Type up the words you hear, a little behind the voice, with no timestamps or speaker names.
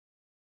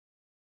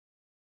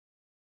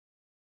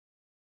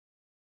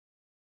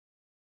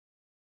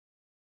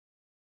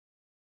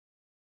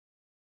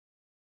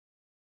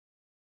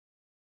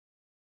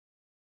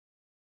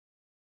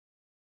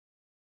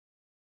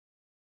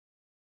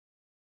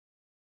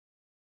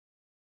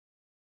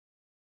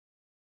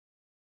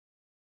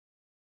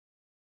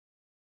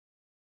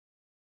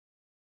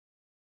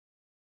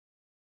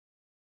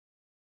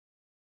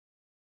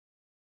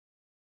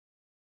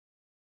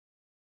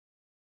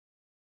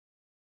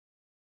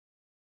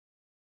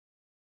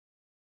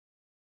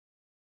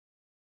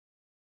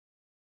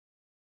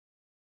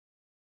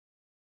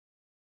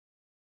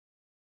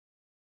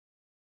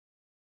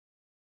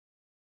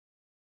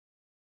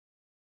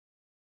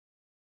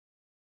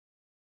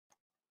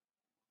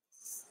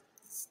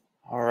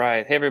All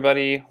right. Hey,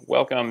 everybody.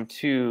 Welcome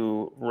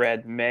to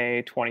Red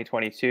May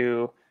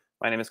 2022.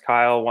 My name is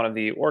Kyle, one of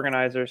the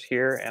organizers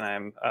here, and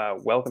I'm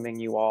welcoming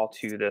you all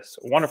to this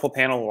wonderful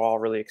panel. We're all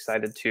really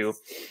excited to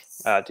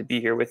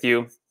be here with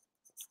you.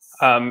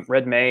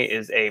 Red May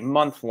is a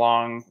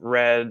month-long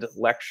Red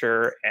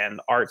lecture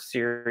and art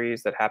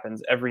series that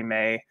happens every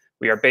May.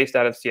 We are based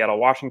out of Seattle,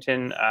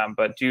 Washington,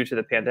 but due to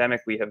the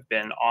pandemic, we have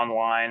been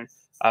online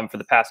for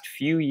the past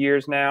few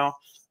years now.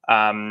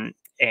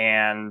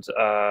 And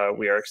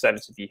we are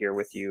excited to be here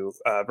with you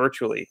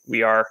virtually.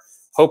 We are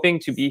hoping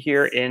to be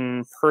here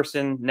in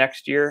person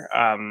next year.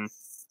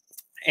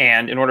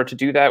 And in order to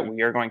do that,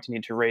 we are going to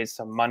need to raise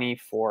some money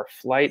for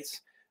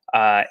flights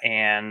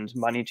and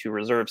money to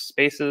reserve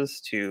spaces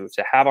to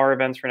have our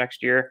events for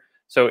next year.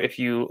 So if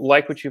you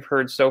like what you've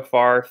heard so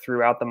far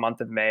throughout the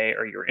month of May,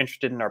 or you're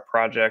interested in our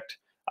project,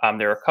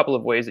 there are a couple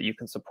of ways that you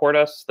can support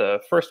us. The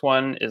first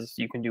one is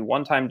you can do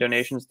one-time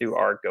donations through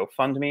our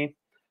GoFundMe.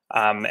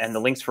 And the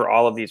links for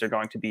all of these are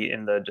going to be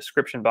in the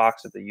description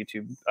box of the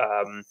YouTube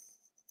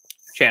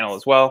channel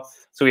as well.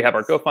 So we have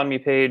our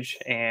GoFundMe page,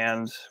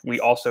 and we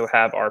also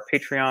have our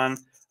Patreon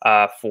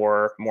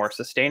for more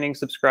sustaining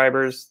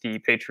subscribers. The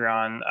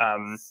Patreon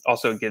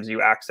also gives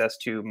you access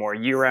to more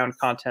year-round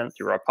content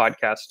through our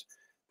podcast,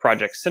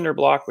 Project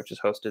Cinderblock, which is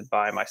hosted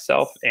by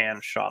myself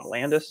and Sean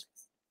Landis.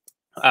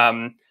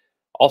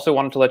 Also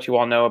wanted to let you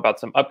all know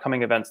about some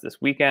upcoming events this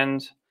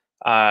weekend.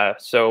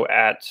 So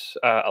at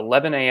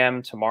 11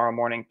 a.m. tomorrow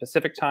morning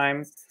Pacific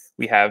time,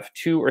 we have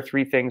 2 or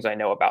 3 things I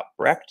know about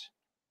Brecht.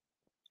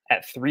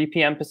 At 3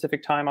 p.m.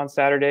 Pacific time on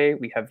Saturday,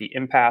 we have the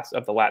impasse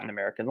of the Latin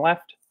American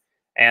left.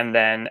 And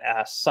then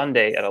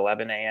Sunday at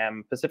 11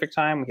 a.m. Pacific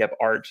time, we have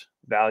art,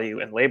 value,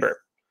 and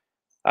labor.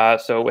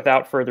 So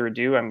without further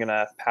ado, I'm going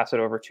to pass it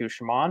over to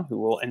Shemon, who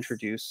will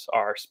introduce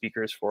our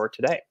speakers for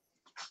today.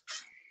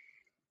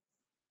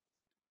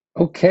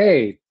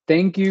 Okay.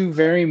 Thank you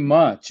very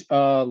much.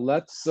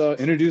 Let's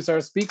introduce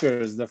our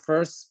speakers. The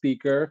first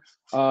speaker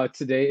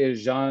today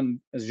is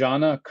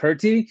Zhandarka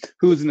Kurti,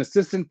 who is an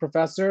assistant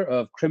professor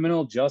of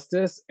criminal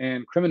justice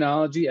and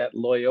criminology at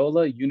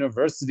Loyola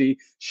University,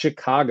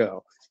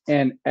 Chicago,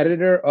 and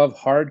editor of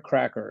Hard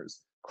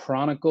Crackers,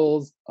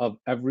 Chronicles of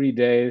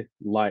Everyday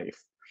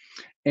Life.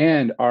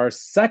 And our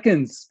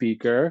second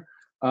speaker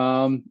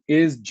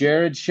is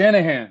Jarrod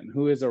Shanahan,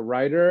 who is a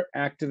writer,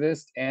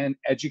 activist, and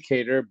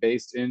educator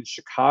based in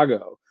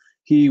Chicago.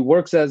 He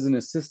works as an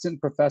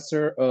assistant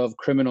professor of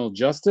criminal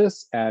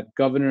justice at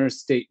Governor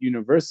State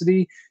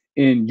University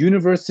in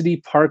University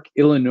Park,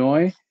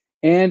 Illinois,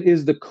 and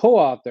is the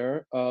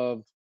co-author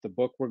of the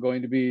book we're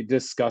going to be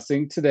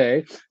discussing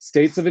today,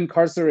 States of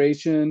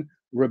Incarceration,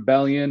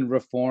 Rebellion,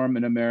 Reform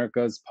in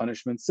America's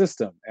Punishment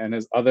System. And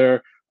his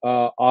other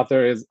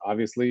author is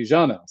obviously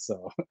Zhanna.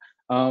 So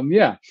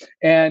yeah,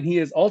 and he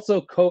is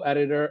also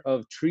co-editor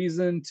of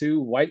Treason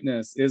to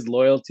Whiteness is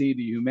Loyalty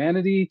to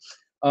Humanity,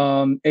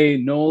 a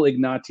Noel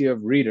Ignatieff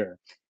reader.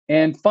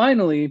 And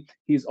finally,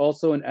 he's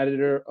also an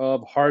editor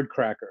of Hard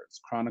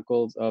Crackers,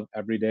 Chronicles of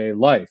Everyday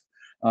Life.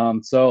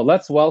 So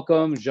let's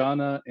welcome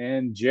Zhanna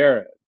and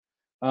Jarrod.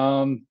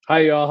 Hi,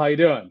 y'all. How you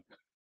doing?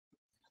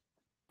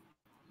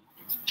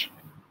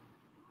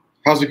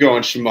 How's it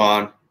going,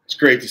 Shemon? It's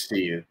great to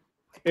see you.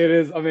 It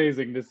is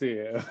amazing to see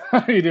you.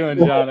 How you doing,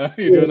 Zhanna?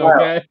 You doing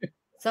okay?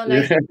 So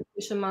nice to meet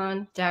you,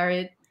 Shemon,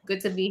 Jarrod.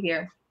 Good to be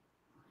here.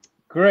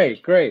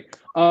 Great, great.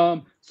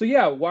 So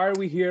yeah, why are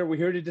we here? We're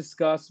here to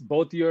discuss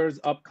both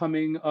yours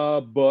upcoming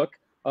book,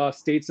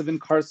 States of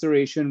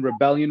Incarceration,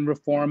 Rebellion,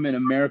 Reform in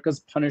America's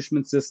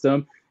Punishment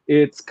System.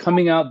 It's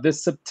coming out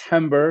this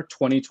September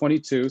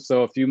 2022,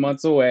 so a few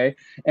months away,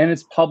 and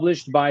it's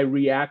published by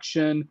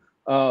Reaction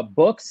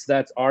Books.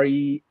 That's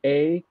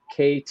REAKTION,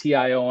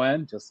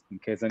 just in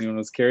case anyone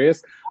was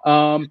curious.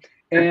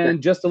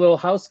 And just a little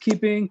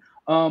housekeeping.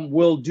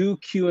 We'll do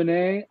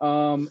Q&A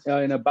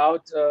in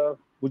about,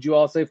 would you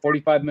all say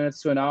 45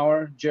 minutes to an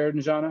hour, Jarrod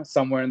and Zhanna,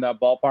 somewhere in that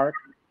ballpark?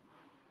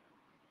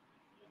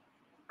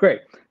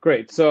 Great,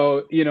 great.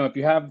 So, you know, if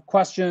you have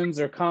questions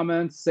or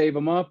comments, save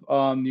them up.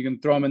 You can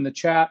throw them in the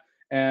chat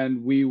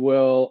and we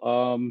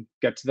will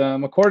get to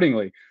them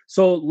accordingly.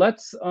 So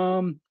let's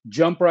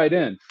jump right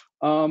in.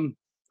 And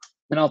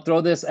I'll throw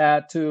this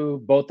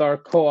to both our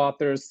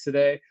co-authors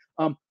today.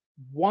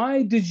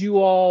 Why did you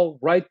all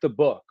write the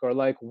book? Or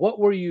like, what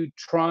were you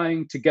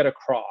trying to get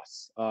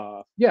across?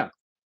 Yeah,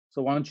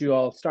 so why don't you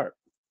all start?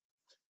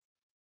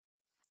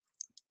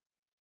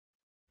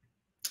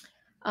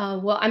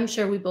 Well, I'm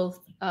sure we both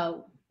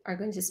are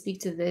going to speak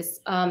to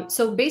this.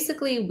 So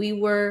basically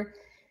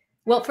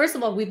well, first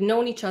of all, we've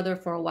known each other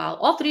for a while,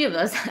 all 3 of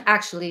us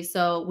actually.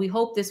 So we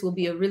hope this will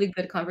be a really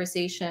good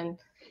conversation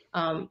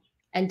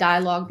and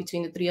dialogue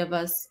between the 3 of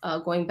us,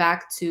 going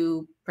back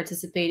to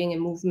participating in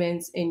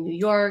movements in New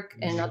York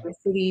and other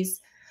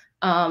cities.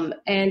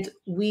 And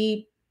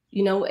we,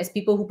 you know, as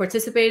people who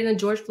participated in the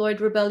George Floyd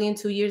Rebellion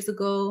 2 years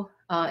ago,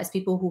 as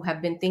people who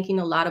have been thinking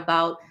a lot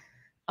about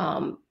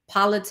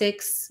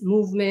politics,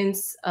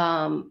 movements,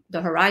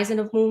 the horizon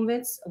of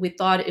movements, we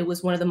thought it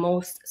was one of the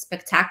most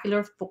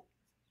spectacular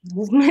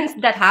movements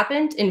that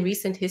happened in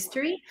recent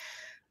history.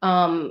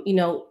 You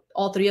know,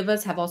 all three of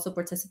us have also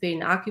participated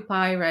in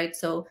Occupy, right?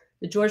 So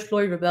the George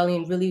Floyd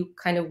Rebellion really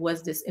kind of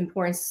was this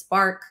important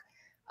spark,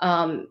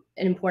 an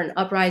important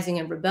uprising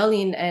and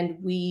rebellion. And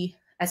we,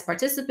 as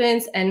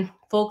participants and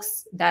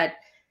folks that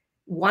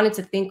wanted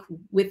to think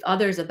with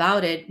others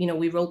about it, you know,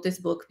 we wrote this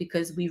book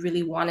because we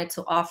really wanted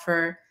to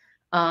offer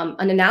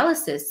an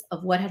analysis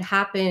of what had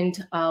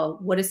happened,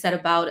 what is said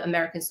about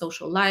American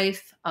social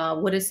life,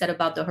 what is said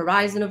about the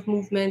horizon of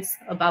movements,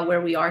 about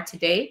where we are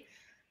today.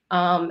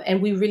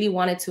 And we really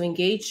wanted to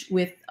engage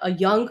with a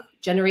young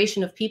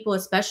generation of people,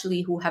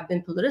 especially who have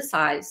been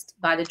politicized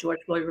by the George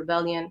Floyd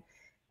Rebellion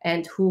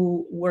and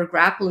who were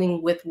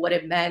grappling with what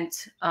it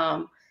meant,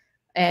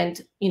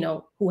 and, you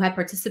know, who had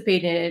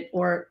participated in it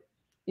or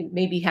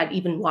maybe had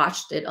even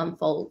watched it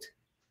unfold.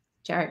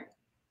 Jarrod.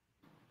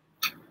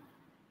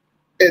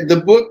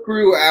 The book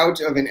grew out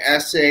of an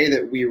essay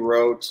that we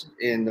wrote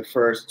in the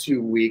first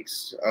 2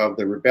 weeks of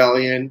the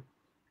rebellion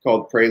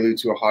called Prelude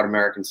to a Hot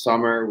American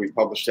Summer. We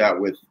published that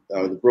with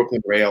the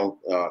Brooklyn Rail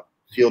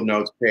field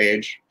notes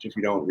page, which if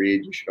you don't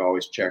read, you should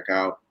always check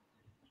out.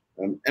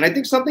 And I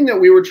think something that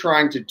we were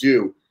trying to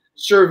do,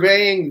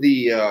 surveying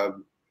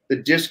the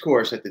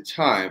discourse at the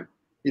time,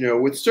 you know,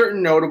 with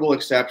certain notable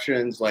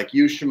exceptions like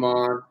you,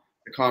 Shemon,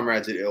 the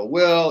comrades at Ill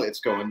Will, It's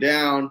Going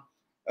Down.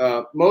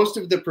 Most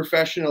of the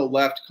professional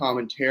left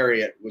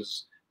commentariat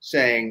was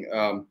saying,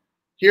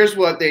 here's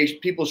what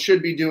people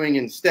should be doing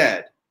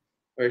instead,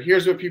 or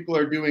here's what people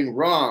are doing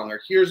wrong, or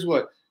here's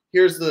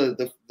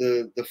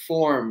the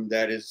form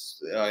that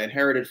is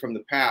inherited from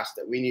the past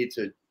that we need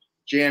to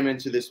jam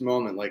into this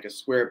moment like a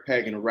square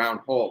peg in a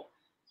round hole.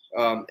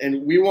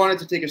 And we wanted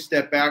to take a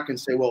step back and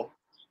say, well,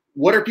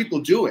 what are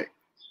people doing?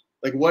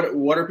 Like,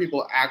 what are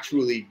people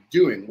actually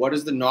doing? What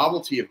is the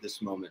novelty of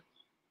this moment?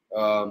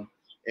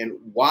 And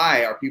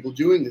why are people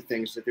doing the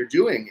things that they're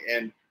doing?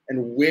 And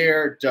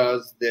where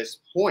does this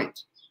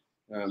point?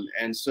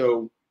 And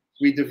so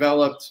we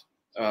developed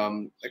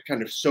a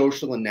kind of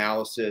social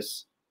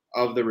analysis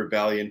of the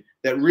rebellion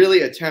that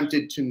really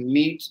attempted to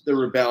meet the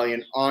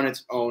rebellion on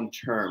its own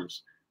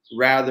terms,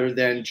 rather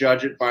than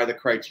judge it by the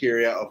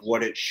criteria of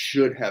what it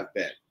should have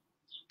been.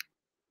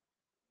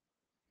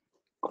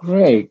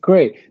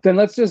 Great. Then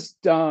let's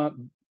just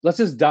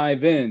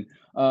dive in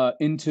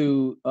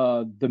into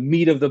the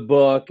meat of the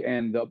book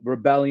and the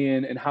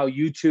rebellion and how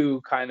you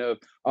two kind of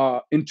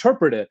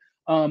interpret it.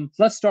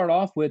 Let's start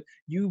off with,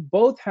 you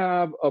both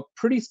have a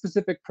pretty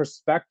specific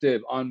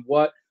perspective on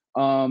what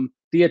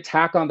the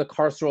attack on the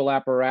carceral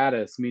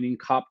apparatus, meaning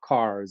cop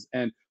cars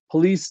and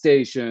police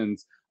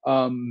stations,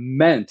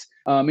 meant.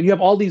 And you have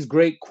all these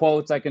great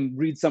quotes. I can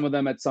read some of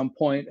them at some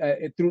point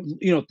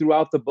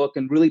throughout the book,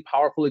 and really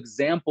powerful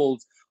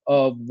examples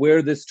of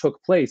where this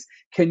took place.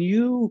 Can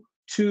you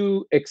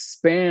two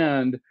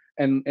expand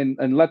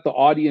and let the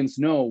audience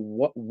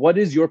know what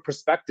is your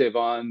perspective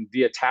on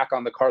the attack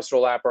on the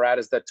carceral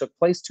apparatus that took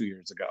place 2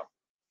 years ago?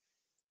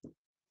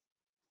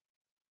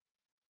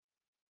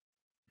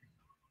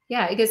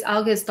 Yeah, I guess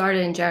I'll get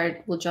started and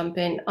Jarrod will jump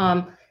in.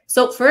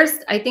 So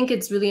first, I think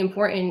it's really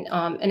important,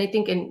 and I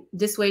think in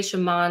this way,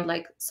 Shemon,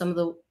 like some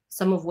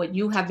of what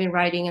you have been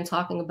writing and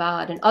talking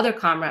about, and other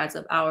comrades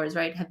of ours,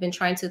 right, have been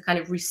trying to kind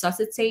of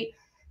resuscitate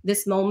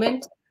this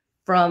moment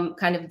from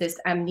kind of this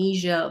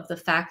amnesia of the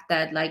fact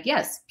that, like,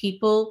 yes,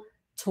 people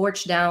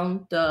torched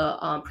down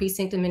the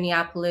precinct in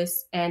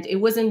Minneapolis, and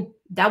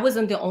that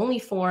wasn't the only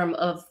form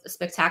of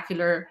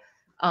spectacular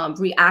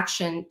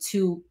reaction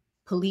to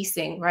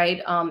policing,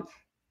 right?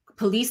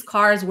 Police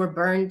cars were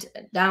burned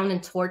down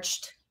and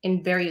torched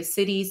in various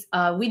cities.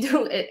 We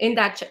do in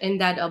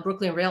that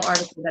Brooklyn Rail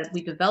article that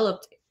we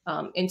developed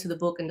into the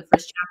book in the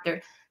first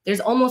chapter. There's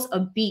almost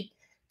a beat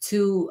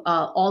to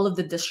all of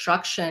the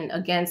destruction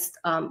against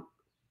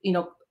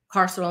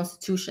carceral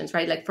institutions,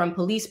 right? Like from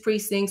police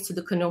precincts to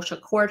the Kenosha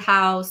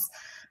courthouse,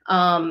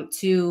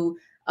 to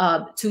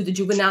the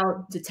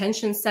juvenile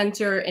detention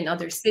center in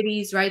other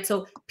cities, right?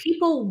 So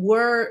people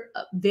were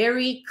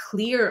very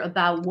clear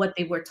about what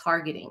they were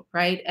targeting,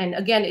 right? And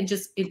again,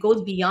 it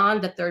goes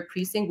beyond the third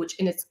precinct, which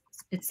in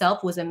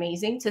itself was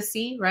amazing to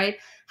see, right,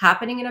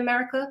 happening in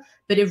America.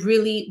 But it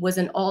really was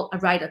an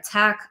alt-right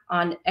attack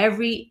on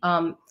every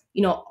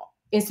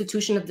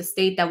institution of the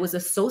state that was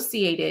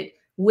associated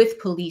with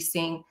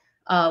policing,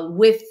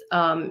 with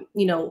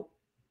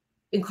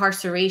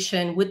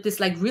incarceration, with this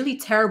like really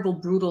terrible,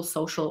 brutal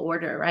social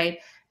order, right?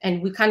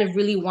 And we kind of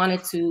really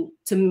wanted to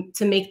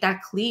make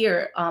that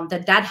clear,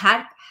 that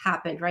had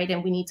happened, right?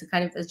 And we need to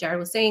kind of, as Jarrod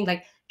was saying,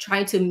 like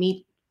trying to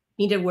meet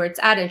it where it's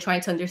at and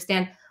trying to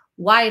understand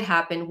why it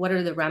happened, what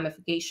are the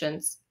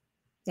ramifications.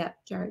 Yeah,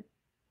 Jarrod.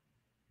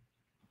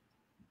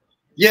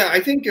 Yeah, I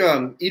think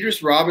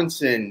Idris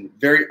Robinson,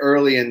 very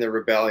early in the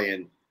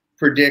rebellion,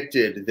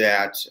 predicted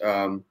that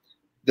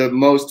the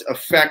most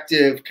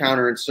effective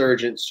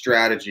counterinsurgent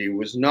strategy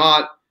was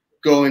not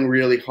going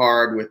really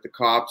hard with the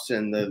cops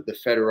and the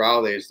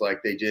federales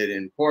like they did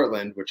in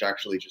Portland, which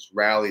actually just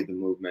rallied the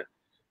movement,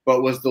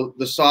 but was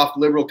the soft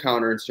liberal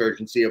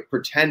counterinsurgency of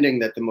pretending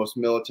that the most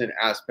militant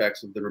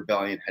aspects of the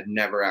rebellion had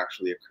never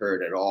actually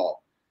occurred at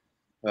all.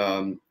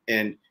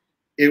 And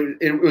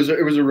it was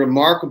a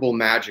remarkable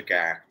magic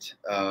act.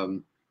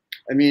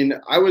 I mean,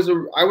 I was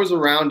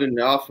around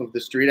enough of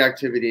the street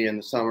activity in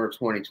the summer of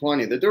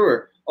 2020 that there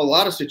were a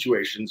lot of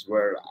situations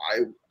where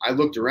I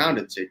looked around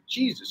and said,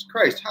 Jesus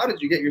Christ, how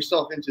did you get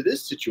yourself into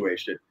this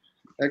situation?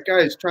 That guy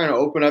is trying to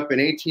open up an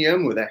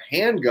ATM with a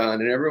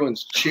handgun and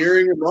everyone's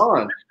cheering him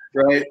on,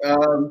 right?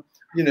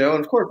 You know,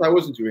 and of course I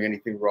wasn't doing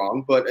anything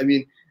wrong, but I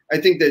mean, I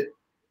think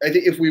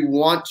if we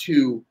want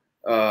to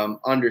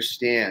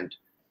understand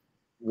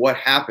what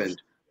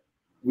happened,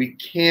 we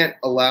can't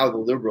allow the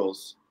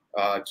liberals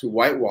to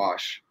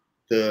whitewash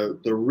the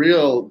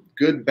real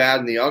good, bad,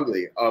 and the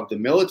ugly of the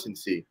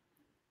militancy.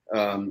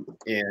 And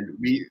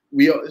we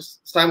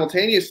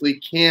simultaneously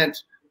can't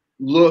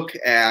look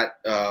at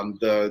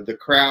the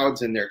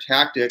crowds and their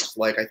tactics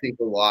like I think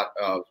a lot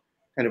of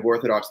kind of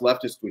orthodox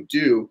leftists would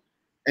do,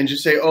 and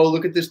just say, oh,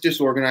 look at this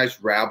disorganized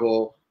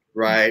rabble,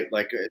 right?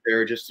 Like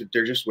they're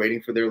just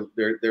waiting for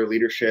their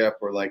leadership,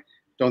 or like,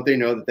 don't they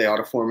know that they ought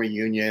to form a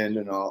union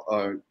and all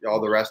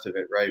the rest of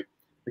it, right?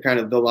 The kind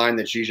of the line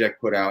that Zizek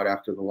put out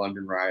after the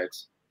London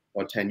riots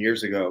about 10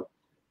 years ago.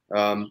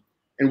 And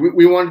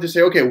we wanted to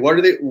say, okay, what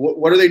are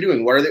they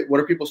doing? What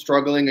are people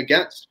struggling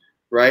against,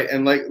 right?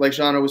 And like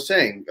Zhanna was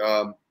saying,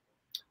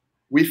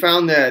 we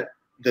found that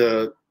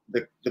the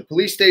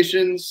police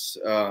stations,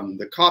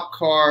 the cop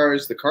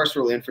cars, the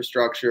carceral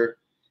infrastructure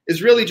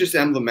is really just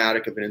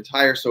emblematic of an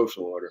entire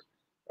social order.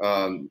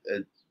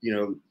 You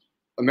know,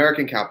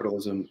 American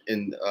capitalism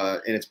in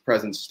its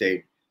present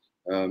state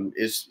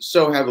is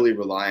so heavily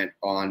reliant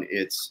on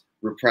its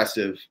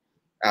repressive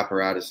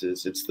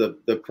apparatuses. It's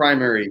the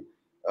primary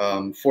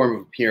form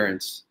of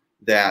appearance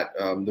that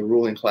the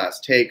ruling class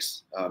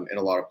takes in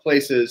a lot of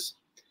places.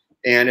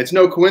 And it's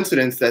no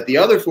coincidence that the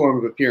other form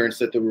of appearance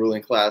that the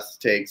ruling class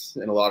takes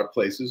in a lot of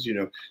places, you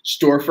know,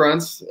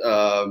 storefronts,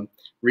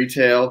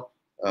 retail,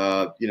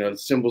 you know,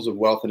 symbols of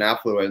wealth and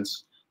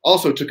affluence,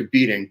 also took a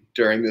beating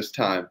during this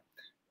time.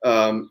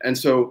 And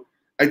so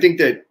I think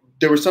that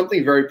there was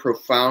something very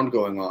profound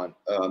going on.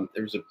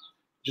 There was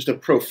just a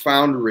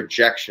profound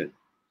rejection,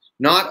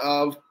 not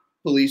of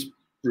police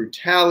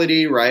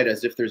brutality, right,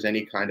 as if there's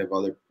any kind of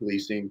other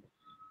policing,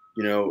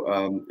 you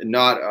know,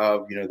 not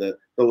of, you know, the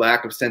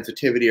lack of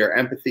sensitivity or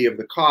empathy of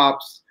the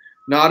cops,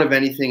 not of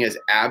anything as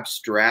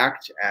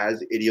abstract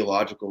as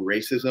ideological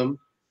racism,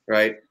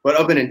 right, but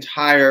of an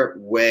entire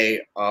way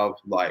of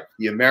life,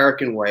 the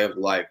American way of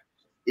life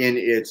in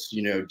its,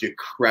 you know,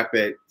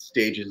 decrepit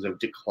stages of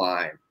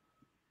decline.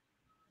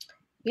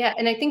 Yeah,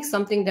 and I think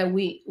something that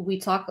we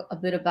talk a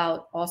bit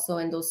about also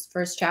in those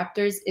first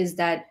chapters is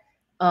that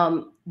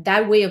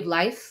that way of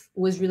life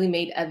was really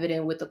made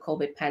evident with the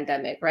COVID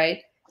pandemic,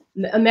 right?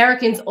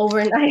 Americans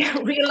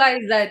overnight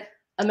realized that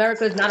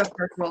America is not a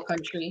first world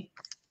country,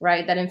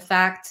 right? That in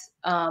fact,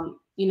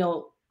 you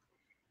know,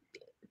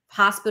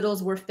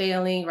 hospitals were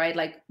failing, right?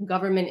 Like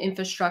government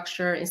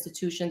infrastructure,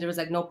 institutions, there was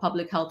like no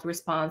public health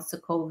response to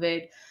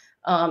COVID.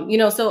 You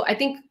know, so I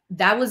think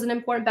that was an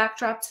important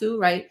backdrop too,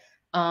 right?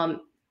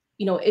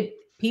 You know,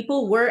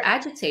 people were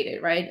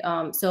agitated, right?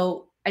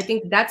 So I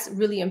think that's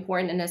really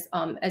important. And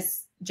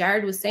as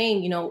Jarrod was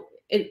saying, you know,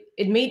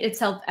 it made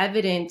itself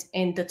evident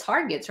in the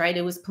targets, right?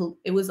 It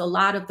was a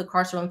lot of the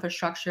carceral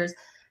infrastructures,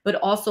 but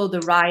also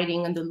the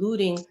rioting and the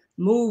looting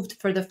moved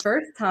for the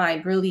first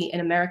time, really,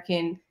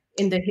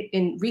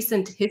 in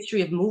recent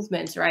history of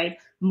movements, right?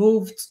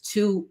 Moved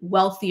to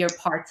wealthier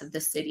parts of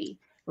the city,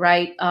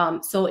 right?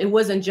 So it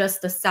wasn't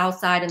just the South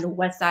Side and the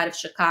West Side of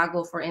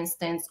Chicago, for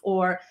instance,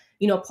 or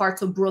you know,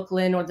 parts of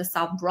Brooklyn or the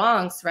South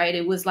Bronx, right?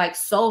 It was like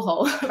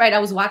Soho, right? I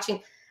was watching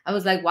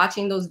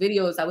those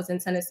videos. I was in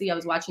Tennessee. I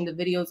was watching the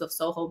videos of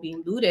Soho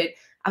being looted.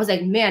 I was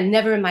like, man,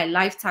 never in my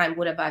lifetime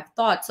would have I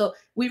thought. So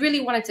we really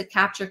wanted to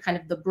capture kind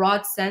of the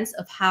broad sense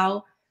of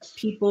how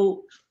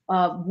people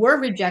were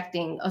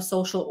rejecting a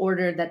social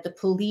order that the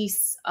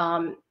police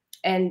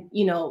and,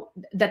 you know,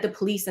 that the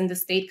police and the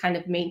state kind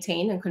of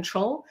maintain and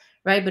control,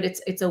 right? But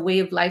it's a way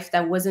of life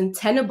that wasn't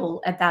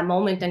tenable at that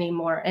moment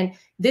anymore. And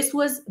this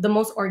was the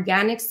most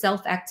organic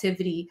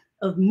self-activity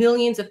of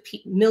millions of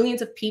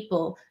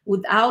people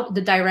without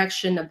the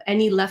direction of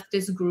any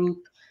leftist group,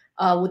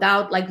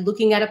 without like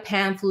looking at a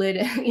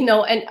pamphlet, you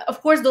know, and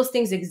of course those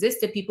things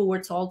existed. People were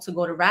told to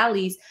go to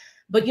rallies,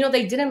 but, you know,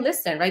 they didn't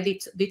listen, right?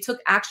 They took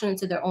action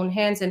into their own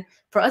hands. And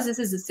for us, this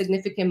is a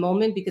significant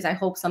moment because I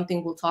hope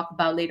something we'll talk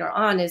about later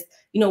on is,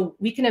 you know,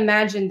 we can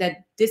imagine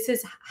that this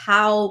is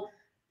how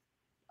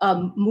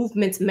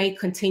movements may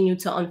continue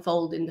to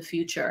unfold in the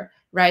future,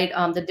 right?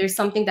 That there's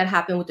something that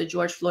happened with the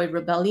George Floyd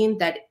Rebellion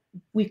that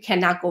we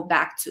cannot go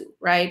back to,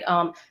 right?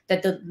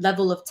 That the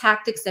level of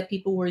tactics that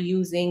people were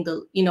using,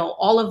 you know,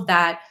 all of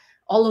that,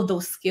 all of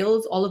those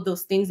skills, all of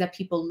those things that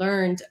people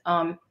learned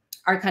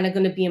are kind of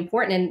going to be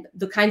important. And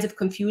the kinds of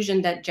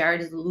confusion that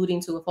Jarrod is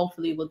alluding to,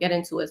 hopefully we'll get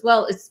into as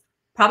well, it's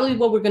probably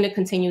what we're going to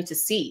continue to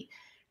see,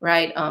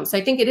 right? So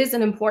I think it is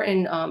an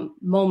important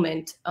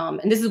moment.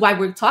 And this is why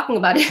we're talking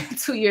about it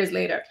 2 years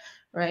later,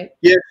 right?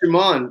 Yeah,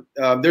 Shemon,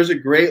 there's a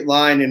great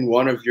line in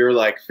one of your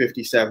like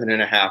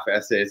 57.5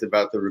 essays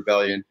about the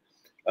rebellion,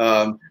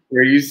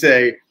 where you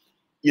say,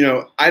 you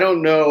know, I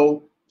don't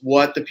know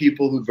what the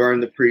people who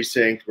burned the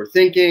precinct were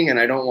thinking, and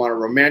I don't want to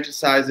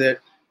romanticize it,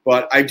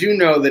 but I do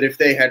know that if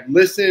they had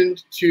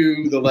listened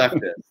to the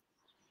leftists,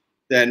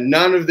 then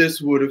none of this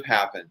would have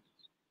happened.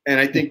 And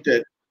I think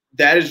that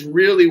that is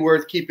really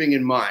worth keeping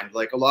in mind.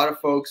 Like a lot of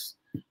folks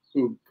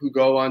who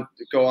go on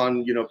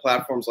you know,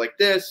 platforms like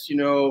this, you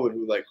know,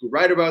 and who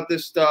write about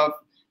this stuff,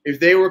 if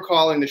they were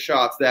calling the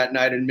shots that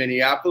night in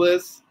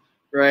Minneapolis,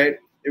 right,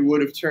 it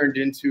would have turned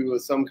into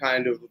some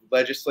kind of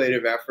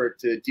legislative effort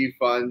to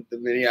defund the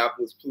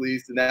Minneapolis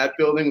police, and that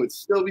building would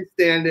still be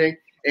standing,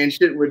 and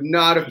shit would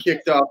not have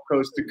kicked off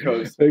coast to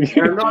coast.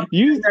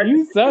 You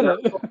said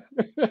it.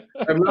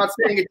 I'm not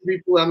saying it to be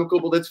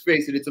polemical, but let's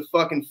face it, it's a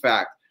fucking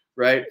fact,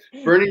 right?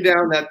 Burning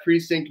down that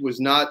precinct was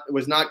not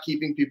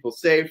keeping people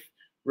safe,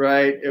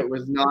 right? It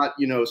was not,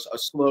 you know, a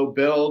slow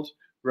build,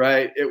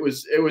 right? It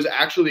was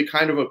actually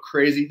kind of a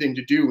crazy thing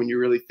to do when you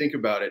really think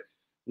about it.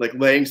 Like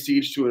laying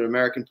siege to an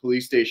American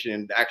police station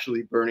and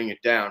actually burning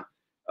it down.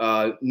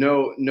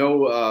 No,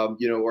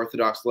 you know,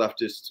 Orthodox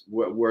leftists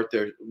worth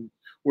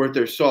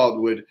their salt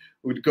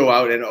would go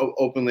out and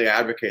openly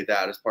advocate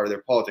that as part of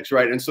their politics,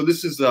 right? And so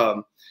this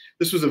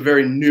was a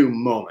very new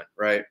moment,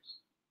 right?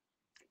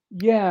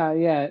 Yeah,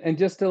 and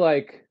just to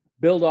like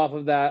build off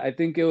of that, I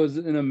think it was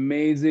an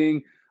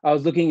amazing. I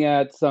was looking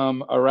at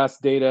some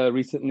arrest data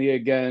recently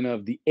again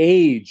of the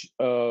age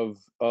of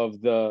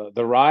the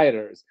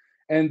rioters,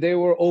 and they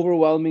were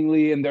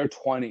overwhelmingly in their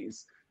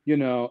 20s, you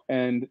know,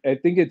 and I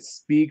think it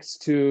speaks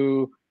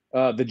to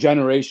the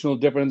generational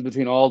difference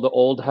between all the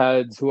old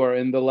heads who are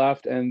in the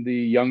left and the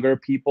younger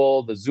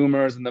people, the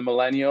Zoomers and the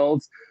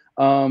millennials.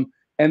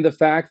 And the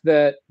fact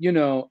that, you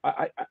know,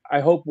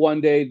 I hope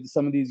one day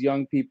some of these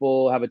young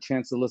people have a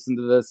chance to listen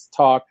to this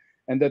talk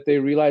and that they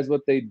realize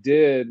what they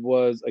did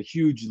was a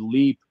huge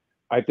leap,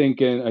 I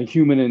think, in a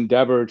human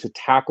endeavor to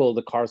tackle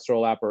the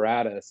carceral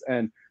apparatus.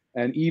 And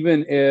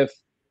even if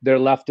they're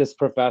leftist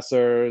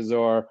professors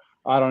or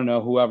I don't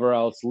know, whoever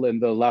else in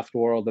the left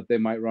world that they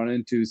might run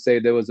into say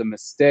there was a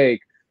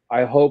mistake,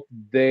 I hope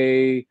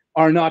they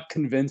are not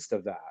convinced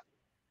of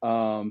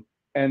that.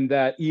 And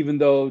that even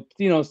though,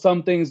 you know,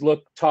 some things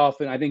look tough,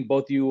 and I think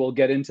both of you will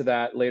get into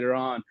that later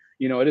on,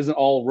 you know, it isn't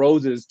all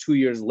roses 2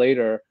 years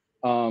later.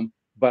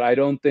 But I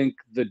don't think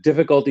the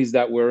difficulties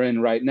that we're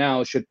in right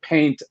now should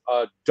paint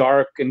a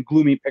dark and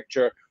gloomy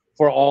picture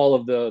for all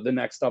of the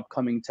next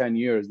upcoming 10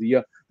 years.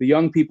 The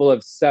young people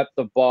have set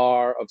the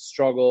bar of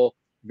struggle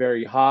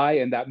very high,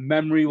 and that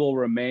memory will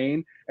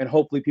remain, and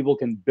hopefully people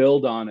can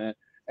build on it.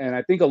 And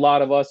I think a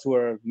lot of us who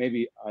are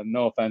maybe,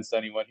 no offense to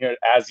anyone here,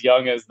 as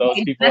young as those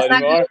people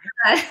anymore.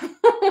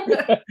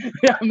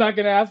 Yeah, I'm not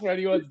going to ask for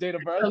anyone's date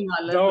of birth.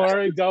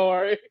 Don't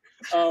worry.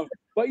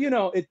 But, you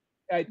know,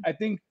 I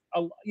think,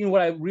 you know,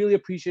 what I really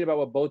appreciate about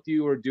what both of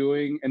you were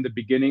doing in the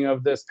beginning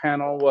of this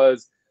panel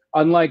was,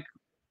 unlike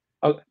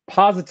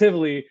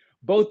positively,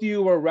 both of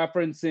you were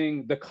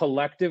referencing the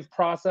collective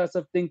process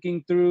of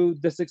thinking through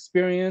this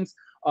experience.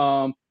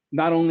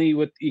 Not only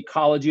with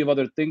ecology of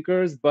other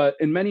thinkers, but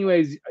in many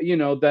ways, you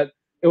know, that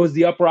it was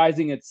the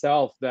uprising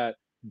itself that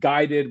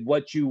guided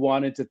what you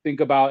wanted to think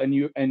about.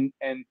 And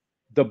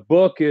the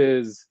book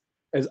is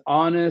as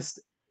honest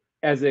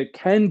as it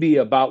can be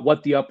about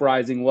what the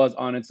uprising was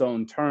on its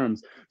own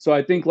terms. So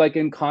I think, like,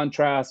 in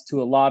contrast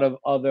to a lot of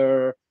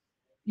other,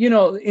 you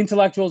know,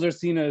 intellectuals are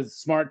seen as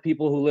smart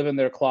people who live in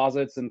their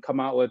closets and come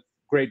out with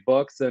great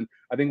books. And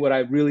I think what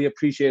I really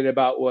appreciated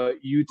about what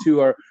you two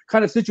are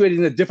kind of situated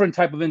in a different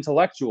type of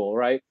intellectual,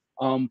 right?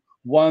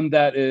 One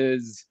that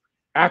is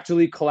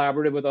actually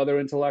collaborative with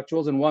other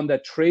intellectuals, and one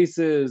that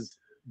traces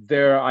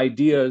their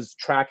ideas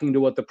tracking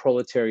to what the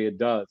proletariat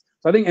does.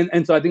 So I think,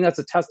 so I think that's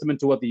a testament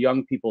to what the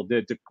young people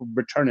did to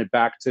return it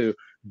back to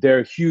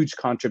their huge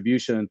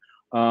contribution,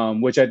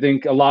 which I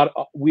think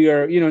we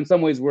are, you know, in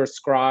some ways we're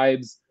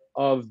scribes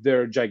of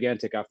their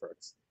gigantic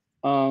efforts.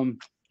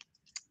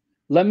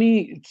 Let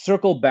me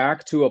circle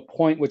back to a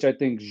point which I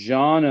think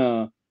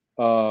Jana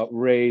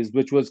raised,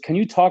 which was, can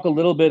you talk a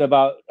little bit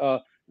about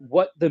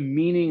what the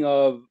meaning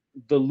of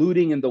the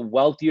looting in the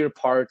wealthier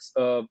parts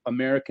of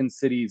American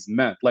cities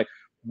meant? Like,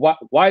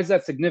 why is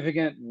that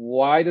significant?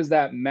 Why does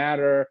that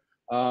matter?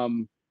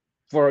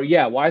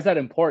 Why is that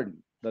important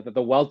that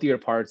the wealthier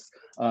parts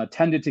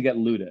tended to get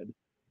looted?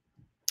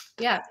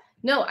 Yeah.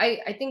 No,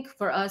 I think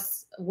for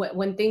us,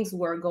 when things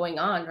were going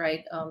on,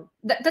 right,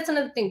 that's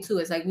another thing too,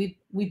 is like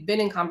we've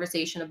been in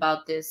conversation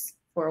about this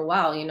for a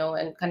while, you know,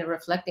 and kind of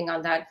reflecting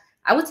on that.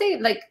 I would say,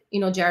 like, you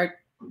know, Jarrod,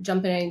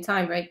 jump in any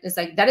time, right? It's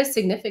like that is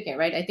significant,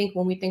 right? I think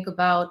when we think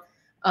about,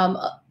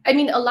 I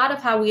mean, a lot of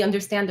how we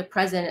understand the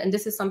present, and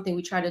this is something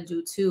we try to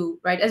do too,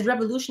 right? As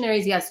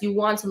revolutionaries, yes, you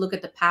want to look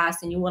at the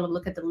past and you want to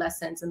look at the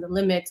lessons and the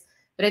limits,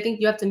 but I think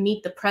you have to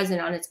meet the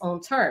present on its own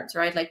terms,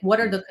 right? Like,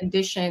 what are the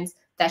conditions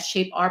that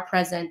shape our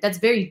present that's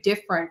very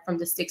different from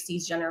the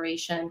 60s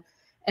generation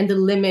and the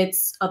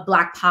limits of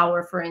Black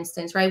power, for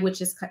instance, right? Which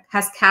has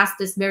cast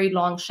this very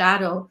long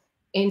shadow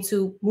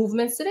into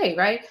movements today,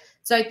 right?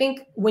 So I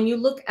think when you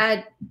look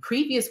at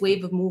previous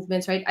wave of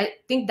movements, right, I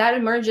think that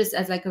emerges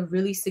as like a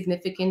really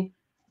significant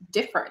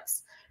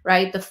difference,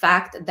 right? The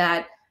fact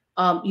that,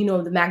 you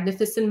know, the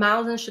magnificent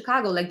miles in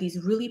Chicago, like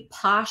these really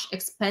posh,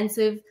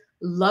 expensive,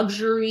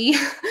 luxury,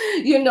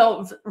 you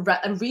know,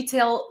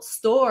 retail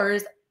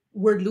stores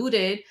were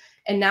looted.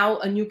 And now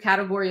a new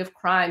category of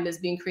crime is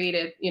being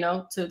created, you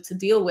know, to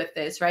deal with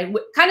this, right?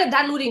 Kind of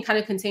that looting kind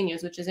of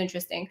continues, which is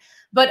interesting.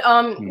 But,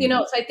 you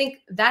know, so I think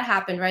that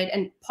happened, right?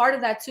 And part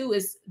of that too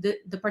is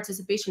the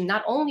participation,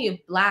 not only of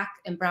Black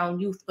and brown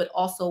youth, but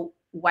also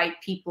white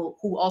people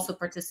who also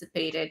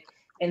participated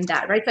in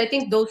that, right? So I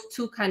think those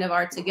two kind of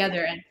are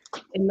together and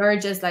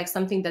emerge as like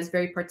something that's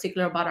very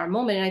particular about our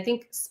moment. And I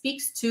think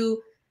speaks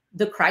to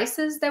the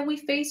crisis that we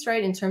face,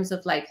 right? In terms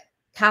of like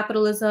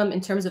capitalism,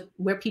 in terms of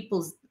where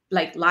people's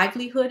like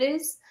livelihood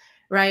is,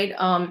 right?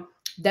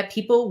 That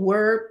people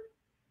were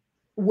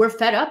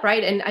fed up,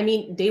 right? And I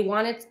mean, they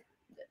wanted,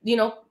 you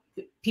know,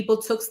 people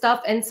took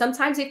stuff and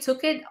sometimes they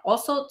took it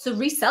also to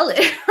resell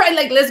it, right?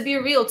 Like, let's be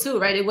real too,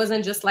 right? It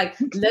wasn't just like,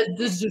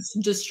 let's just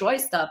destroy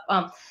stuff.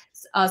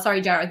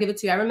 Sorry, Jarrod, I'll give it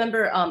to you. I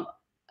remember,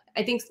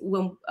 I think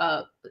when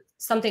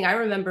something I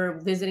remember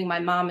visiting my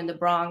mom in the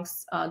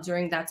Bronx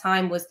during that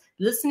time was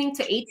listening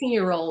to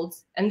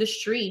 18-year-olds in the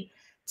street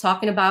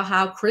talking about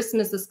how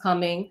Christmas is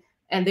coming.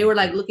 And they were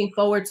like looking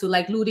forward to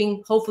like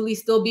looting, hopefully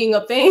still being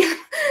a thing,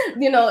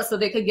 you know, so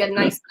they could get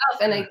nice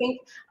stuff. And I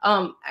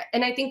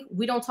think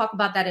we don't talk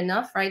about that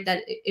enough, right?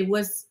 That it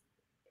was,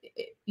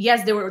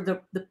 yes, there were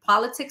the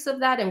politics of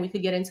that, and we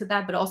could get into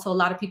that, but also a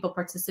lot of people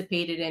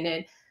participated in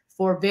it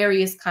for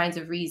various kinds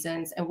of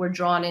reasons, and were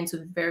drawn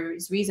into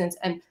various reasons.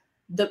 And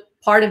the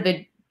part of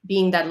it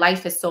being that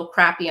life is so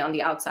crappy on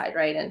the outside,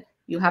 right? And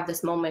you have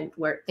this moment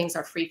where things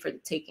are free for the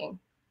taking.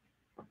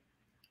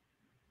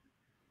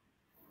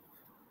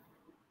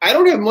 I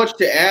don't have much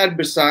to add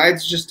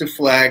besides just to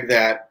flag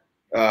that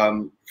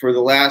for the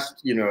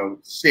last,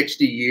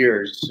 60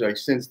 years, like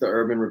since the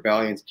urban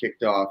rebellions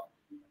kicked off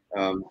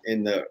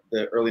in the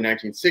early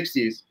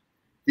 1960s,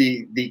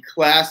 the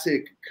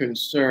classic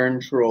concern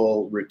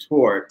troll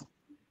retort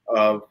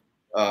of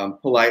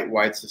polite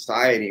white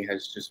society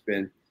has just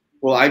been,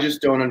 well, I just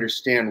don't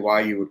understand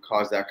why you would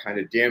cause that kind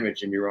of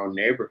damage in your own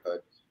neighborhood.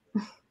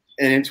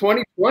 And in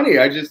 2020,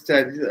 I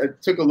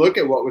took a look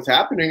at what was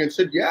happening and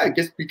said, yeah, I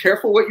guess be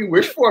careful what you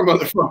wish for,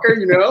 motherfucker,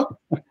 you know?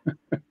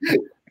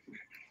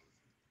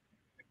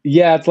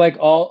 Yeah, it's like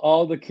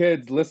all the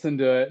kids listened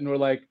to it and were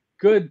like,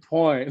 good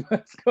point.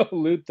 Let's go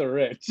loot the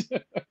rich.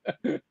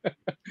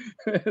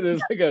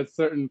 There's like a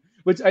certain,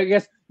 which I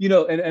guess,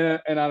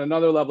 and on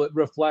another level, it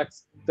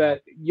reflects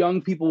that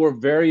young people were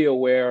very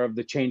aware of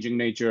the changing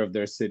nature of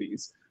their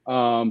cities.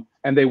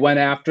 And they went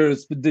after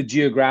the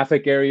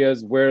geographic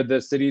areas where the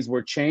cities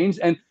were changed.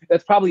 And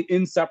that's probably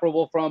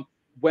inseparable from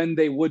when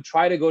they would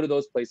try to go to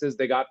those places,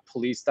 they got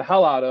policed the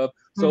hell out of.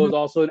 So it was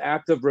also an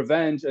act of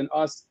revenge, and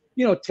us,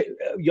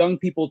 young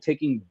people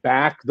taking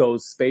back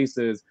those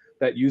spaces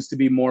that used to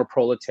be more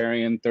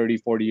proletarian 30,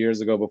 40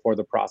 years ago before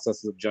the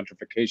process of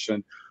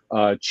gentrification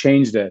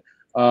changed it.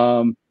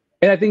 And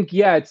I think,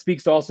 yeah, it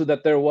speaks also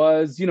that there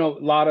was, a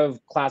lot of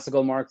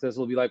classical Marxists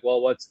will be like,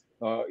 well, what's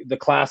the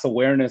class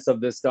awareness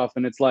of this stuff?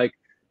 And it's like,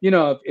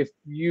 if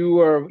you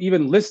were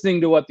even listening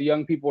to what the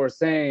young people were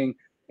saying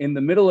in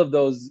the middle of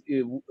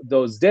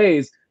those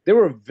days, they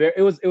were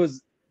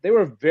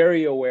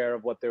very aware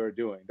of what they were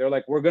doing. They're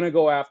like, we're going to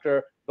go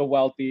after the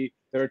wealthy.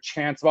 There are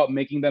chants about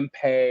making them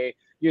pay,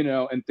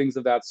 and things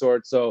of that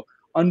sort. So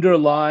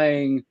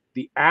underlying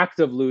the act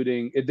of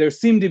looting, there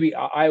seemed to be,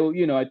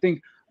 I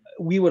think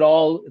we would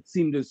all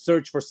seem to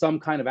search for some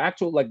kind of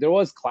actual, like there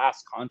was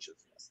class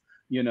consciousness,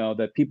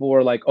 that people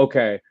were like,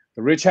 okay,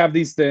 the rich have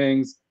these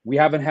things. We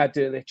haven't had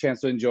the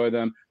chance to enjoy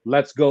them.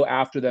 Let's go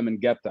after them and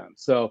get them.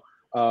 So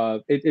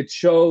it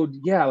showed,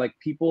 yeah, like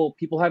people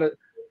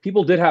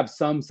did have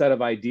some set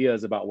of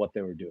ideas about what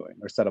they were doing,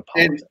 or set of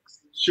politics.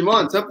 And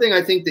Shemon, something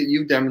I think that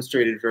you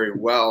demonstrated very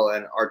well,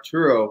 and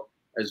Arturo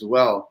as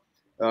well,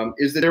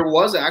 is that there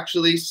was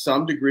actually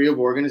some degree of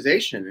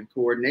organization and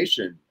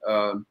coordination.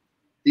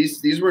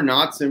 These were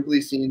not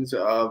simply scenes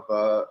of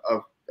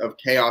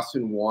chaos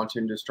and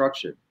wanton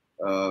destruction.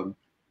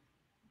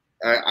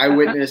 I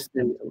witnessed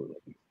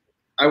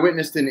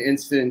an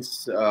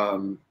instance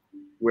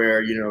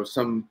where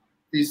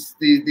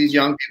these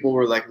young people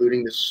were like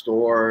looting the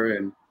store,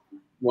 and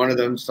one of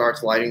them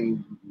starts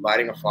lighting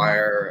a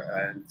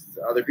fire, and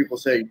other people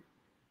say,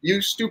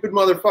 "You stupid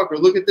motherfucker!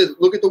 Look at this!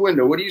 Look at the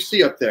window! What do you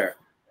see up there?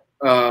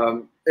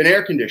 An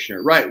air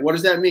conditioner, right? What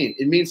does that mean?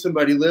 It means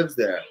somebody lives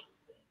there."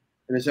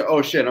 And they say,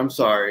 "Oh shit, I'm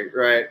sorry."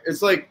 Right?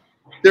 It's like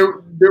there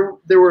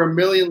were a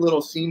million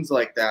little scenes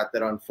like that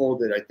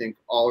unfolded, I think,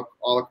 all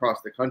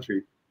across the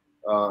country,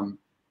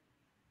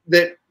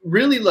 that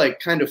really like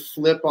kind of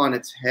flip on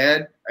its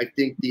head, I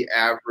think, the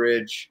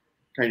average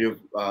kind of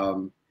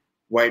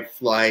white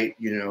flight,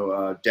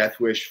 Death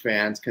Wish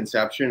fans'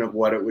 conception of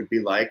what it would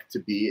be like to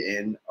be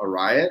in a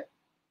riot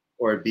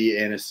or be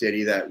in a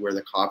city where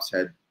the cops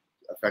had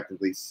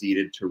effectively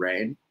ceded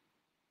terrain.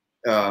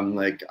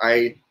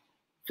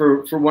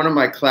 for one of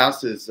my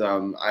classes,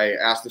 I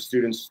asked the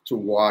students to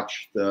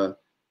watch the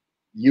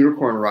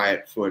unicorn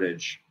riot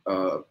footage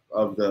of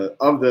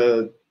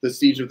the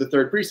siege of the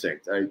 3rd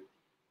precinct.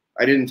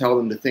 I didn't tell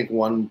them to think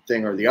one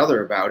thing or the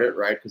other about it,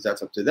 right? Because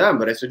that's up to them.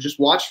 But I said, just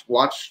watch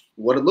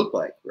what it looked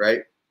like,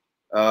 right?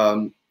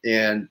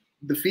 And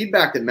the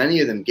feedback that many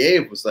of them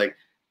gave was like,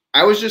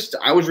 I was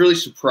really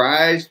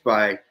surprised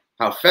by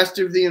how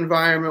festive the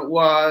environment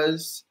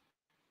was,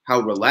 how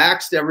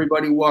relaxed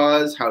everybody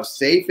was, how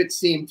safe it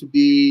seemed to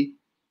be,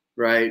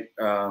 right?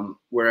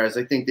 Whereas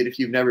I think that if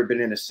you've never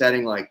been in a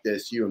setting like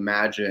this, you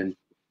imagine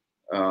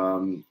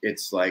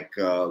it's like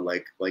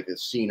a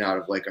scene out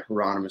of like a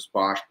Hieronymus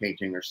Bosch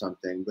painting or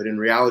something. But in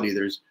reality,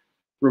 there's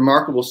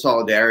remarkable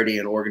solidarity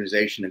and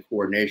organization and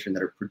coordination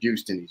that are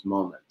produced in these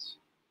moments.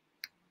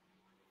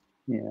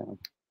 Yeah.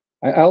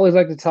 I always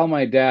like to tell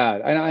my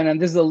dad,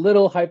 and this is a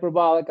little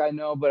hyperbolic, I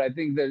know, but I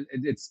think that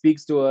it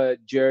speaks to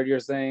what, Jarrod, you're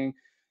saying,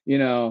 you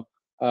know,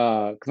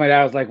 because my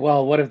dad was like,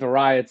 well, what if the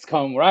riots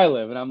come where I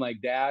live? And I'm like,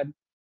 Dad,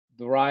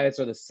 the riots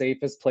are the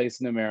safest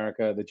place in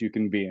America that you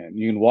can be in.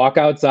 You can walk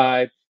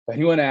outside. If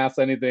anyone asks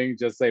anything,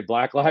 just say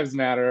Black Lives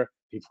Matter.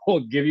 People will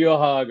give you a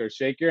hug or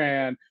shake your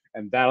hand,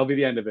 and that'll be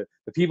the end of it.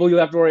 The people you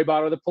have to worry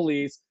about are the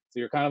police. So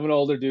you're kind of an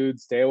older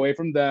dude. Stay away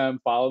from them.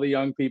 Follow the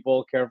young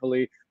people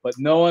carefully. But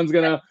no one's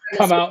going to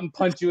come out and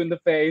punch you in the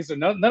face, or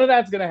none of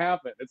that's going to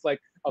happen. It's like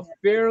a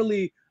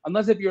fairly,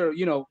 unless if you're,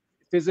 you know,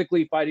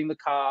 physically fighting the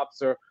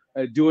cops or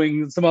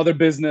doing some other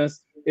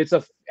business, it's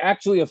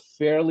actually a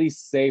fairly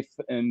safe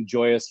and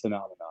joyous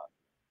phenomenon.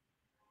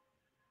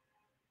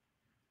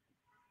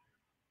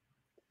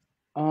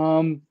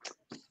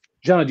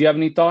 Jana, do you have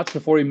any thoughts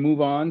before we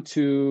move on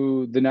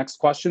to the next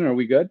question? Are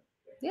we good?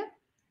 Yeah.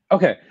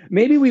 Okay,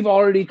 maybe we've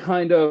already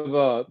kind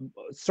of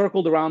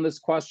circled around this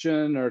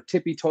question or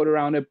tippy-toed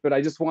around it, but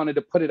I just wanted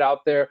to put it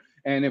out there.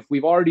 And if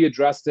we've already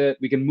addressed it,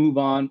 we can move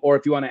on. Or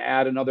if you want to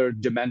add another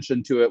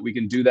dimension to it, we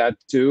can do that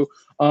too.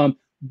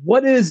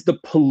 What is the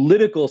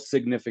political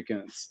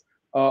significance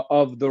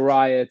of the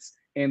riots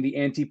and the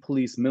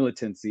anti-police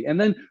militancy? And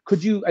then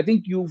could you, I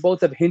think you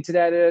both have hinted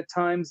at it at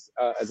times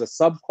as a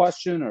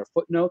sub-question or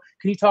footnote,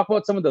 can you talk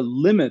about some of the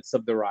limits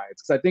of the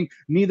riots? Because I think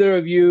neither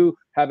of you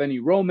have any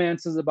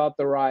romances about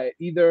the riot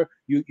either.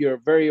 You're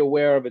very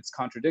aware of its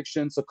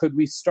contradictions. So could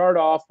we start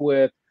off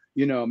with,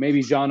 you know,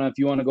 maybe Jana, if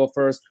you want to go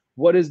first,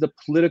 what is the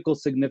political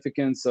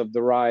significance of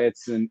the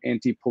riots and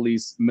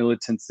anti-police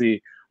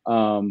militancy?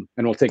 And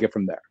we'll take it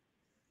from there.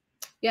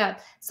 Yeah,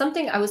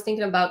 something I was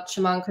thinking about,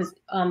 Shemon, because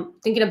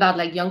thinking about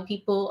like young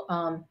people,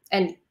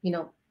 and you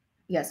know,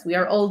 yes, we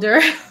are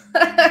older,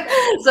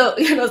 so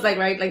you know, it's like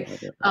right, like,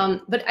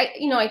 but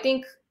I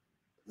think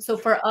so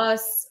for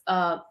us,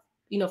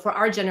 you know, for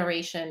our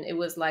generation, it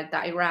was like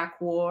the Iraq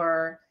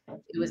War,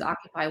 it was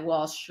Occupy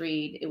Wall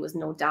Street, it was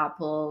No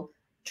Doppel,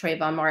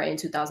 Trayvon Martin in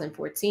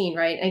 2014,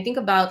 right? And I think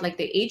about like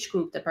the age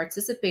group that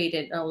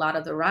participated in a lot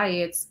of the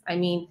riots. I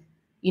mean,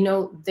 you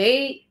know,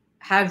 they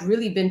have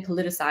really been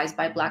politicized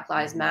by Black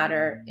Lives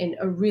Matter in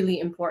a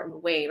really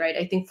important way, right?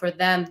 I think for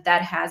them,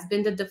 that has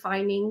been the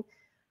defining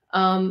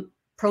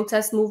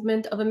protest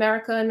movement of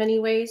America in many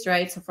ways,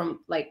 right? So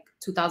from like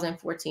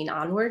 2014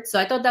 onwards. So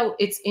I thought that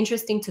it's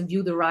interesting to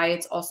view the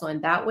riots also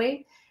in that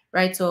way,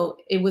 right? So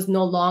it was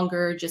no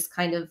longer just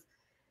kind of,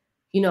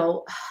 you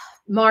know,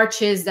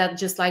 marches that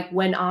just like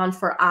went on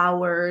for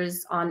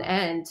hours on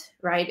end,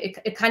 right?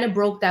 It kind of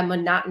broke that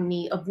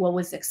monotony of what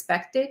was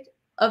expected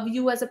of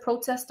you as a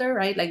protester,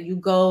 right? Like you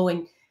go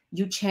and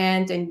you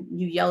chant and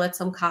you yell at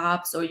some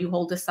cops or you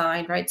hold a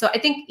sign, right? So I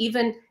think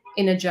even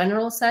in a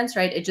general sense,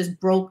 right, it just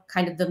broke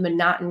kind of the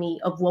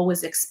monotony of what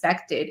was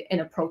expected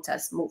in a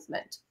protest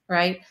movement,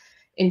 right?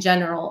 In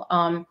general.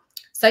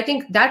 So I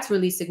think that's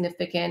really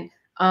significant.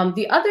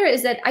 The other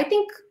is that I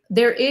think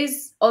there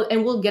is,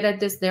 and we'll get at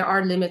this, there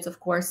are limits, of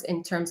course,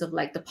 in terms of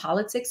like the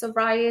politics of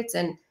riots.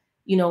 And,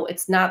 you know,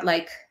 it's not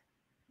like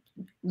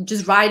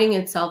just rioting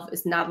itself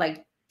is not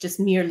like just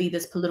merely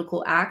this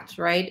political act,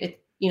 right?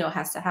 It, you know,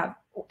 has to have,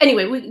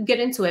 anyway, we can get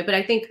into it. But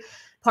I think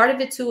part of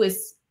it too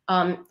is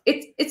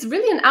it's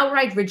really an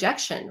outright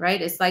rejection,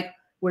 right? It's like,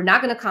 we're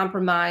not going to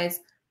compromise.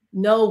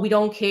 No, we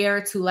don't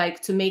care to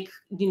like, to make,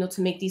 you know,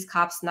 to make these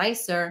cops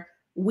nicer.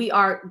 We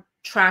are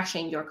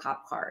trashing your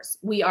cop cars.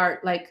 We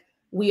are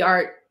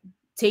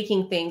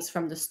taking things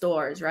from the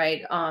stores,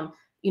 right?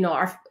 You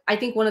know, I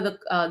think one of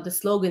the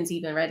slogans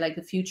even, right? Like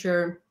the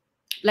future,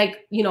 like,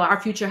 you know, our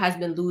future has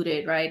been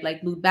looted, right?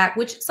 Like loot back,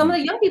 which some of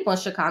the young people in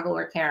Chicago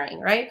are carrying,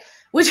 right?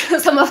 Which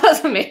some of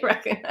us may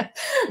recognize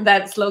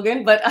that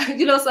slogan, but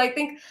you know, so I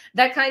think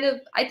that kind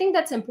of, I think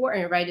that's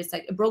important, right? It's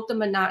like it broke the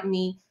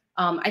monotony.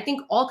 I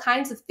think all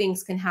kinds of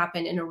things can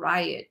happen in a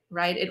riot,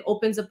 right? It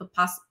opens up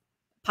a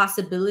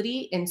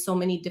possibility in so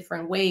many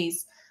different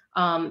ways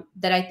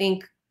that I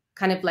think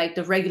kind of like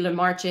the regular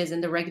marches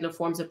and the regular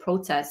forms of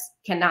protest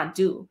cannot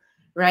do,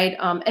 right?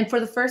 And for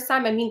the first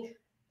time, I mean,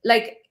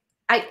 like,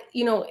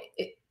 you know,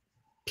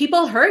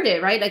 people heard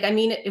it, right? Like, I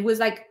mean, it was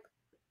like,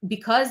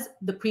 because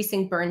the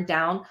precinct burned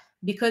down,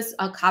 because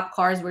cop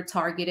cars were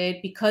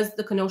targeted, because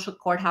the Kenosha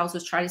courthouse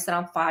was trying to set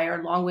on fire,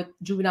 along with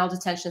juvenile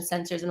detention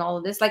centers and all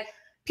of this, like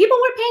people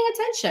were paying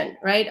attention,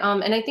 right?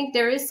 And I think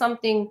there is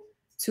something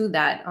to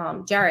that.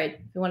 Jarrod, if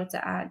you wanted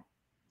to add.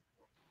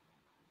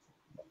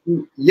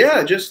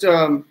 Yeah, just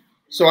so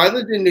I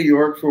lived in New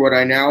York for what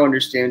I now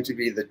understand to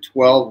be the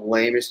 12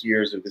 lamest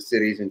years of the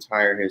city's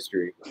entire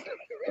history,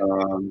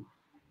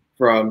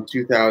 from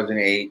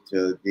 2008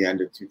 to the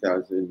end of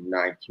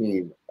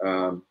 2019.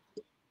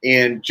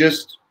 And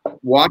just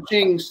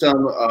watching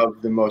some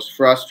of the most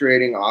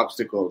frustrating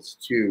obstacles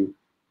to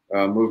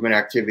movement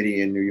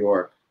activity in New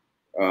York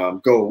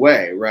go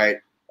away, right?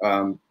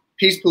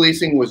 Peace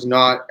policing was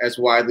not as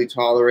widely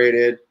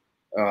tolerated.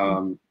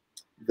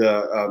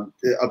 The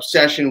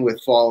obsession with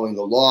following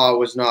the law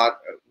was not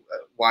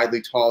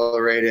widely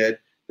tolerated.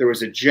 There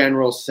was a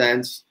general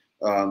sense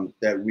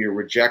that we are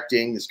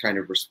rejecting this kind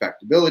of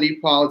respectability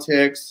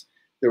politics.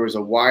 There was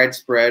a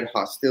widespread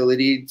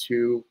hostility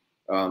to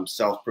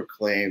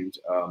self-proclaimed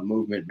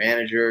movement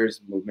managers,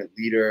 movement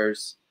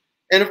leaders.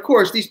 And of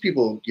course, these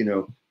people,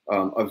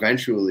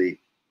 eventually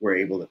were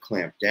able to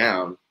clamp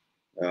down.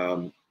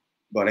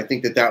 But I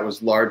think that that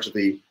was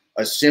largely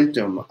a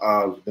symptom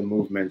of the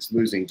movement's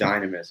losing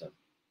dynamism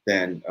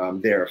than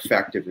their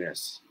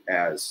effectiveness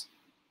as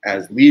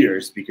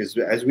leaders, because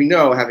as we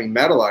know, having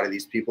met a lot of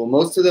these people,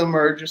 most of them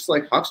are just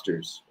like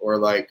hucksters, or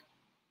like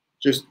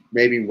just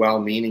maybe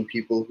well-meaning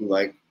people who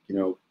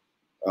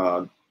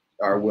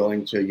are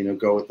willing to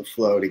go with the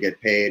flow to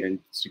get paid and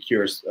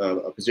secure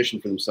a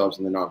position for themselves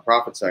in the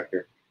nonprofit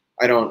sector.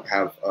 I don't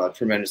have a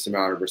tremendous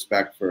amount of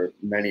respect for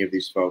many of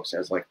these folks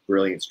as like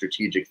brilliant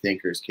strategic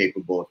thinkers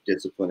capable of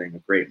disciplining a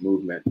great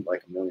movement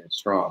like a million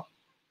strong.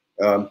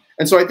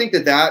 And so I think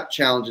that that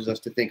challenges us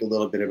to think a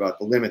little bit about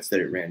the limits that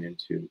it ran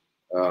into.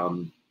 I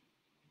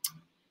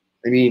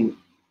mean,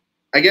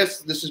 I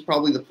guess this is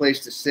probably the place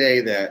to say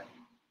that,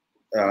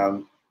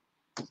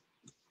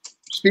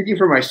 speaking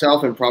for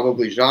myself and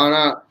probably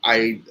Zhanna,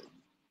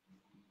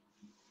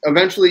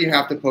 eventually you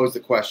have to pose the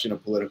question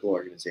of political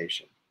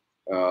organization.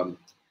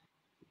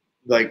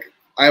 Like,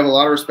 I have a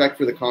lot of respect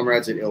for the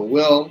comrades at Ill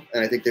Will,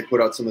 and I think they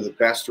put out some of the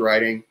best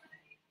writing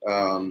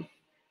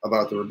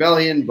about the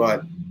rebellion,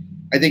 but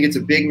I think it's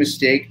a big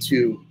mistake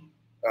to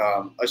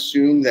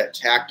assume that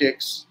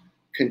tactics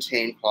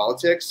contain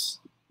politics.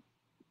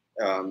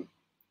 I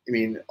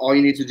mean, all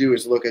you need to do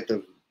is look at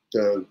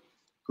the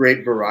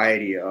great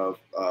variety of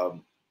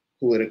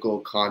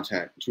political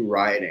content to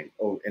rioting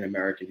in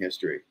American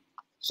history.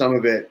 Some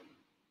of it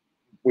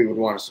we would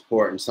want to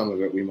support, and some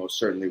of it we most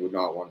certainly would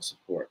not want to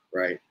support,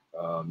 right?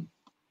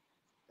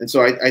 And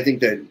so I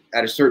think that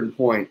at a certain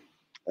point,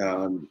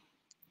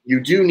 you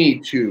do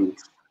need to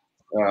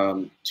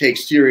take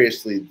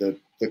seriously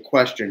the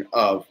question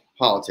of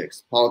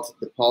politics,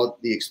 the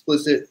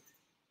explicit,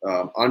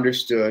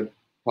 understood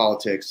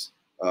politics,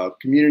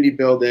 community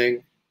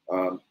building,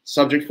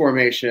 subject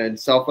formation,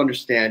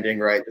 self-understanding,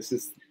 right? This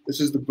is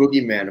the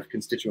boogeyman of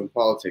constituent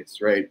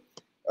politics, right?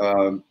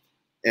 And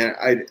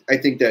I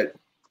think that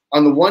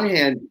on the one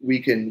hand, we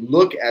can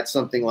look at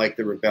something like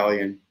the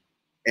rebellion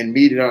and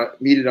meet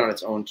it on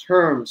its own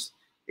terms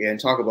and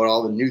talk about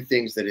all the new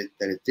things that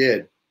it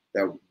did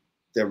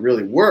that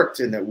really worked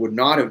and that would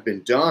not have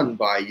been done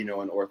by an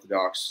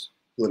orthodox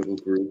political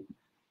group.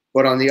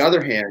 But on the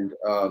other hand,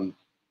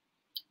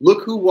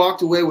 look who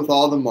walked away with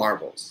all the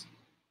marbles,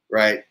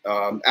 right?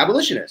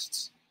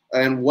 Abolitionists.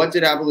 And what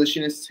did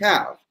abolitionists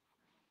have?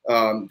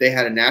 They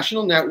had a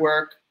national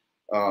network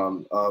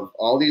of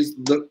all these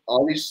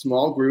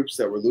small groups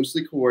that were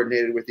loosely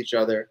coordinated with each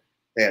other.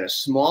 They had a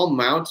small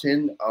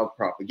mountain of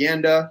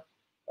propaganda,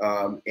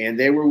 and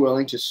they were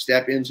willing to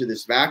step into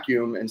this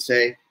vacuum and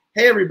say,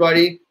 hey,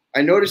 everybody,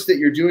 I noticed that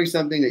you're doing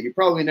something that you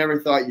probably never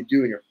thought you'd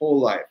do in your whole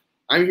life.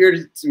 I'm here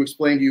to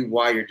explain to you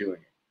why you're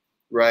doing it,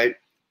 right?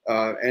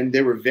 And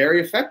they were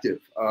very effective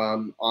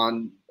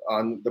on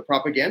the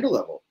propaganda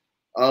level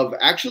of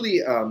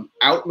actually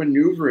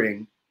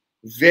outmaneuvering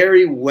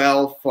very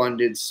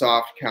well-funded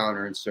soft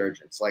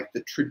counterinsurgents, like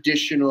the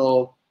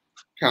traditional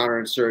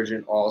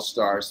counterinsurgent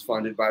all-stars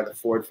funded by the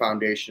Ford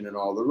Foundation and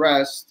all the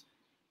rest,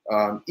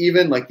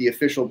 even like the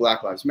official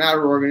Black Lives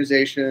Matter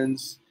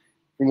organizations.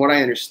 From what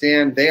I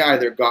understand, they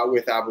either got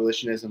with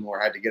abolitionism or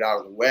had to get out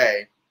of the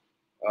way.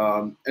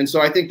 And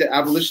so I think that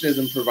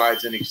abolitionism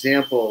provides an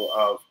example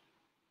of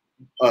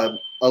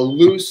a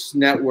loose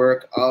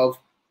network of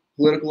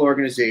political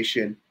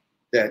organization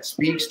that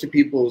speaks to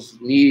people's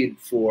need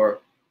for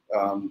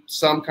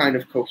some kind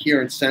of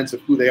coherent sense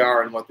of who they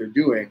are and what they're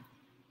doing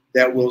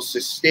that will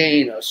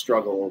sustain a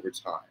struggle over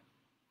time.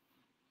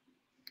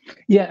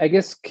 Yeah, I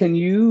guess can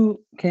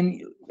you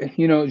Zhanna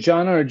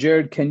or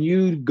Jarrod, can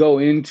you go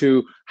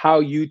into how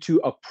you two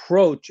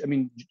approach? I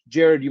mean,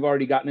 Jarrod, you've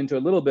already gotten into a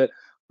little bit,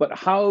 but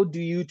how do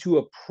you two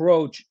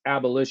approach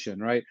abolition,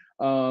 right?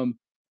 You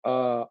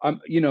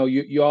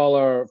all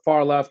are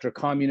far left or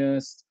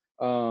communist,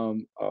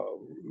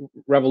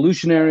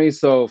 revolutionary.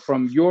 So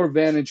from your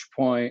vantage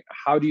point,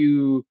 how do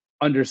you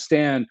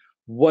understand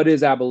what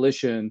is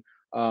abolition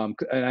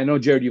And I know,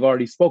 Jarrod, you've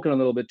already spoken a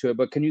little bit to it,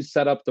 but can you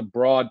set up the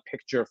broad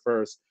picture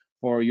first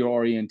for your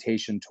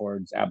orientation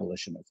towards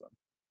abolitionism?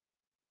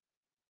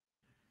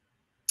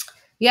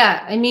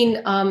 Yeah, I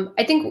mean,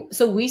 I think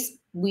so.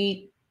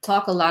 We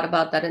talk a lot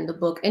about that in the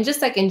book, and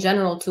just like in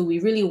general too. We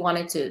really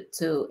wanted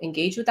to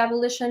engage with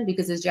abolition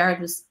because, as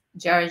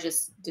Jarrod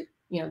just did,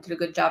 did a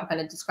good job kind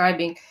of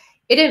describing,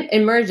 it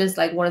emerged as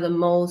like one of the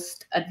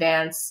most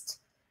advanced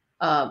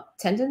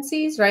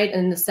tendencies, right?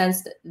 In the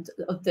sense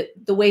of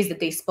the ways that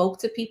they spoke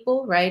to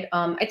people, right?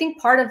 I think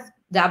part of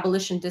the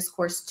abolition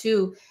discourse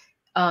too.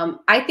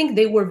 I think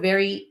they were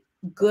very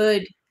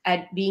good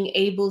at being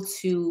able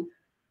to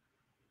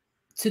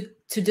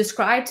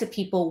describe to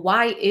people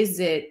why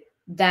is it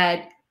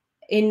that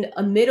in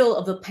a middle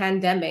of a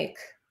pandemic,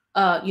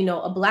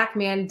 a Black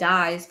man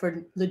dies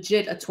for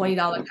legit a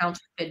 $20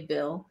 counterfeit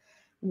bill.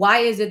 Why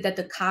is it that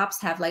the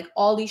cops have like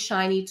all these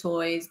shiny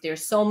toys?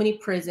 There's so many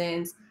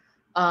prisons,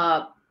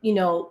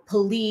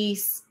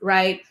 police,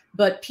 right?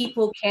 But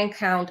people can't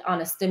count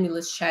on a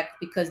stimulus check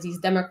because these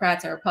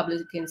Democrats and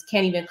Republicans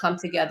can't even come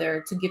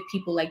together to give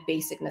people like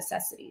basic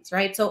necessities,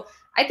 right? So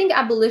I think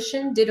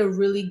abolition did a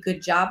really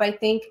good job, I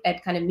think,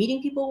 at kind of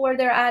meeting people where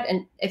they're at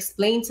and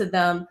explain to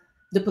them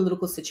the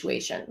political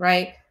situation,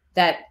 right?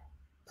 That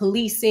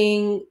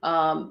policing,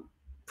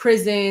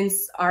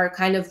 prisons are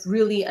kind of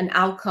really an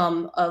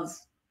outcome of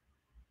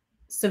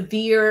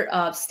severe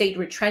state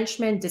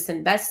retrenchment,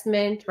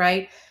 disinvestment,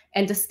 right?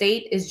 And the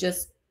state is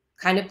just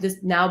kind of this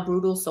now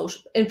brutal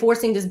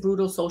enforcing this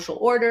brutal social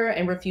order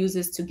and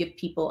refuses to give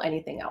people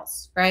anything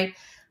else, right?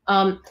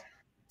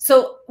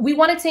 So we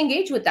wanted to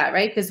engage with that,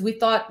 right? Because we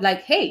thought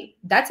like, hey,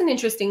 that's an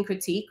interesting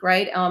critique,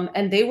 right?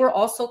 And they were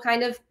also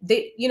kind of,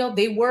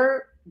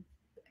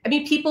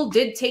 people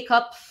did take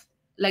up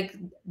like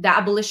the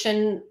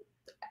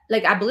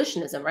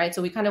abolitionism, right?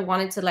 So we kind of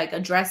wanted to like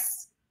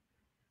address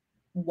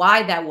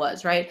why that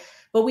was, right?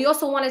 But we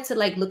also wanted to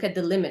like look at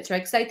the limits, right?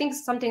 Because I think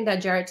something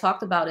that Jarrod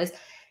talked about is,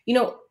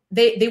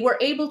 they were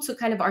able to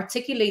kind of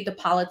articulate the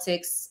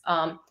politics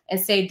and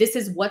say, this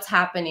is what's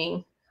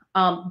happening.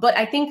 But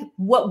I think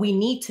what we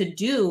need to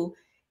do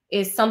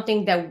is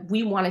something that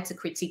we wanted to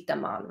critique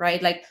them on,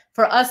 right? Like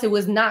for us, it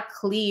was not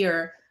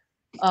clear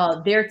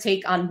their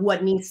take on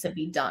what needs to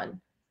be done,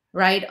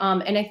 right?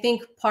 And I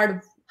think part of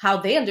how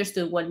they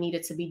understood what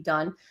needed to be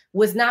done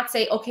was not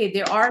say, okay,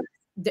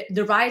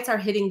 the riots are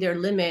hitting their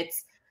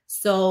limits.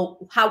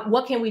 So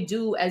what can we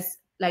do as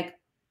like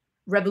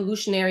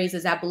revolutionaries,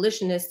 as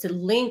abolitionists, to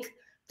link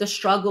the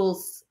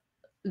struggles,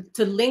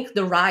 to link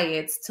the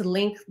riots, to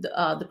link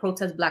the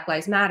protest Black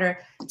Lives Matter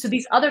to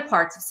these other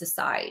parts of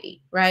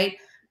society, right?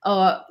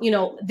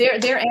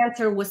 Their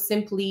answer was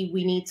simply,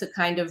 we need to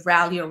kind of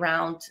rally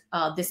around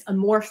this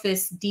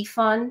amorphous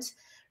defund,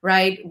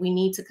 right? We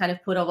need to kind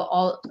of put a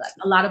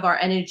lot of our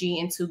energy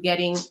into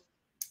getting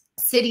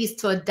cities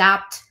to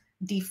adapt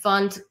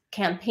defund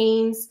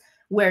campaigns,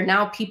 where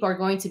now people are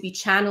going to be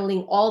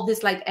channeling all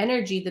this like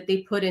energy that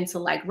they put into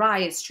like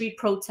riots, street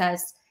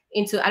protests,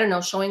 into, I don't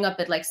know, showing up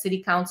at like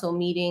city council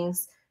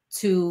meetings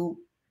to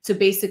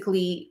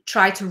basically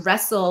try to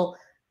wrestle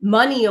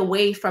money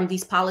away from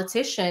these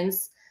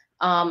politicians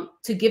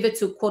to give it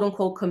to quote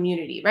unquote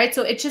community, right?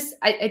 So it just,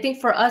 I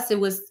think for us, it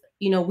was,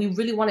 we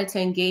really wanted to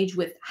engage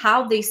with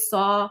how they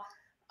saw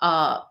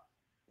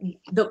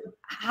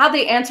how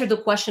they answered the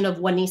question of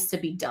what needs to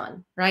be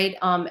done, right?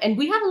 And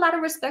we have a lot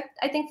of respect,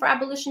 I think, for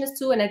abolitionists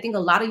too. And I think a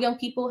lot of young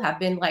people have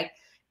been like,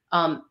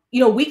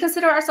 we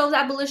consider ourselves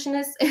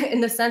abolitionists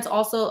in the sense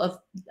also of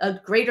a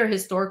greater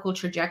historical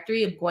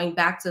trajectory of going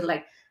back to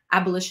like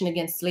abolition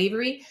against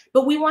slavery.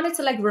 But we wanted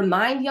to like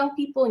remind young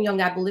people and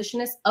young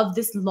abolitionists of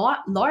this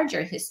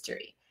larger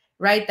history,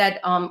 right?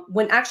 That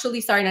when actually,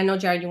 sorry, and I know,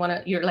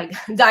 Jarrod, you're like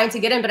dying to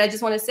get in, but I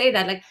just want to say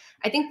that like,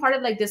 I think part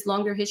of like this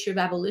longer history of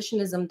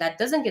abolitionism that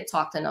doesn't get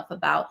talked enough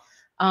about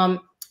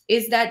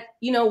is that,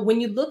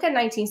 when you look at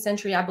 19th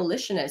century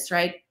abolitionists,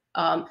 right?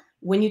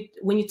 When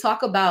you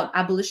talk about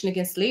abolition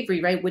against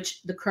slavery, right,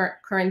 which the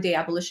current day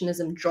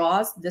abolitionism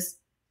draws this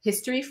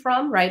history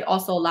from, right?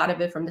 Also a lot of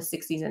it from the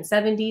 60s and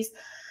 70s.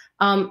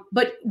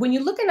 But when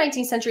you look at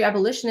 19th century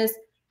abolitionists,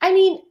 I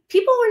mean,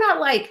 people were not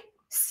like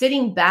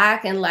sitting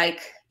back and like,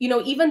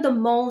 even the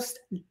most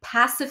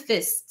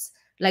pacifists,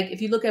 like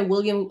if you look at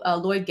William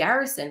Lloyd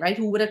Garrison, right,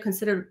 who would have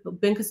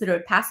been considered a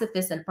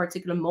pacifist in a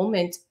particular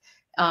moment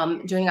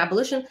during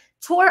abolition,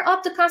 tore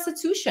up the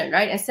Constitution,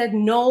 right, and said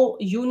no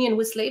union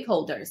with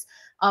slaveholders.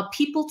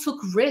 People took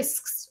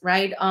risks,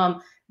 right?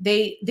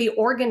 They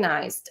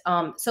organized.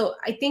 So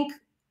I think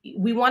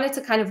we wanted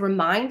to kind of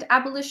remind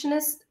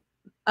abolitionists,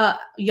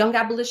 young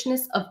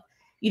abolitionists, of,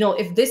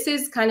 if this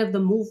is kind of the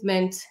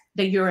movement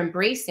that you're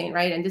embracing,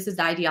 right, and this is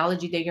the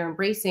ideology that you're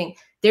embracing,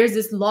 there's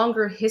this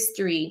longer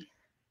history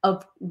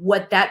of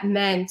what that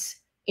meant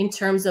in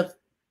terms of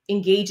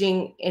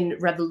engaging in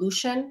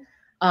revolution,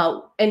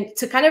 and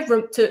to kind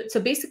of to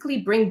basically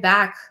bring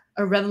back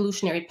a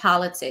revolutionary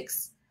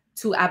politics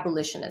to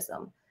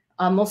abolitionism.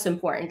 Most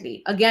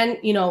importantly, again,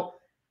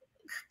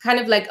 kind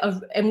of like,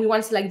 and we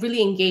want to like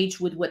really engage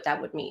with what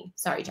that would mean.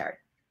 Sorry, Jarrod.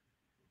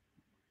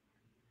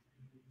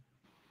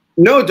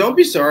 No, don't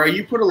be sorry.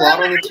 You put a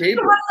lot on the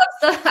table.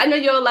 I know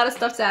you have a lot of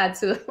stuff to add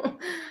too.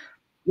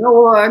 No,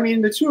 well, I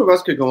mean, the two of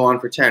us could go on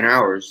for 10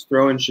 hours,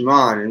 throw in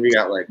Shemon, and we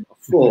got like a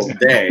full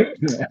day.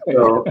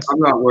 So I'm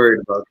not worried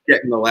about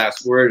getting the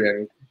last word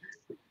in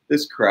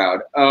this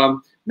crowd.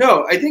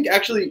 No, I think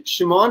actually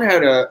Shemon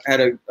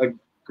had a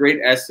great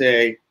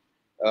essay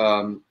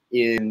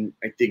in,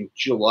 I think,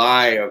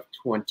 July of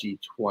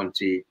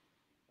 2020.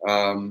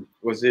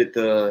 Was it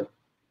the,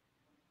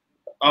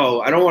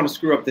 I don't want to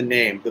screw up the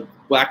name, the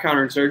Black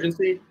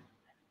Counterinsurgency?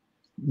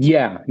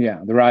 Yeah,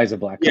 the rise of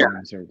Black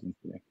counterinsurgency.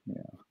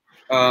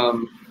 Yeah.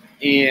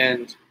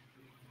 And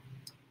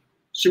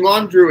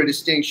Shemon drew a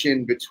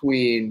distinction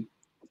between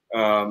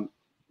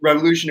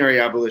revolutionary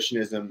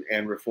abolitionism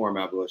and reform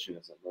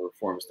abolitionism, or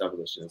reformist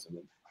abolitionism.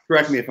 And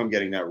correct me if I'm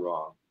getting that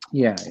wrong.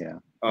 Yeah.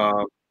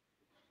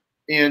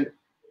 And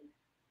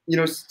you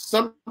know,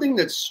 something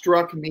that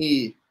struck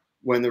me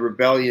when the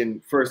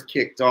rebellion first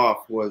kicked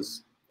off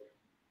was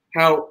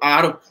how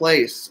out of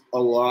place a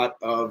lot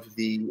of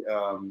the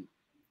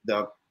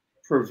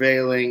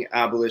prevailing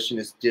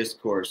abolitionist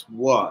discourse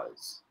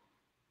was.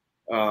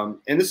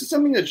 And this is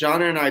something that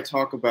Zhandarka and I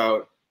talk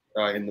about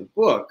in the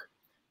book,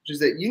 which is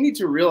that you need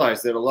to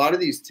realize that a lot of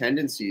these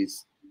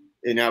tendencies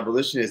in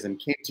abolitionism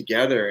came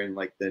together in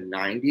like the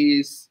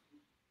 90s,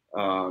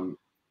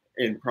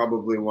 in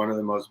probably one of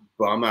the most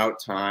bum out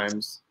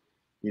times,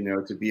 you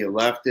know, to be a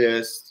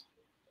leftist,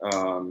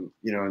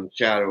 you know, in the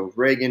shadow of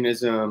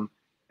Reaganism.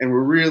 And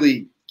we're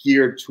really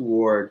geared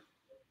toward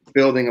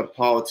building a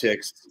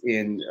politics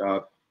in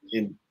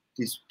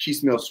these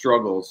piecemeal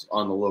struggles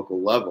on the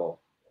local level.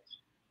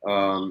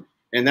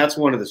 And that's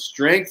one of the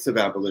strengths of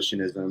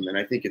abolitionism. And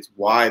I think it's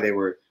why they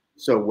were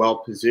so well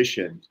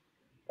positioned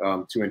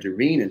to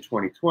intervene in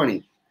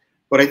 2020.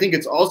 But I think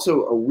it's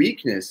also a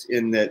weakness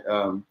in that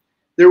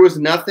there was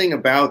nothing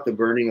about the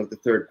burning of the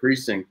 3rd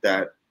precinct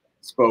that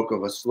spoke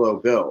of a slow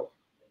build.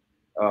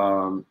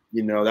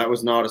 You know, that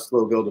was not a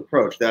slow build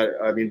approach. That,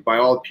 I mean, by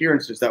all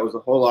appearances, that was a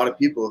whole lot of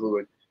people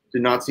who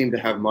did not seem to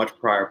have much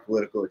prior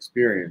political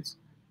experience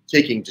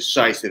taking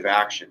decisive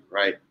action,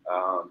 right?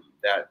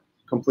 That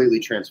completely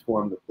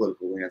transformed the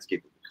political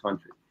landscape of the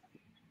country.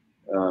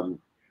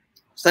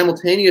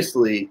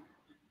 Simultaneously,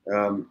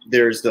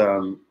 there's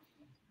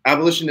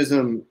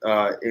abolitionism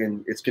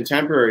in its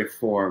contemporary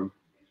form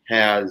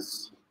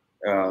has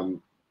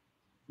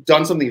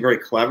done something very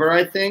clever,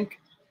 I think,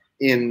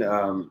 in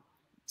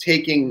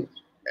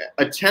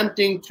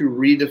attempting to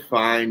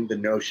redefine the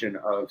notion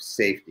of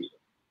safety.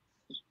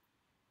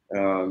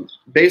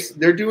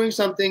 They're doing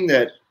something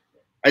that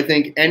I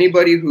think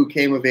anybody who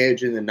came of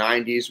age in the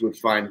 90s would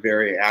find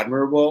very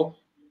admirable,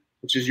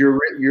 which is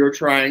you're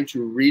trying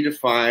to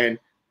redefine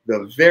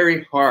the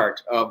very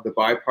heart of the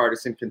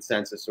bipartisan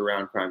consensus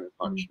around crime and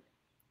punishment,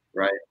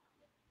 right?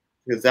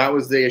 Because that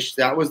was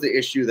the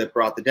issue that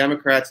brought the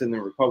Democrats and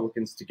the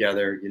Republicans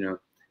together, you know,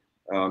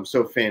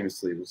 so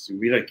famously.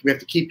 We have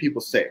to keep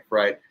people safe,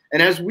 right?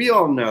 And as we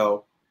all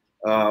know,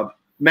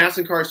 mass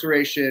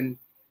incarceration,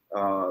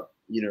 you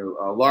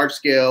know,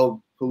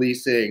 large-scale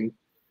policing,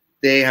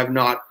 they have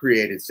not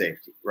created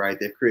safety, right?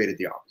 They've created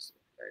the opposite,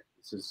 right?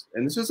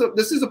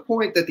 This is a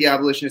point that the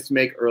abolitionists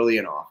make early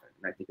and often,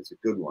 and I think it's a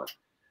good one.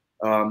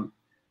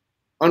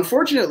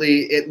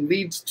 Unfortunately, it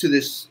leads to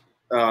this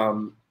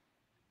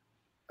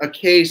a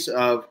case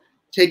of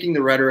taking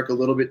the rhetoric a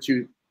little bit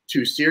too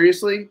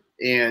seriously,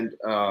 and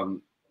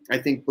I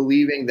think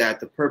believing that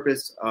the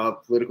purpose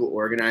of political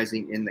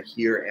organizing in the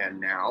here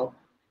and now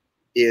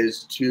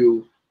is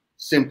to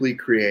simply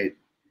create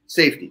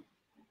safety.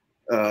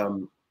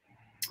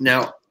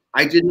 Now,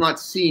 I did not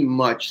see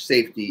much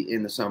safety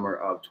in the summer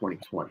of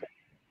 2020.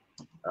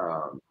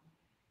 I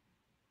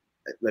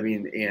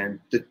mean, and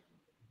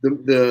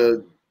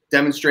the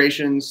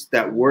demonstrations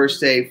that were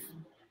safe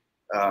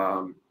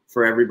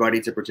for everybody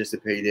to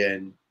participate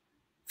in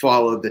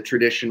followed the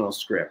traditional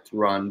script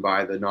run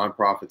by the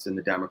nonprofits and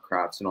the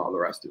Democrats and all the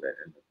rest of it.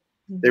 And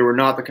they were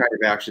not the kind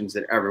of actions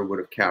that ever would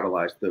have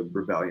catalyzed the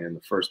rebellion in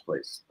the first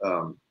place.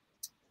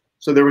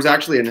 So there was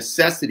actually a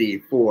necessity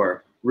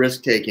for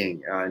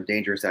risk-taking and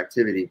dangerous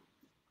activity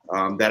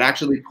that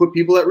actually put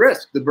people at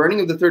risk. The burning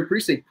of the 3rd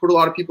precinct put a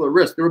lot of people at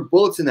risk. There were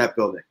bullets in that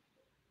building.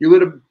 People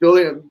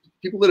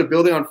lit a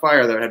building on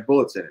fire that had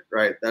bullets in it,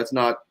 right? That's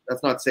not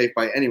safe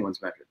by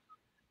anyone's metric.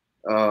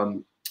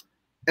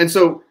 And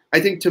so I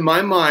think, to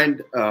my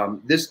mind,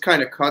 this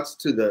kind of cuts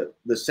to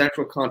the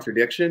central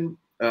contradiction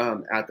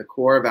at the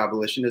core of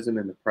abolitionism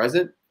in the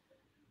present,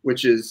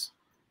 which is,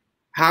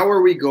 how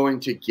are we going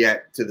to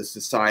get to the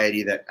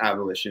society that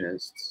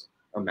abolitionists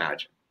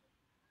imagine?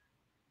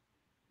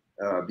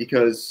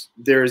 Because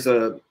there's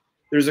a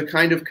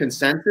kind of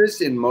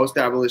consensus in most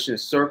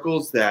abolitionist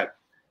circles that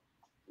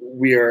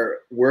we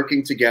are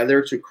working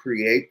together to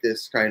create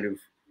this kind of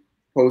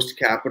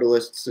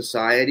post-capitalist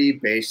society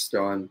based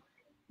on,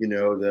 you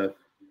know, the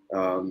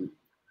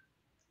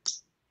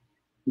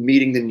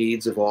meeting the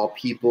needs of all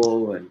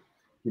people, and,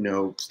 you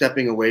know,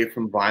 stepping away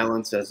from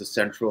violence as a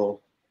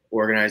central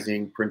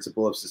organizing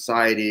principle of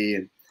society.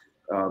 And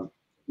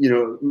you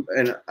know,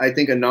 and I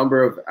think a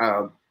number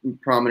of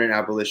prominent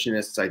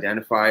abolitionists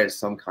identify as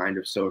some kind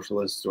of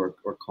socialist or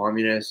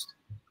communist.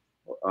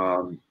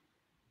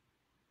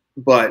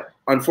 But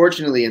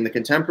unfortunately, in the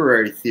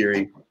contemporary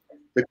theory,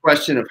 the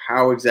question of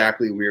how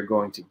exactly we are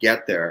going to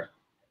get there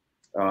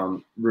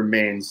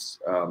remains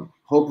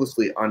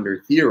hopelessly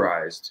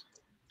under-theorized,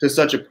 to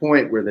such a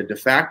point where the de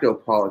facto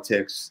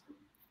politics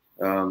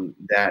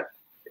that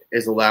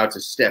is allowed to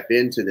step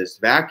into this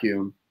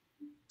vacuum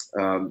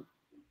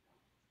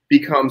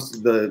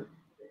becomes the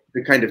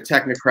kind of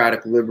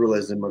technocratic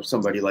liberalism of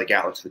somebody like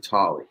Alex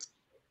Vitale,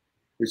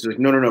 which is like,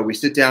 no, we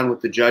sit down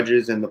with the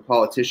judges and the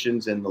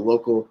politicians and the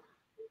local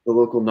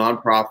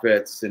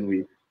nonprofits, and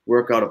we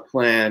work out a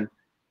plan,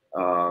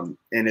 and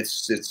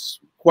it's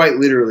quite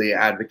literally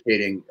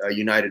advocating a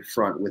united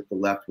front with the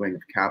left wing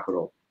of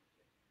capital,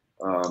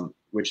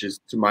 which is,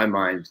 to my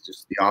mind,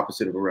 just the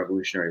opposite of a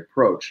revolutionary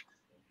approach.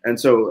 And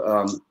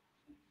so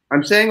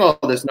I'm saying all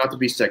this not to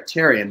be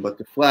sectarian, but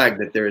to flag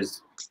that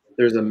there's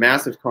a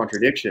massive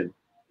contradiction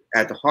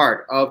at the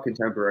heart of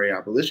contemporary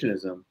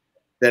abolitionism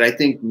that I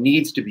think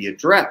needs to be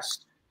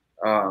addressed.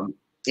 And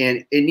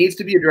it needs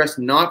to be addressed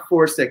not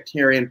for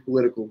sectarian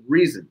political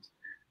reasons.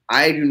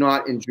 I do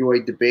not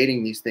enjoy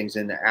debating these things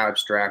in the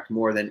abstract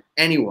more than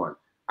anyone.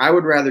 I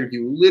would rather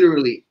do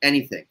literally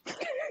anything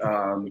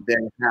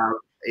than have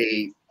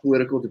a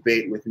political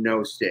debate with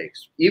no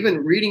stakes.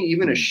 Even reading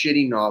a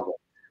shitty novel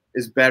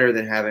is better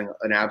than having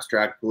an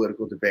abstract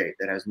political debate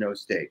that has no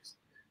stakes.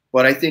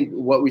 But I think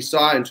what we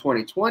saw in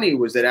 2020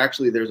 was that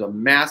actually there's a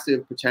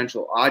massive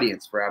potential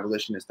audience for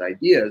abolitionist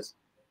ideas.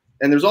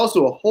 And there's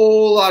also a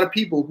whole lot of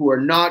people who are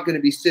not going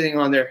to be sitting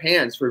on their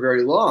hands for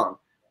very long,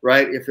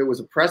 right? If it was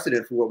a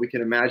precedent for what we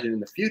can imagine in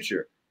the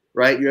future,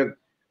 right? You have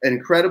an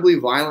incredibly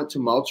violent,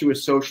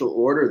 tumultuous social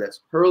order that's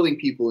hurling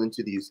people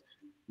into these,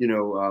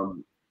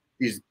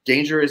 these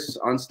dangerous,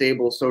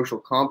 unstable social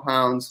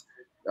compounds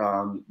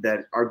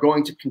that are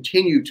going to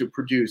continue to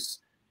produce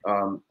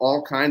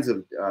all kinds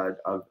of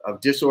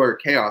disorder,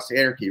 chaos,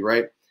 anarchy,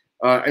 right?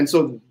 And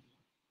so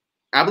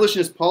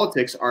abolitionist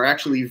politics are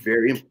actually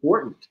very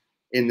important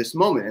in this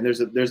moment, and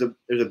there's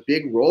a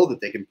big role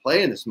that they can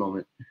play in this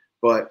moment.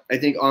 But I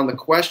think on the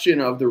question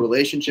of the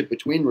relationship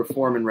between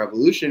reform and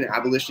revolution,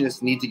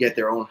 abolitionists need to get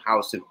their own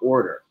house in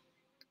order.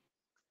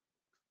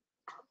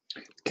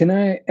 Can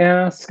I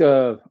ask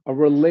a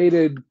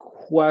related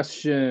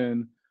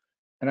question?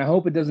 And I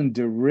hope it doesn't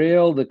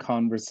derail the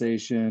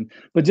conversation,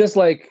 but just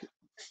like,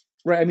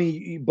 right, I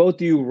mean, both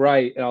of you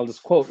write, and I'll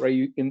just quote, right,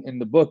 you, in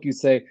the book you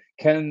say,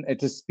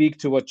 to speak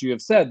to what you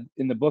have said,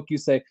 in the book you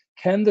say,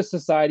 can the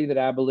society that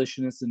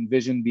abolitionists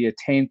envision be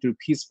attained through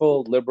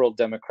peaceful, liberal,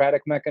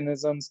 democratic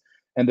mechanisms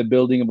and the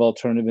building of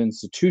alternative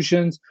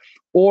institutions,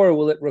 or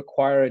will it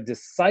require a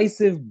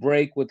decisive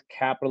break with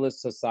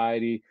capitalist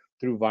society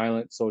through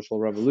violent social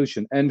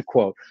revolution, end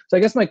quote. So I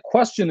guess my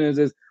question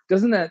is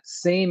doesn't that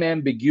same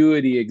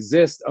ambiguity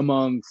exist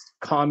among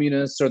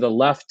communists or the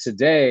left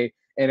today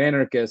and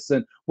anarchists?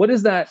 And what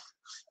is that?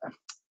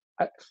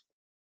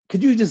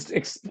 Could you just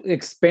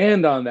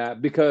expand on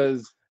that?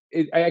 Because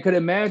I could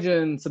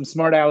imagine some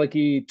smart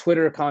alecky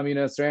Twitter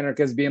communists or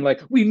anarchists being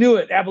like, we knew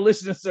it,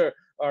 abolitionists are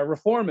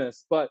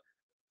reformists, but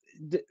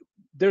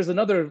there's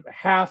another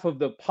half of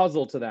the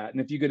puzzle to that. And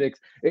if you could,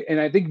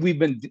 and I think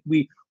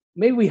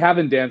maybe we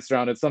haven't danced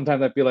around it.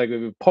 Sometimes I feel like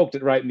we've poked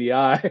it right in the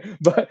eye,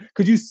 but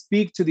could you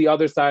speak to the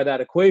other side of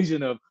that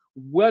equation of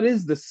what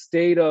is the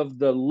state of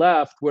the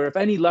left, where if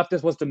any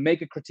leftist was to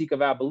make a critique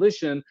of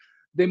abolition,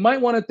 they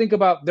might want to think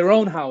about their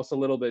own house a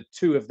little bit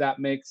too, if that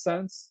makes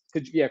sense?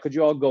 Could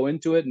you all go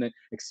into it and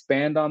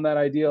expand on that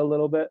idea a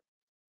little bit?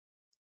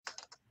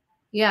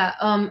 Yeah,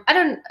 I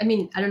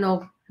don't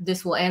know if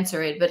this will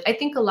answer it, but I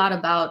think a lot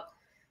about,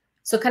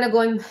 so kind of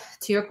going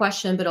to your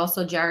question, but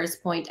also Jarrod's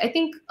point, I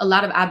think a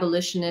lot of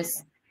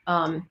abolitionists,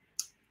 I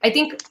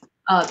think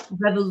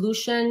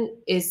revolution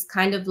is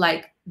kind of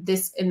like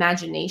this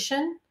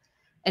imagination.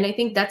 And I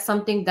think that's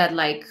something that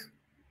like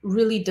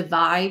really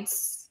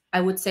divides,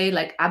 I would say,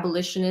 like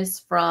abolitionists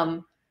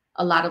from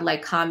a lot of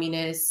like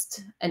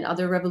communists and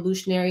other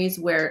revolutionaries,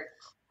 where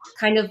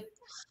kind of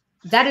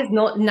that is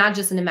not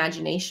just an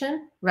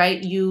imagination,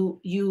 right?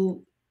 You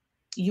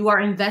are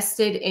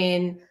invested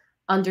in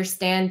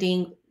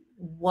understanding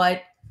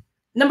what,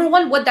 number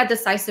one, what that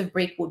decisive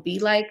break would be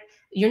like.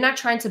 You're not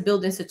trying to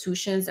build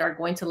institutions that are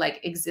going to like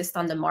exist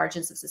on the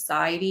margins of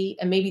society.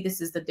 And maybe this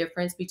is the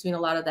difference between a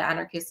lot of the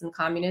anarchists and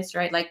communists,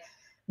 right? Like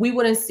we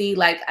wouldn't see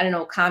like, I don't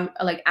know,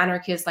 like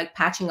anarchists like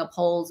patching up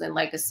holes in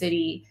like a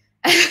city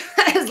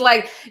as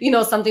like,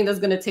 something that's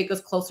going to take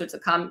us closer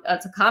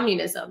to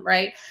communism,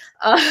 right?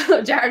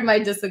 Jarrod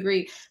might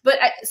disagree. But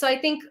so I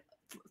think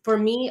for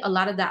me, a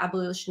lot of the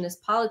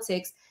abolitionist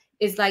politics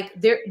is like,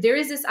 there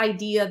is this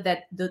idea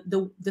that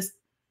this,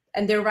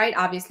 and they're right,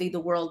 obviously the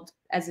world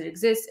as it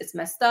exists, it's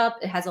messed up.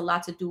 It has a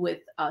lot to do with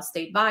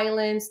state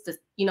violence,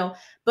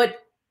 but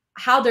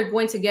how they're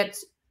going to get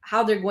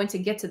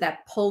to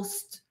that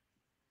post,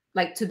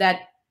 like to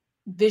that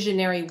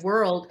visionary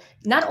world,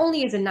 not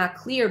only is it not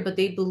clear, but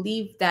they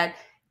believe that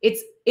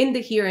it's in the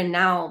here and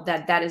now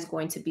that is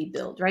going to be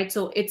built, right?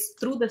 So it's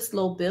through the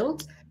slow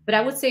build. but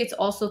I would say it's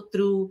also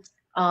through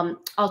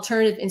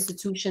alternative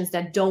institutions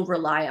that don't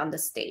rely on the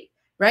state,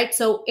 right?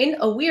 So in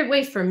a weird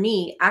way, for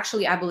me,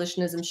 actually,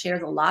 abolitionism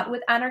shares a lot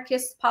with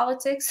anarchist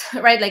politics,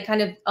 right? Like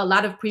kind of a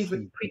lot of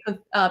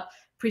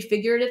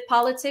prefigurative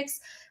politics,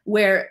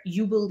 where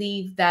you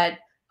believe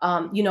that,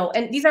 you know,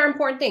 and these are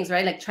important things,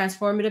 right? Like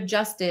transformative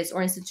justice,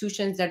 or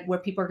institutions that where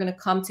people are going to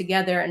come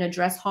together and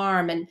address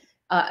harm and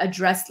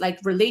address like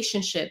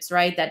relationships,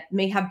 right, that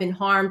may have been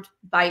harmed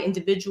by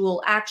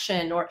individual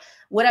action or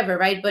whatever,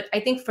 right? But I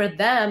think for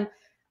them,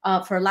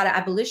 for a lot of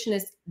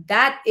abolitionists,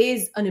 that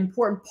is an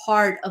important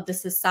part of the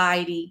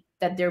society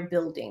that they're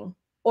building,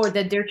 or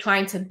that they're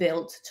trying to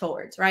build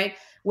towards, right?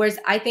 Whereas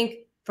I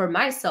think for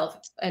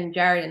myself and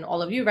Jarrod and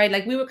all of you, right,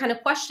 like we would kind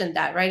of question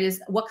that, right?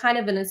 Is what kind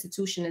of an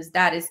institution is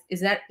that? Is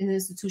that an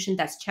institution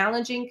that's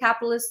challenging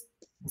capitalist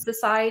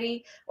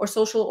society or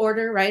social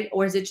order, right?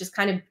 Or is it just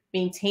kind of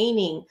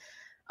maintaining,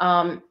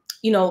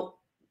 you know,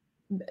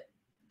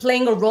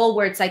 playing a role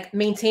where it's like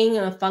maintaining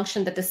a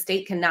function that the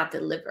state cannot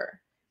deliver,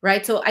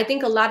 right? So I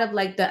think a lot of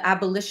like the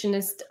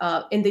abolitionist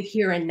in the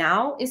here and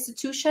now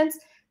institutions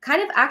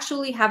kind of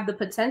actually have the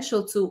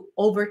potential to,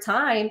 over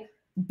time,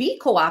 be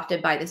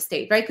co-opted by the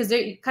state, right? Because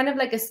they're kind of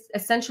like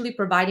essentially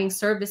providing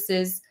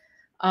services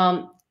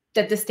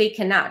that the state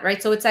cannot,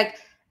 right? So it's like,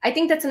 I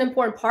think that's an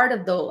important part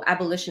of the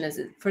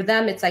abolitionism. For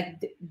them, it's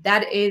like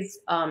that is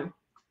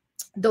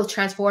those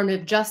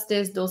transformative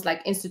justice, those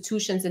like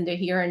institutions in the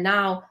here and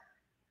now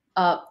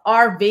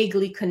are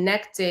vaguely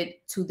connected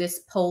to this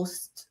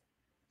post,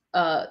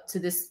 to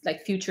this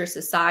like future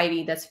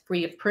society that's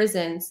free of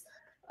prisons.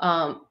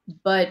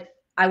 But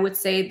I would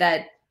say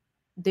that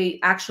they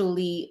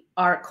actually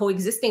are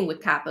coexisting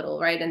with capital,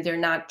 right? And they're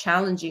not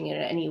challenging it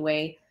in any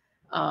way.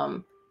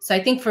 So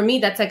I think for me,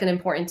 that's like an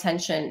important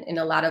tension in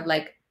a lot of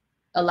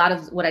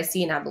what I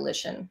see in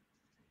abolition.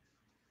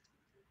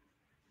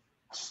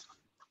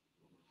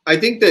 I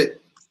think that,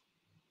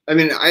 I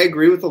mean, I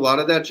agree with a lot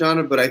of that,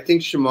 Jana, but I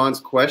think Shemon's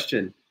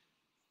question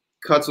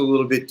cuts a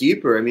little bit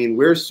deeper. I mean,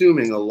 we're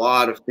assuming a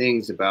lot of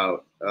things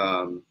about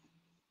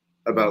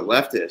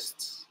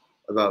leftists,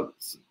 about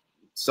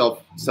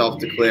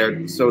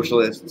self-declared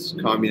socialists,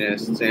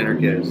 communists,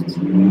 anarchists.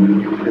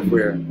 If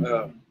we're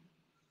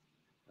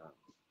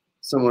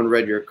someone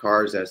read your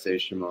Cars essay,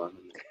 Shemon.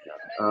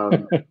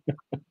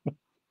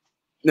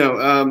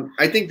 No,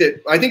 I think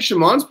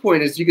Shemon's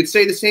point is you could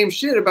say the same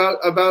shit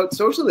about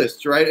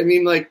socialists, right? I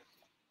mean, like,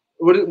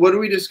 what did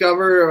we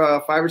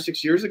discover 5 or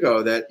 6 years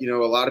ago? That, you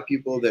know, a lot of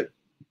people that,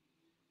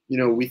 you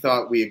know, we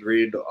thought we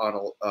agreed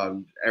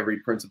on every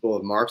principle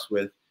of Marx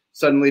with,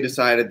 suddenly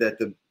decided that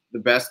the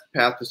best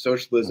path to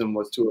socialism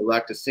was to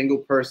elect a single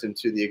person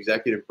to the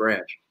executive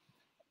branch,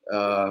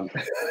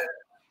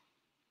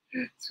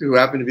 who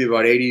happened to be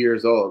about 80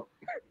 years old.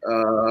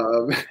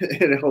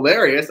 And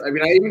hilarious. I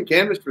mean, I even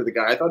canvassed for the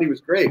guy. I thought he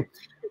was great.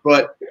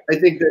 But I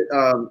think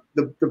that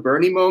the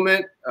Bernie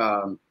moment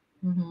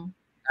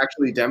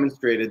actually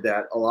demonstrated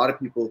that a lot of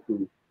people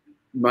who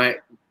might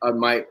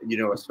you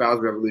know,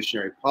 espouse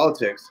revolutionary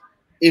politics,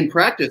 in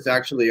practice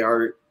actually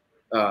are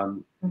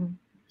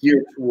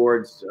geared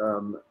towards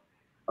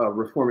a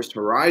reformist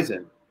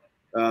horizon.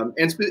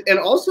 And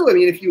also, I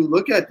mean, if you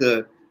look at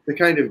the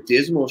kind of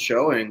dismal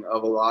showing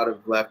of a lot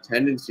of left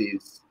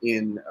tendencies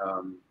in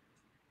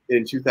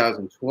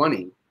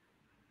 2020,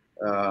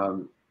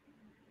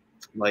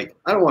 like,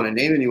 I don't want to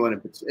name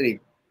anyone, any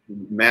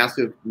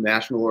massive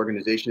national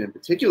organization in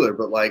particular,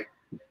 but like,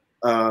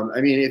 I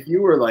mean, if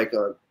you were like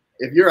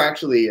if you're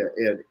actually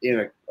in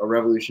a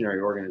revolutionary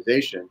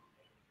organization,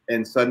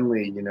 and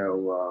suddenly, you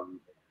know,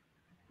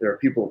 there are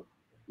people,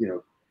 you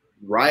know,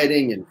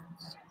 rioting and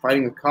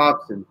fighting with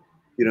cops, and,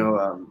 you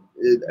know,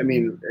 I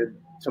mean,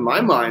 to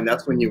my mind,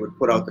 that's when you would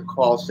put out the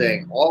call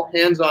saying all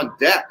hands on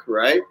deck,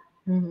 right?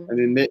 I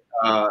mean,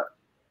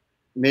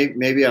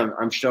 maybe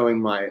I'm showing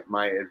my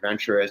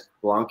adventurous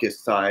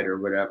Blancist side or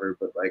whatever,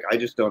 but like, I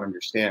just don't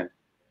understand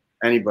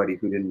anybody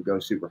who didn't go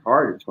super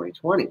hard in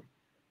 2020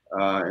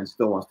 and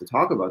still wants to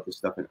talk about this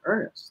stuff in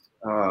earnest.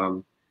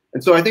 And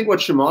so I think what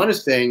Shemon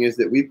is saying is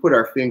that we put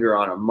our finger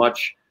on a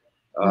much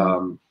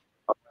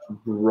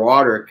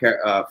broader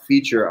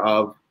feature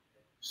of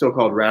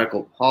so-called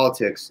radical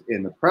politics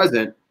in the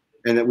present,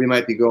 and that we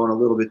might be going a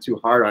little bit too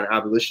hard on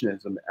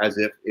abolitionism as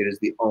if it is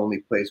the only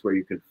place where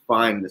you can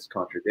find this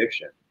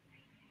contradiction.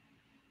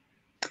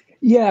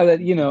 Yeah, that,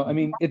 you know, I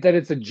mean, that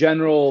it's a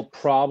general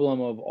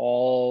problem of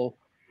all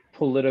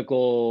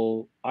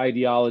political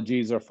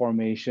ideologies or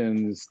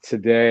formations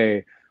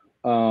today.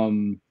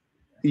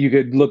 You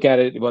could look at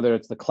it, whether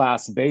it's the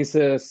class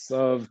basis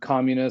of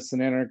communists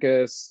and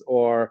anarchists,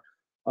 or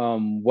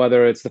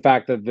whether it's the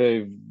fact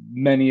that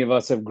many of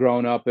us have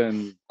grown up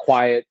in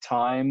quiet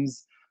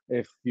times,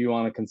 if you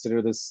want to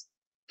consider this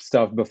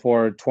stuff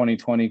before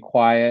 2020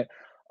 quiet.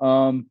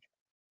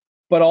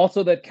 But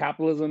also that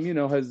capitalism, you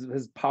know,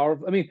 has power.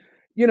 I mean,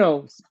 you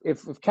know,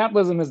 if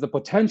capitalism has the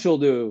potential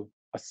to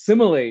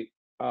assimilate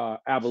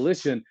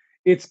abolition,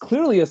 it's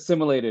clearly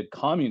assimilated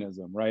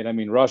communism, right? I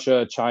mean,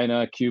 Russia,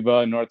 China,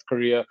 Cuba, North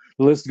Korea,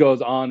 the list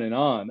goes on.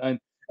 And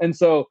And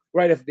so,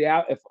 right,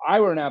 if I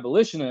were an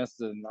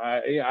abolitionist, and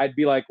I'd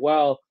be like,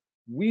 well,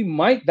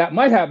 that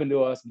might happen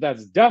to us, but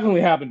that's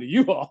definitely happened to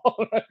you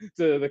all, right?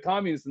 To the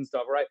communists and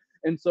stuff, right?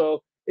 And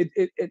so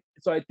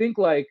so I think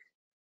like,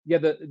 yeah,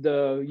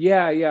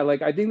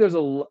 like I think there's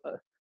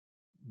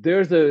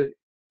a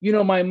you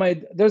know,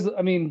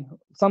 I mean,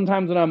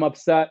 sometimes when I'm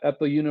upset at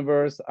the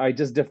universe, I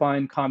just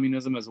define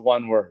communism as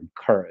one word: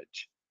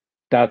 courage.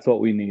 That's what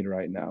we need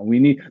right now.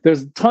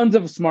 There's tons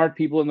of smart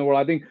people in the world.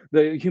 I think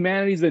the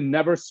humanity's been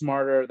never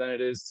smarter than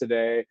it is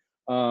today.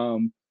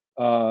 You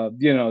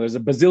know, there's a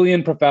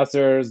bazillion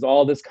professors,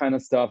 all this kind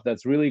of stuff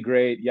that's really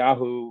great.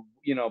 Yahoo,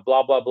 you know,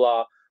 blah, blah,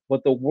 blah.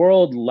 What the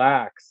world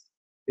lacks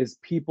is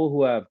people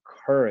who have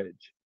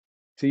courage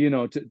to, you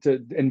know,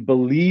 and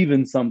believe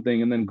in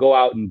something and then go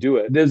out and do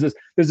it. There's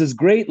this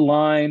great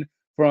line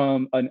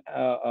from an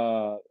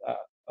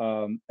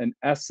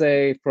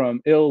essay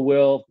from Ill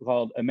Will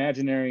called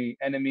 "Imaginary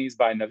Enemies"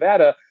 by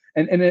Nevada,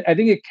 and I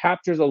think it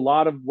captures a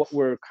lot of what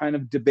we're kind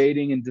of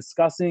debating and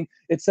discussing.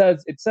 It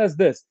says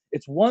this: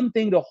 it's one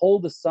thing to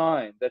hold a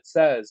sign that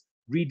says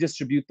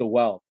 "redistribute the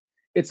wealth."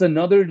 It's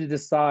another to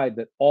decide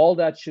that all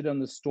that shit on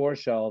the store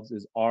shelves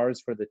is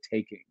ours for the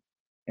taking,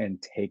 and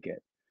take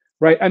it.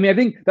 Right? I mean, I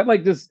think that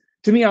like this,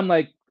 to me, I'm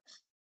like,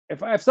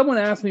 if someone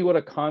asked me what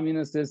a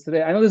communist is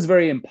today, I know this is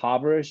very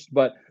impoverished,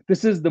 but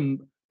this is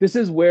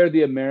where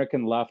the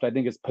American left, I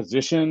think, is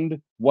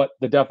positioned, what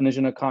the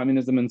definition of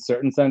communism in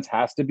certain sense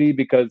has to be,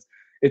 because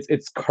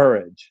it's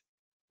courage.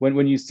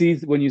 When you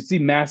see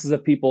masses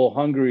of people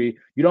hungry,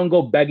 you don't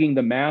go begging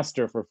the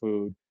master for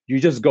food. You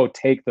just go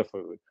take the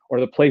food, or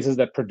the places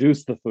that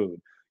produce the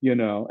food, you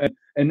know.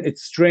 And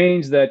it's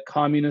strange that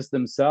communists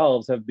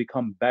themselves have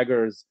become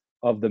beggars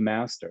of the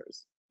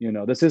masters. You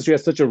know, this history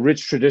has such a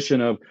rich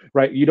tradition of,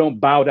 right, you don't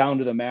bow down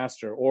to the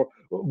master, or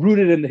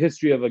rooted in the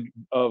history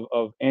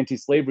of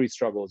anti-slavery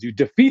struggles. You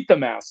defeat the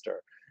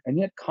master. And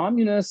yet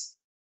communists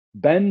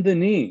bend the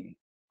knee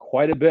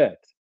quite a bit.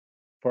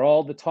 For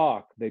all the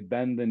talk, they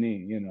bend the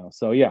knee, you know.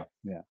 So yeah.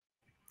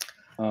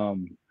 Go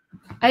on.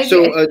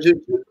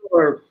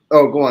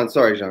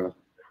 Sorry, Zhandarka.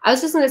 I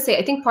was just going to say,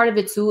 I think part of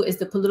it too is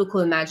the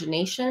political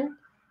imagination.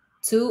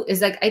 Too is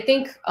like, I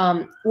think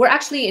we're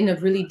actually in a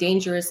really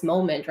dangerous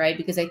moment, right?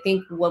 Because I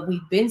think what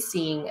we've been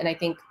seeing, and I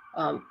think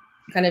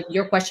kind of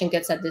your question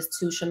gets at this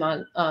too,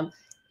 Shemon,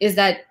 is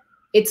that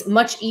it's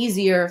much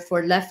easier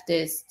for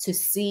leftists to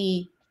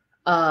see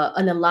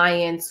an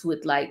alliance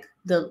with like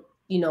the,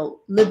 you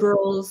know,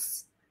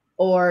 liberals,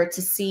 or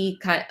to see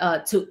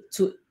I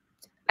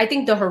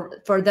think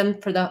for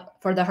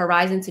the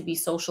horizon to be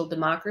social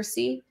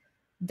democracy,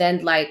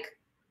 than like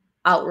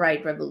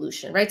outright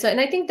revolution, right? So,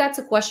 and I think that's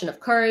a question of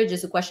courage,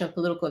 it's a question of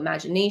political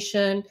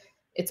imagination,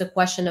 it's a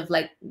question of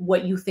like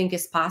what you think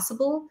is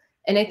possible.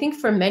 And I think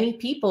for many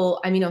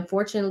people, I mean,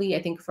 unfortunately,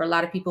 I think for a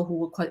lot of people who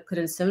would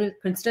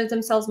consider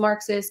themselves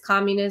Marxist,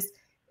 communist,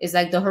 is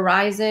like the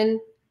horizon,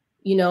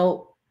 you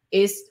know,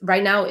 is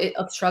right now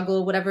of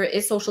struggle, whatever,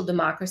 is social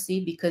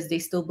democracy, because they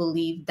still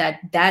believe that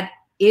that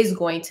is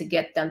going to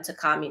get them to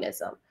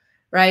communism,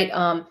 right?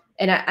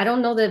 And I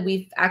don't know that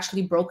we've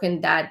actually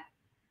broken that,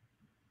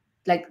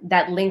 like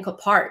that link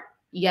apart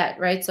yet,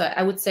 right? So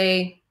I would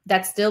say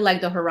that's still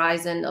like the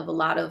horizon of a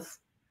lot of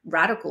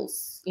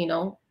radicals, you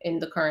know, in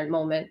the current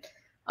moment.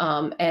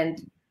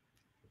 And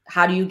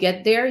how do you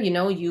get there? You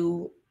know,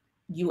 you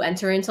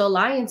enter into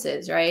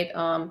alliances, right?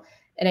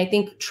 And I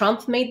think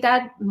Trump made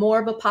that more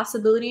of a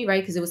possibility,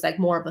 right? Because it was like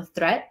more of a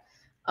threat.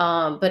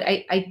 But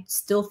I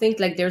still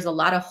think like there's a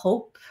lot of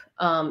hope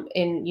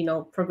in, you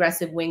know,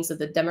 progressive wings of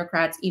the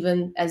Democrats,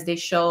 even as they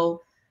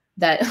show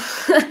that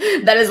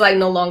that is like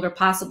no longer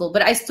possible.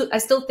 But I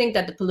still think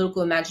that the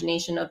political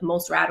imagination of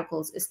most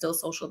radicals is still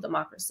social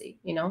democracy,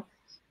 you know?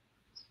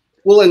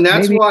 Well, and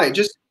that's why,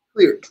 just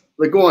clear,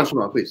 like, go on,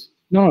 Shemon, please.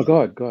 No,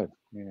 go ahead.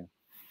 Yeah.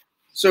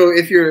 So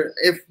if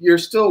you're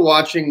still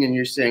watching and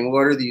you're saying,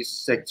 what are these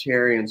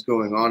sectarians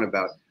going on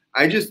about?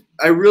 I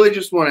really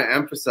just want to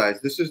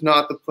emphasize, this is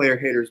not the player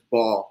haters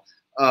ball.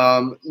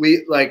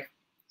 We like,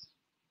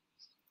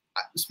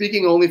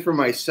 speaking only for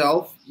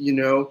myself, you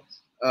know,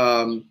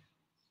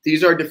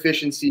 these are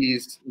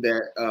deficiencies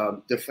that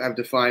have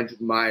defined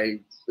my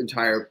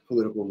entire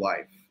political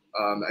life.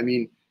 I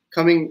mean,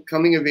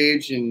 coming of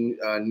age in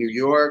New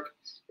York,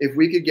 if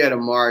we could get a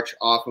march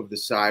off of the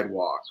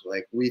sidewalk,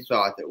 like we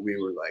thought that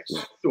we were like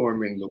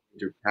storming the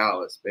Winter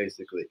Palace,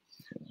 basically.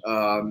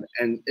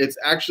 And it's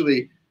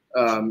actually,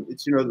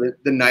 it's, you know,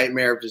 the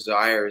nightmare of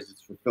desire is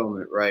its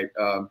fulfillment, right?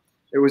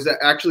 It was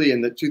actually in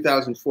the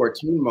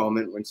 2014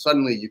 moment when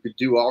suddenly you could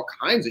do all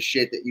kinds of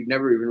shit that you'd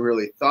never even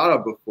really thought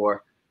of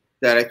before,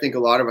 that I think a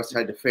lot of us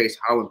had to face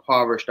how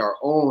impoverished our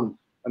own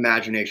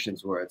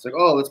imaginations were. It's like,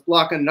 oh, let's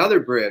block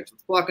another bridge,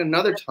 let's block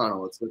another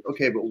tunnel. It's like,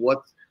 okay, but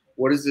what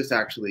is this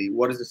actually?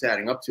 What is this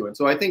adding up to? And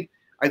so I think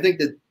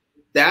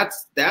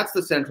that's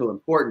the central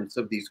importance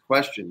of these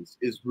questions,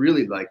 is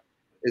really like,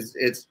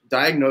 it's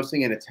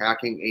diagnosing and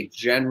attacking a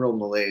general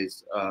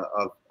malaise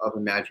of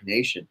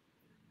imagination.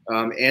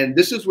 And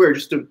this is where,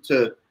 just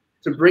to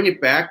bring it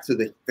back to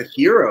the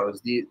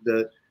heroes,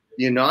 the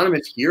the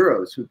anonymous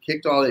heroes who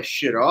kicked all this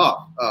shit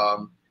off.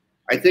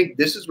 I think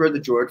this is where the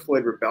George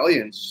Floyd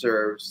Rebellion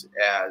serves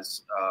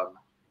as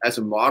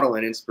a model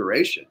and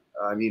inspiration.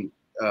 I mean,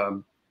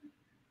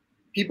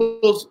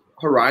 people's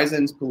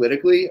horizons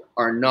politically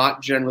are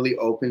not generally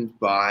opened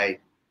by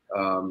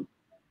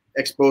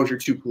exposure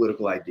to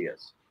political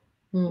ideas,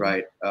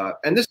 right?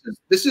 And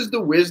this is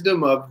the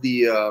wisdom of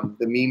the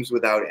Memes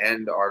Without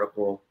End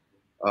article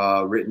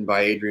written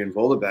by Adrian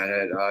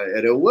Voliband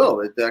at Ill Will.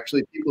 It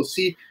actually, you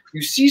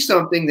see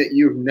something that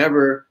you've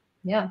never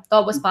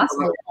thought was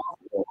possible.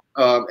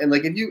 And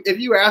like if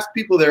you ask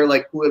people their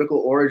like political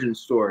origin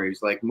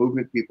stories, like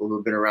movement people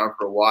who've been around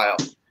for a while,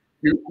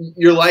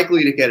 you're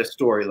likely to get a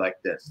story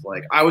like this.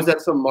 Like, I was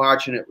at some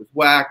march and it was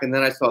whack, and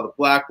then I saw the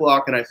Black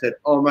Bloc and I said,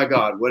 oh my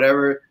God,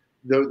 whatever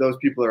those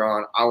people are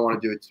on, I want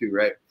to do it too,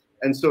 right?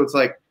 And so it's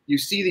like you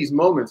see these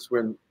moments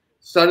when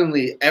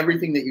suddenly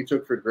everything that you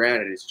took for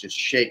granted is just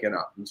shaken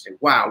up. You say,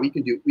 wow, we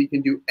can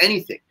do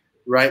anything,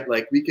 right?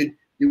 Like we could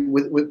do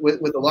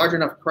with a large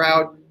enough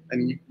crowd. I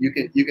mean, you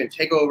can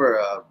take over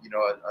a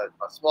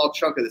small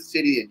chunk of the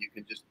city, and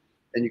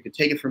you can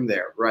take it from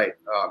there, right?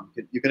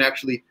 You can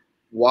actually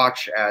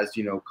watch as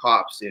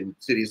cops in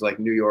cities like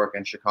New York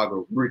and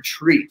Chicago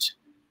retreat,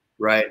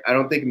 right? I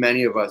don't think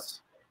many of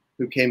us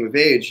who came of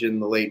age in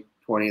the late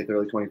 20th,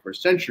 early 21st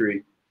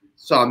century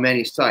saw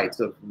many sites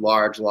of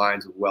large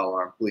lines of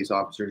well-armed police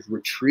officers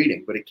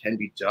retreating, but it can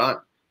be done.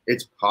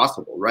 It's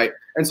possible, right?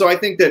 And so I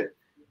think that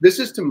this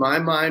is, to my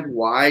mind,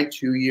 why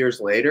 2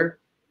 years later,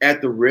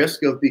 at the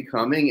risk of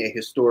becoming a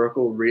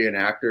historical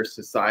reenactor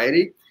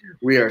society,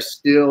 we are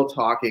still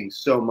talking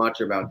so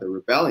much about the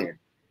rebellion.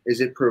 Is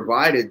it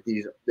provided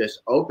this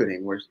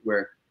opening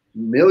where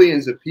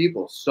millions of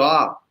people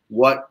saw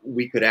what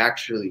we could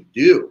actually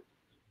do.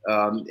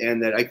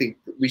 And that I think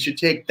we should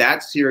take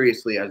that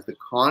seriously as the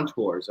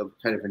contours of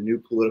kind of a new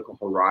political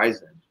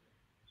horizon.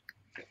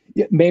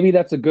 Yeah, maybe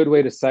that's a good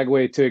way to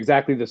segue to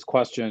exactly this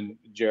question,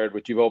 Jarrod,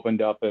 which you've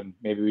opened up, and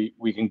maybe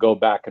we can go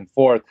back and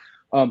forth.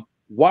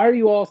 Why are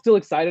you all still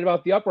excited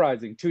about the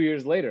uprising 2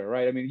 years later,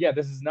 right? I mean, yeah,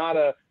 this is not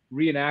a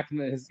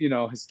reenactment,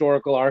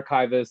 historical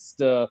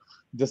archivist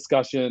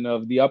discussion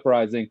of the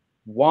uprising.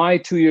 Why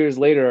 2 years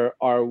later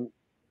are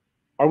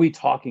we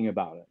talking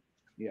about it?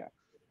 Yeah,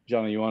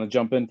 Jana, you want to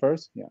jump in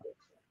first?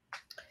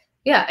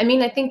 Yeah, I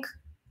mean, I think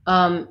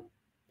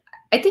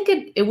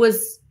it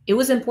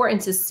was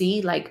important to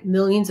see like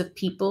millions of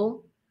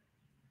people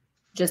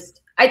just.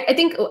 I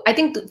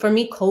think for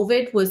me,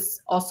 COVID was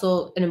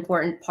also an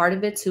important part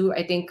of it too.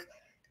 I think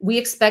we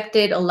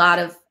expected a lot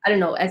of, I don't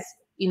know, as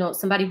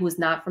somebody who is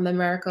not from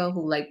America,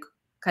 who like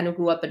kind of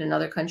grew up in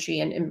another country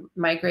and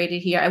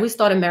migrated here. I always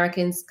thought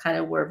Americans kind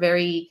of were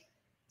very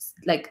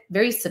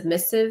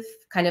submissive,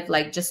 kind of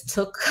like just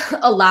took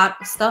a lot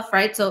of stuff,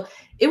 right? So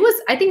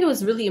I think it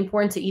was really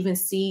important to even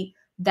see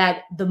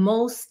that the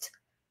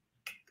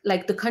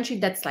country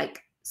that's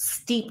like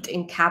steeped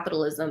in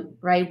capitalism,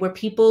 right?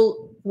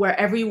 Where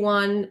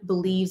everyone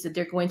believes that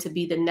they're going to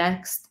be the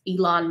next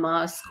Elon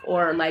Musk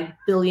or like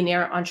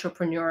billionaire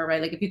entrepreneur,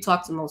 right? Like if you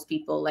talk to most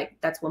people, like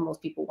that's what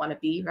most people want to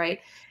be, right?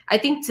 I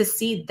think to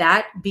see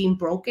that being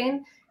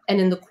broken, and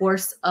in the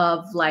course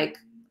of like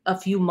a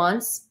few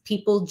months,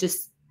 people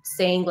just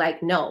saying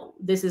like, no,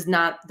 this is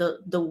not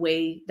the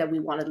way that we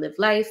want to live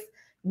life.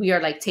 We are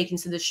like taking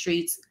to the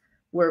streets.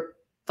 We're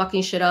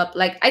fucking shit up.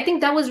 Like, I think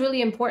that was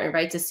really important,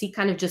 right? To see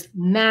kind of just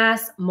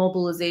mass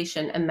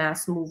mobilization and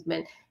mass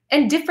movement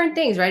and different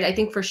things, right? I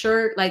think for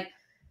sure, like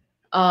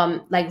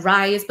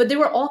riots, but there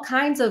were all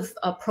kinds of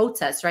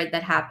protests, right?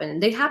 That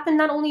happened. They happened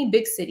not only in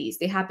big cities,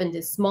 they happened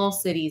in small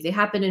cities, they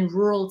happened in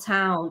rural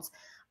towns.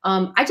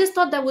 I just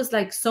thought that was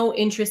like so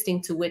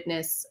interesting to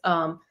witness.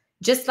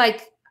 Just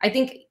like, I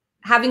think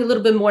having a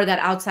little bit more of that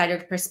outsider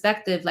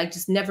perspective, like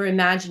just never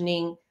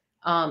imagining,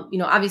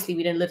 obviously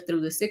we didn't live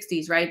through the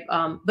 60s, right?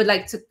 But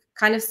like to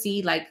kind of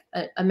see like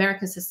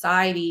American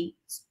society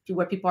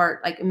where people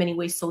are like in many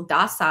ways so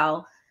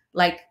docile,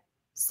 like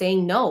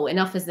saying no,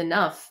 enough is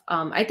enough.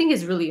 I think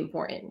is really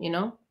important,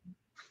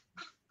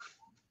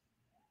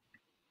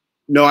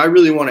 No, I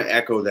really want to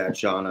echo that,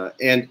 Jana.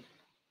 And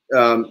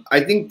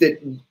I think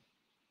that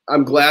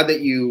I'm glad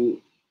that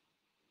you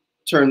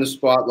turn the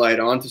spotlight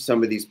onto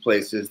some of these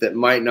places that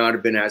might not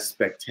have been as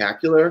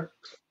spectacular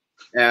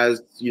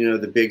as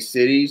the big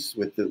cities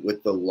with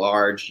the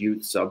large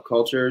youth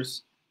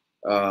subcultures,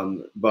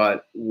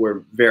 but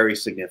were very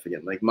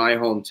significant. Like my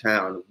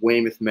hometown,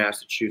 Weymouth,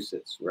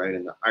 Massachusetts, right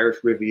in the Irish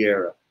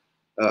Riviera,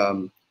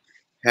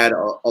 had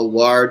a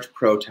large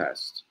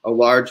protest, a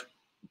large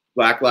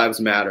Black Lives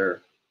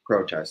Matter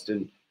protest,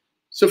 and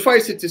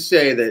suffice it to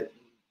say that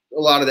a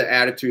lot of the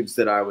attitudes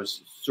that I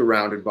was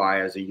surrounded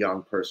by as a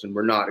young person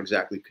were not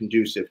exactly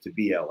conducive to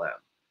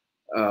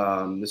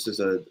BLM. This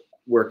is a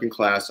working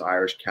class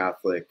Irish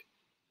Catholic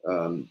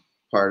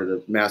part of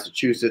the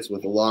Massachusetts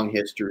with a long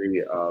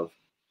history of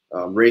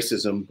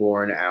racism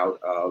born out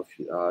of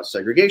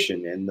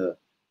segregation and the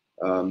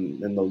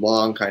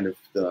long kind of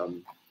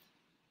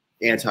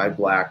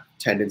anti-Black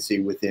tendency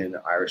within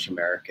Irish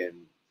American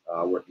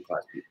working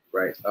class people,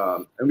 right?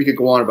 And we could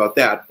go on about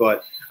that,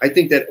 but I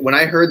think that when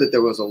I heard that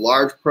there was a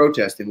large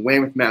protest in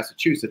Weymouth,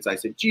 Massachusetts, I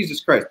said, Jesus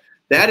Christ,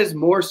 that is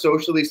more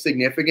socially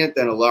significant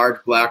than a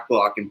large black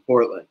bloc in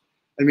Portland.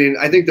 I mean,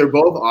 I think they're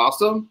both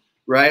awesome,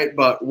 right?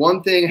 But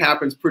one thing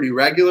happens pretty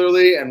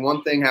regularly, and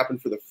one thing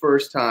happened for the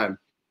first time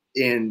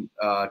in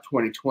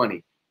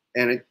 2020.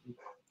 And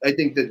I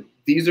think that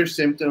these are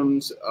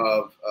symptoms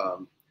of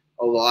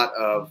a lot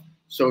of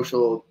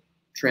social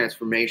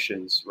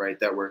transformations, right,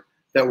 that were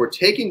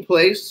taking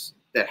place,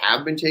 that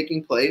have been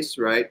taking place,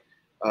 right,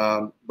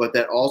 but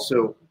that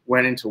also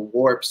went into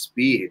warp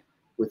speed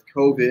with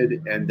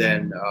COVID, and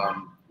then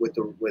with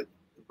the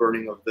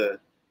burning of the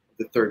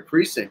third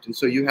precinct. And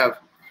so you have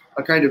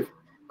a kind of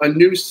a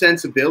new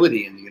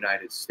sensibility in the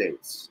United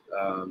States.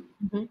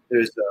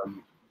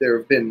 There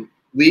have been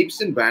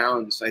leaps and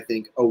bounds, I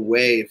think,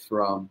 away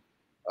from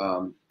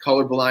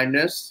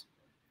colorblindness,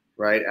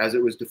 right, as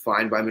it was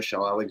defined by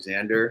Michelle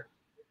Alexander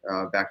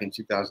back in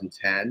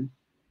 2010.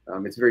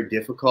 It's very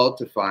difficult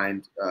to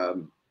find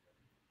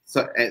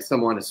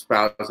someone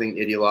espousing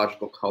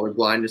ideological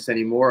colorblindness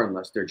anymore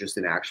unless they're just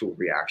an actual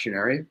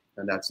reactionary.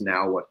 And that's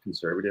now what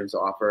conservatives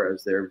offer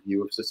as their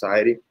view of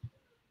society.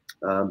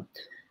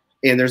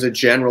 And there's a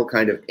general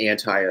kind of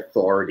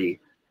anti-authority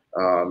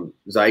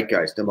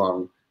zeitgeist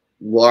among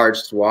large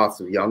swaths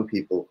of young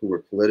people who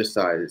were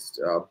politicized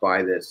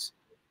by this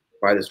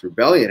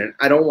rebellion. And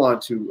I don't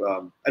want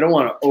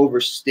to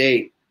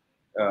overstate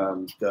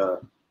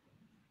the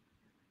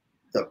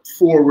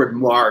forward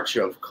march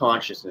of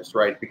consciousness,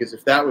 right? Because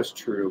if that was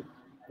true,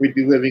 we'd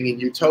be living in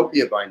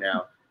utopia by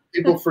now.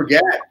 People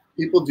forget.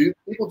 People do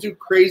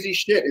crazy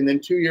shit, and then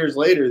 2 years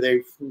later,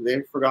 they've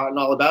forgotten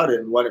all about it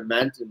and what it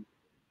meant and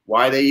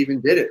why they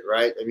even did it,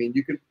 right? I mean,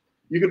 you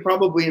could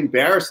probably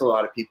embarrass a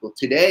lot of people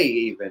today,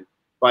 even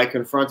by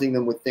confronting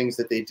them with things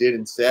that they did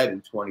and said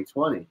in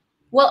 2020.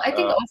 Well, I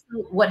think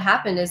also what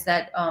happened is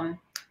that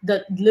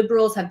the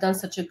liberals have done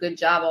such a good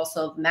job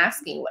also of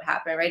masking what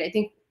happened, right? I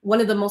think one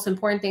of the most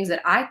important things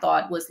that I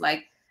thought was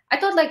like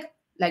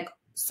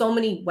so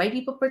many white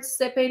people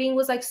participating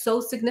was like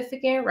so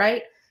significant,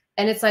 right?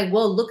 And it's like,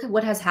 well, look at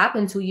what has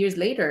happened 2 years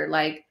later.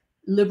 Like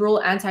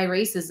liberal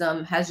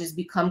anti-racism has just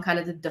become kind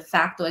of the de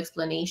facto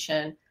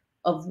explanation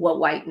of what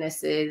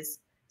whiteness is.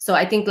 So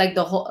I think like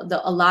a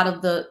lot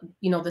of the,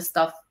 you know, the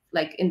stuff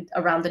like in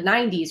around the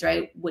 90s,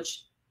 right,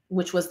 which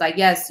was like,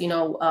 yes, you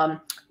know,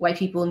 white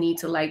people need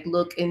to like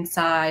look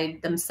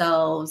inside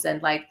themselves,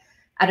 and like,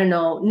 I don't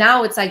know,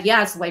 now it's like,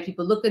 yes, white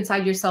people look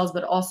inside yourselves,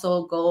 but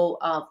also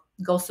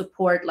go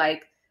support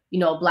like, you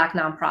know, Black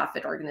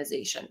nonprofit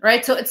organization,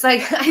 right? So it's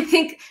like, I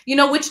think, you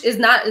know, which is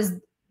not as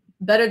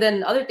better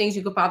than other things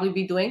you could probably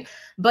be doing,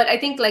 but I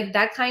think like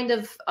that kind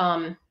of,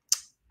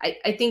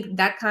 I think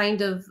that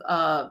kind of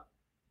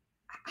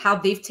how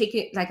they've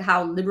taken, like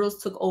how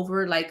liberals took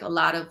over like a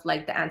lot of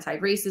like the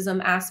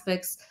anti-racism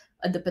aspects,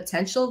 the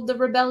potential of the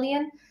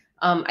rebellion,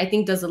 I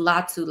think does a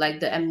lot to like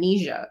the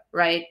amnesia,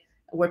 right?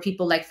 Where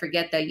people like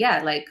forget that,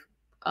 yeah, like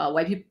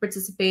white people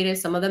participated.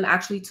 Some of them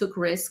actually took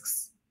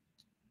risks.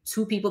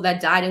 2 people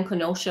that died in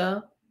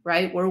Kenosha,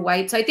 right, were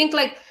white. So I think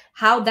like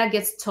how that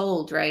gets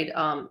told, right,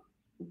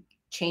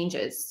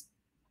 changes.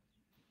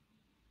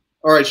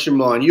 All right,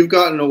 Shemon, you've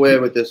gotten away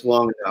with this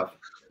long enough.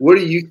 What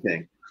do you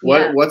think?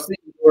 What's the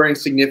enduring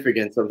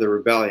significance of the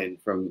rebellion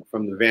from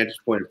the vantage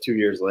point of 2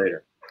 years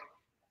later?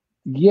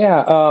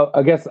 Yeah,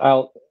 I guess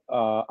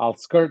I'll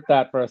skirt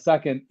that for a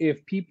second.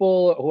 If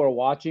people who are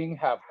watching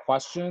have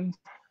questions,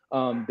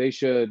 they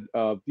should,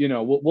 you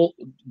know,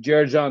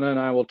 Jarrod, Jana, and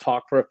I will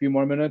talk for a few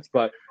more minutes,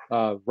 but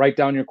write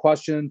down your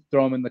questions,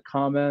 throw them in the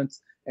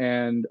comments,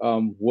 and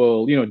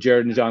we'll, you know,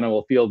 Jarrod and Jana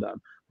will field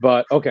them.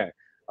 But okay,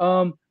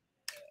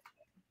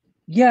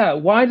 yeah,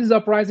 why does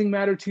Uprising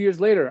matter 2 years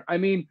later? I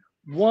mean,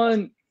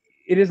 one,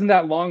 it isn't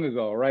that long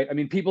ago, right? I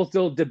mean, people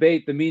still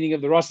debate the meaning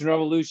of the Russian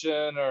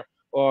Revolution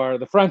or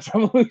the French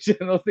Revolution.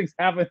 Those things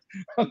happened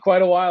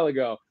quite a while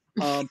ago.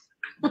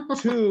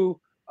 2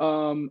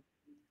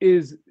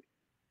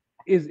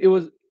 it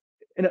was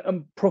a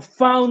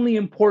profoundly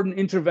important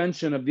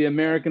intervention of the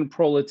American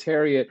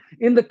proletariat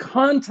in the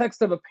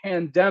context of a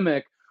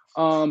pandemic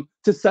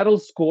to settle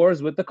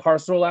scores with the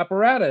carceral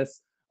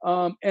apparatus.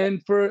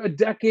 And for a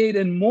decade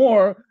and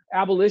more,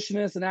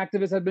 abolitionists and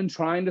activists had been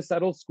trying to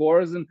settle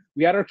scores, and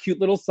we had our cute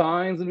little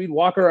signs, and we'd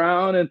walk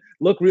around and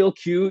look real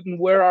cute and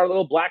wear our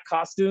little black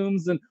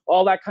costumes and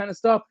all that kind of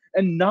stuff,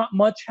 and not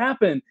much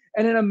happened.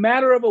 And in a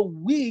matter of a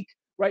week,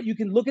 right, you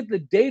can look at the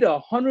data,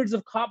 hundreds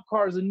of cop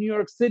cars in New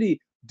York City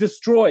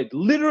destroyed,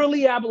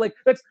 literally, like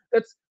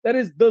that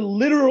is the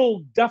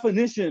literal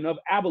definition of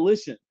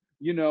abolition,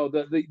 you know,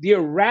 the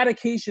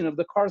eradication of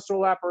the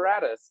carceral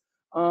apparatus.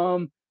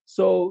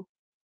 So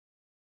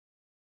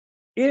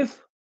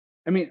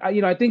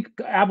I think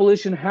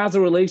abolition has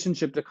a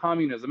relationship to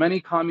communism.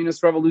 Any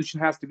communist revolution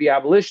has to be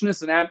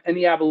abolitionist, and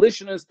any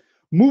abolitionist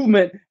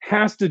movement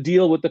has to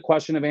deal with the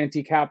question of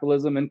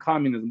anti-capitalism and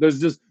communism. There's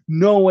just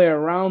no way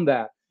around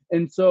that.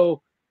 And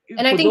so,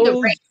 and I think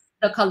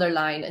the color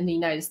line in the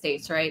United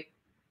States, right?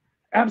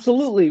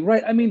 Absolutely,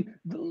 right. I mean,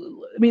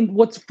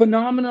 what's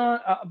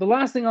the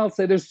last thing I'll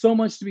say, there's so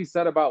much to be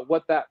said about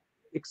what that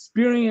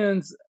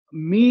experience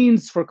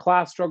means for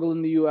class struggle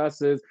in the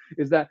US is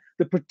that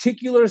the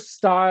particular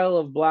style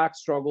of Black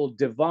struggle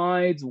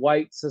divides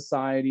white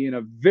society in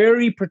a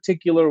very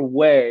particular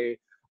way,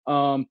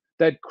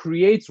 that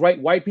creates, right,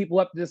 white people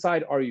have to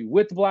decide, are you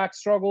with Black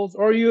struggles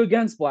or are you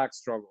against Black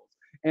struggles?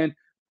 And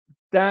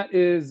that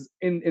is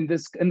in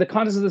the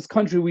context of this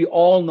country, we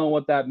all know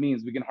what that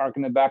means. We can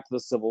harken it back to the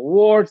Civil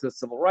War, to the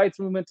Civil Rights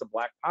Movement, to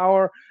Black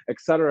Power, et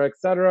cetera, et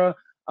cetera.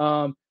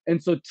 And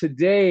so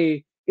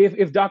today,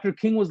 if Dr.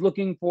 King was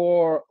looking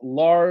for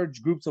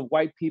large groups of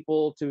white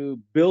people to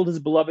build his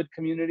beloved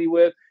community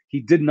with,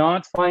 he did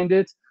not find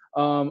it.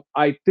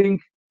 I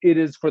think it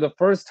is, for the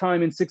first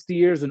time in 60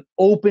 years, an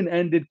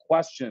open-ended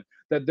question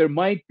that there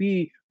might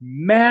be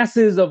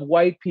masses of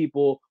white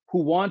people who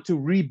want to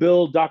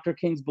rebuild Dr.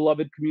 King's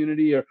beloved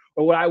community, or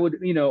what I would,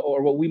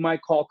 or what we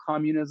might call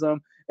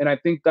communism. And I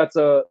think that's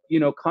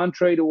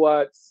contrary to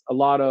what a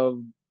lot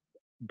of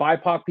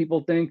BIPOC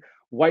people think.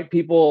 White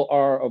people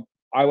are,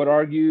 I would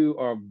argue,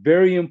 are a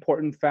very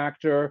important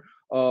factor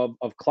of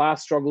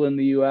class struggle in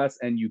the US,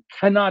 and you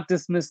cannot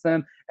dismiss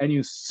them, and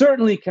you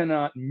certainly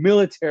cannot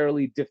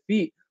militarily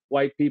defeat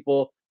white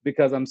people,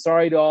 because I'm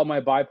sorry to all my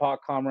BIPOC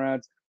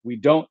comrades, we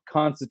don't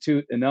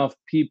constitute enough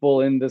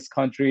people in this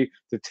country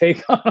to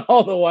take on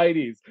all the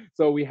whiteys.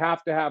 So we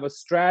have to have a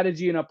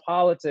strategy and a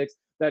politics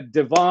that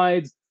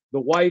divides the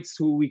whites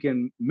who we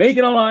can make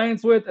an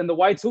alliance with and the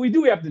whites who we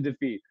do have to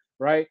defeat,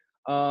 right?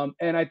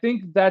 And I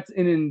think that's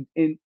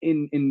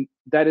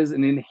that is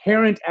an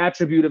inherent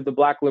attribute of the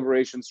Black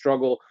liberation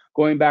struggle,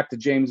 going back to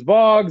James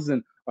Boggs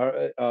and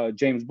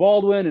James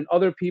Baldwin and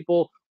other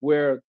people,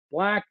 where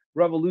Black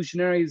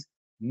revolutionaries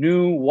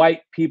knew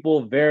white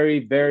people very,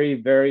 very,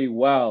 very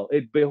well.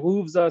 It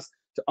behooves us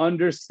to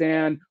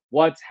understand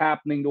what's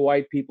happening to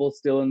white people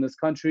still in this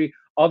country.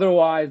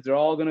 Otherwise, they're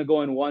all going to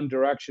go in one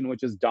direction,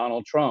 which is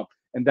Donald Trump,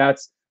 and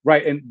that's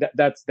right. And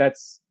that's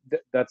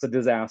a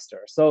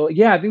disaster. So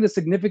yeah, I think the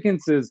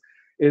significance is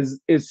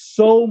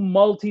so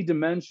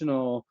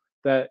multidimensional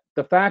that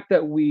the fact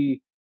that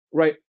we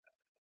are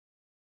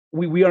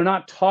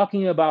not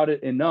talking about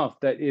it enough,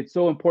 that it's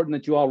so important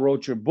that you all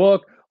wrote your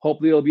book.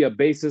 Hopefully it'll be a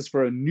basis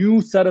for a new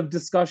set of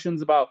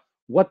discussions about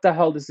what the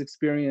hell this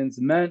experience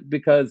meant,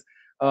 because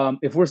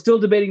if we're still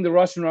debating the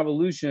Russian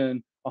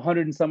Revolution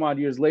 100 and some odd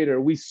years later,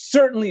 we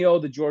certainly owe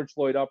the George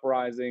Floyd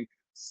Uprising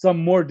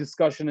some more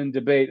discussion and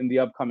debate in the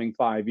upcoming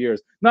 5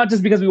 years. Not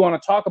just because we want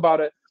to talk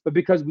about it, but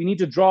because we need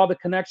to draw the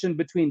connection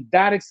between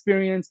that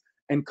experience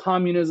and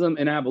communism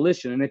and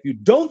abolition. And if you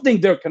don't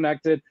think they're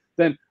connected,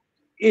 then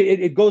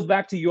it goes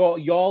back to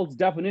y'all's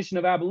definition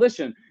of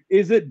abolition.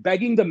 Is it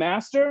begging the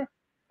master,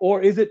 or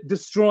is it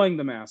destroying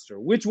the master?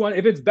 Which one?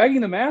 If it's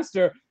begging the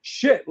master,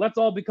 shit, let's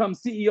all become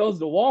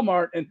CEOs of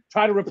Walmart and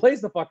try to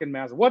replace the fucking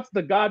master. What's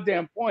the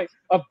goddamn point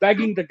of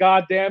begging the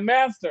goddamn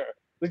master?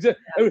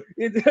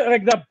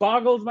 That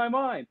boggles my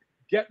mind.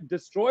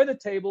 Destroy the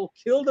table,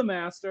 kill the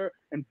master,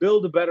 and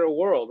build a better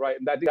world, right?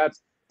 And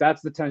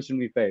that's the tension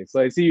we face. So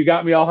I see you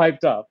got me all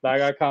hyped up. I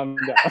got to calm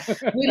down.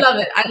 We love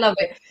it. I love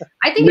it.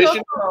 I think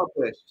mission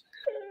accomplished.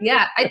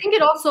 Yeah, I think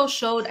it also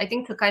showed, I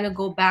think, to kind of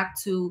go back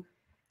to,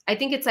 I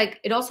think it's like,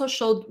 it also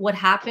showed what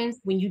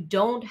happens when you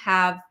don't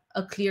have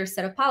a clear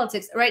set of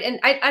politics, right? And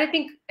I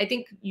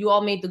think you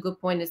all made the good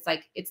point. It's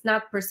like, it's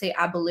not per se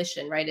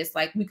abolition, right? It's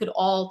like, we could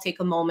all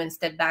take a moment,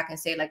 step back and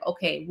say like,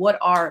 okay, what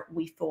are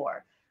we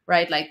for,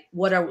 right? Like,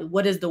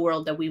 what is the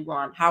world that we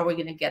want? How are we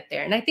going to get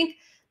there? And I think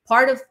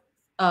part of,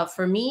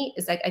 for me,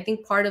 is like, I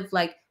think part of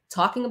like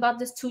talking about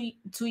this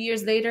two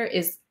years later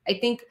is, I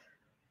think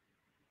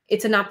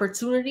it's an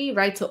opportunity,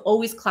 right? To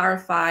always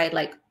clarify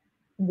like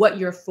what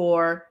you're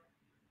for,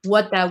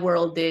 what that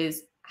world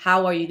is,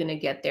 how are you going to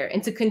get there,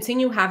 and to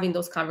continue having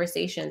those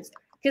conversations.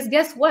 Because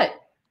guess what?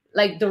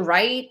 Like the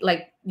right,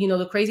 like,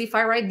 the crazy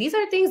far right, these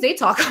are things they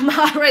talk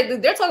about,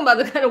 right? They're talking about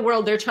the kind of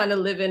world they're trying to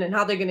live in and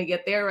how they're going to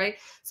get there, right?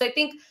 So I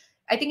think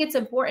it's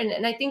important.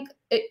 And I think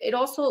it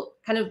also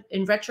kind of,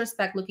 in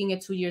retrospect, looking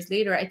at 2 years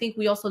later, I think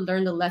we also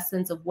learned the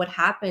lessons of what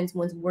happens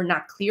when we're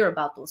not clear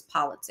about those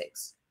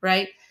politics,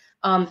 right?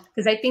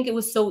 Because I think it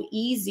was so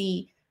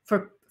easy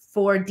for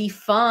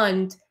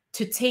defund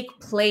to take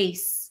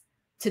place,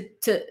 to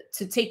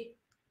take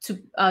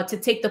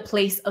the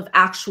place of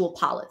actual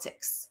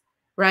politics,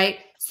 right?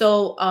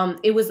 So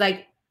it was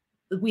like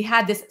we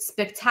had this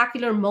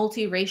spectacular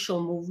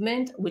multiracial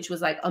movement, which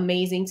was like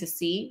amazing to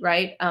see,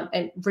 right?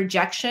 And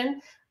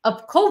rejection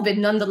of COVID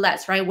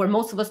nonetheless, right? Where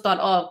most of us thought,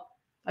 oh,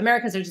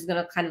 Americans are just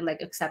gonna kind of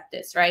like accept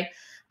this, right?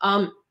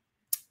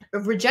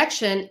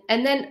 Rejection.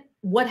 And then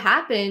what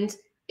happened,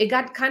 it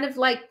got kind of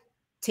like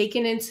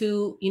taken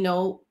into,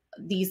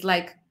 these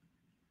like,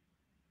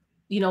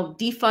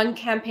 defund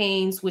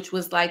campaigns, which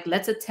was like,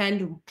 let's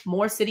attend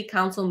more city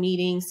council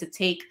meetings to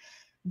take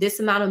this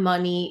amount of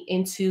money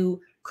into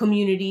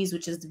communities,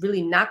 which is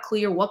really not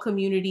clear what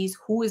communities,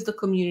 who is the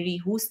community,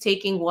 who's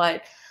taking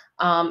what.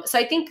 So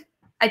I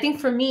think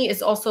for me,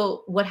 it's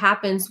also what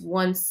happens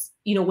once,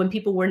 when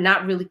people were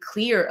not really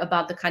clear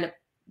about the kind of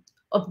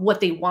what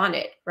they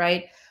wanted,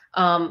 right?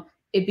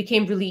 It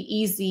became really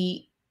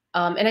easy.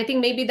 And I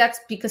think maybe that's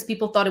because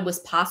people thought it was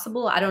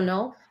possible. I don't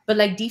know. But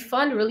like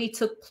defund really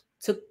took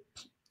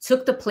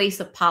the place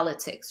of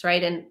politics,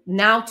 right? And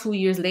now 2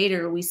 years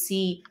later, we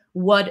see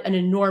what an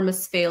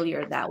enormous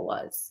failure that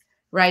was,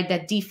 right?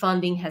 That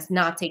defunding has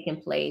not taken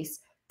place,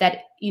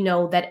 that, you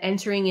know, that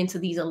entering into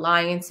these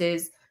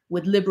alliances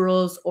with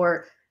liberals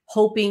or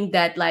hoping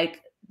that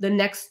like the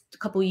next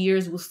couple of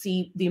years we'll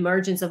see the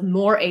emergence of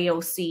more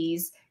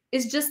AOCs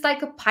is just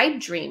like a pipe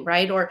dream,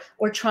 right? Or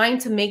trying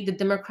to make the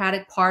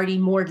Democratic Party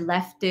more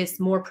leftist,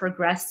 more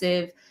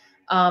progressive,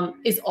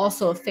 is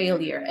also a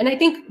failure. And I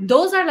think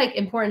those are like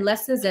important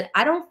lessons that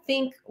I don't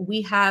think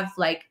we have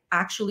like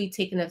actually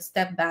taken a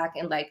step back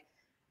and like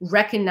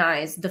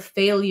recognize the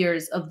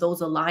failures of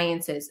those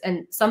alliances,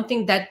 and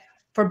something that,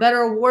 for better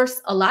or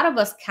worse, a lot of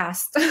us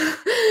cast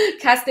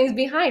things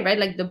behind, right?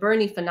 Like the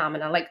Bernie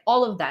phenomenon, like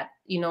all of that,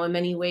 you know, in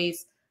many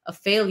ways a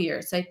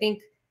failure. So I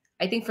think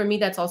for me,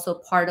 that's also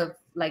part of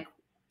like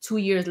 2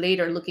 years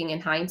later, looking in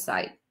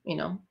hindsight, you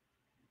know.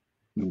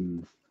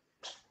 Mm.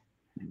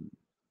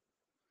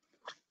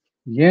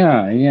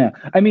 Yeah.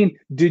 I mean,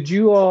 did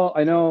you all,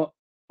 I know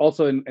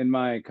also in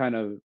my kind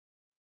of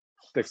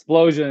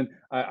explosion,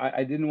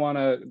 I didn't want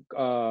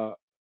to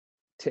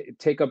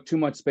take up too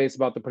much space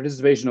about the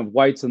participation of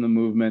whites in the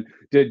movement.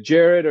 Did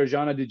Jarrod or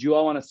Zhanna, did you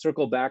all want to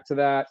circle back to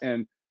that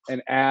and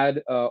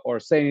add or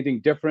say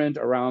anything different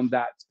around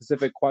that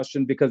specific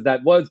question? Because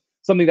that was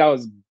something that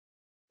was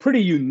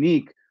pretty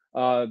unique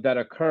that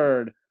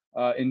occurred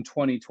in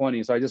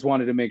 2020. So I just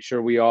wanted to make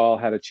sure we all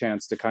had a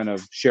chance to kind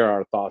of share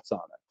our thoughts on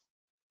it.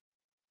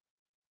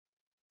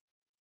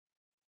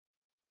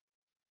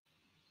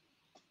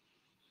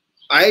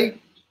 I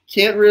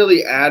can't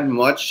really add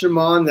much,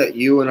 Shemon, that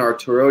you and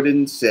Arturo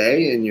didn't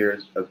say in your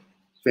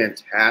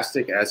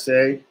fantastic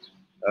essay,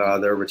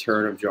 The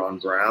Return of John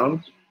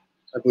Brown.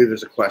 I believe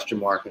there's a question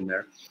mark in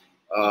there.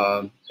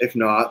 If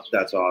not,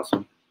 that's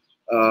awesome.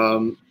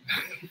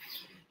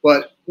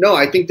 But no,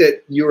 I think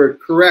that you were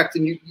correct,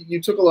 and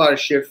you took a lot of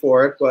shit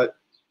for it, but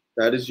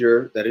that is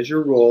your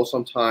role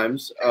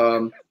sometimes.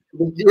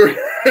 You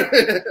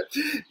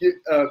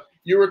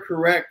were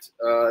correct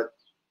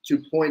to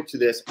point to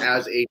this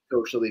as a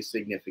socially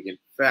significant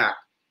fact.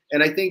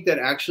 And I think that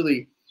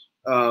actually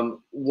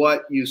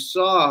what you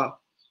saw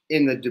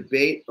in the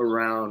debate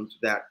around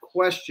that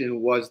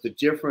question was the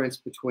difference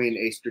between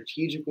a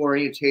strategic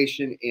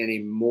orientation and a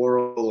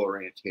moral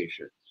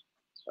orientation.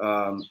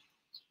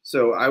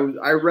 So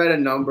I read a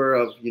number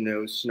of, you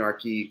know,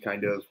 snarky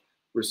kind of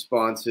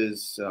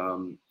responses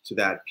to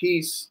that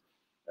piece.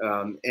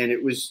 And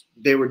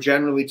they were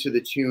generally to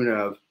the tune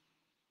of,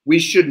 we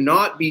should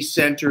not be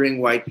centering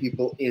white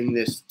people in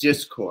this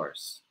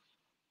discourse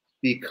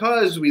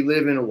because we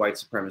live in a white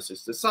supremacist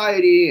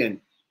society, and,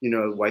 you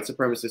know, white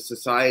supremacist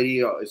society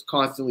is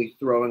constantly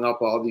throwing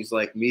up all these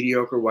like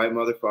mediocre white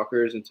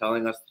motherfuckers and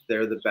telling us that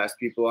they're the best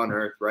people on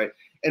earth, right?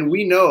 And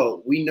we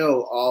know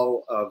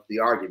all of the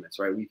arguments,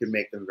 right? We can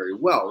make them very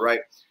well,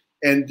 right?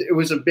 And it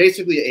was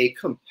basically a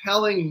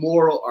compelling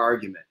moral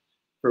argument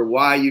for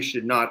why you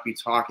should not be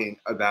talking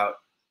about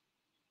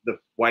the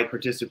white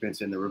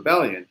participants in the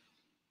rebellion.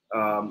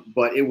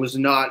 But it was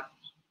not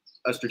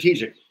a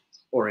strategic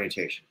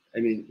orientation. I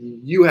mean,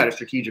 you had a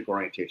strategic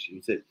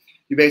orientation.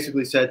 You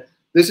basically said,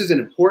 this is an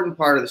important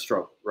part of the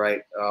struggle,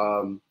 right?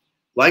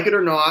 Like it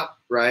or not,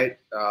 right?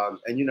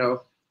 And, you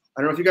know,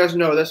 I don't know if you guys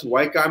know this,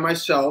 white guy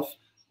myself,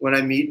 when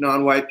I meet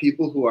non-white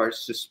people who are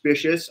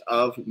suspicious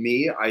of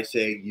me, I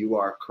say, you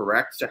are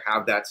correct to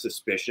have that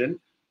suspicion,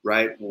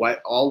 right?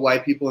 All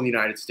white people in the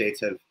United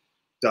States have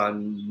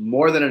done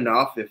more than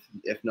enough,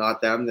 if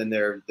not them, then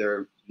their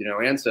you know,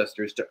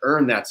 ancestors, to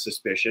earn that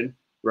suspicion,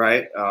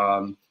 right?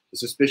 The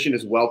suspicion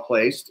is well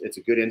placed; it's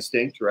a good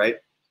instinct, right?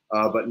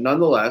 But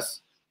nonetheless,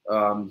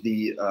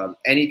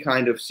 any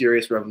kind of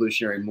serious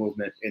revolutionary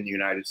movement in the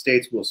United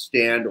States will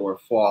stand or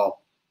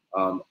fall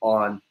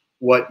on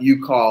what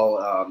you call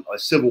a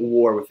civil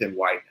war within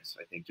whiteness.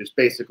 I think just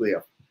basically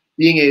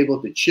being able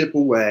to chip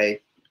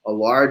away a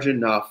large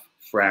enough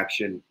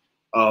fraction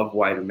of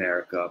white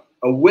America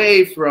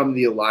away from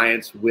the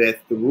alliance with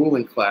the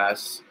ruling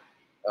class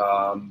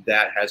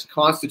that has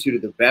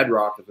constituted the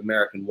bedrock of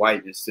American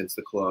whiteness since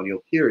the colonial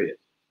period.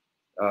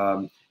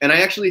 And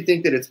I actually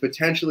think that it's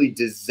potentially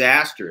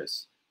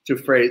disastrous to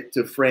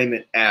frame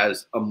it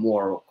as a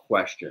moral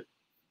question.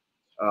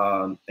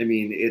 I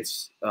mean,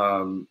 it's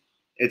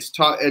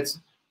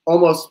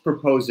almost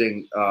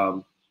proposing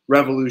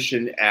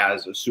revolution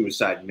as a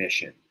suicide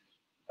mission.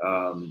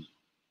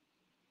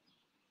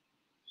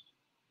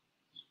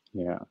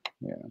 Yeah.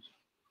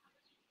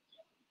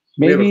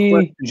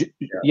 Maybe,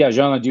 yeah,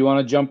 Zhanna, do you want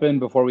to jump in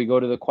before we go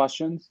to the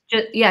questions?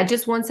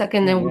 Just 1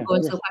 second, then we'll go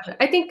into the question.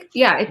 I think,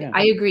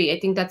 I agree. I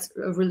think that's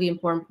a really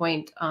important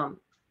point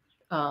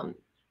that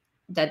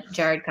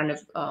Jarrod kind of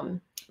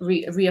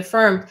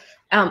reaffirmed.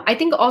 I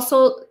think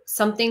also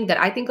something that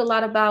I think a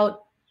lot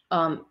about,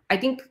 I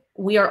think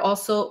we are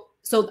also,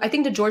 so I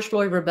think the George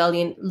Floyd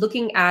Rebellion,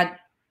 looking at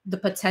the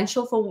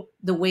potential for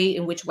the way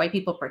in which white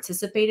people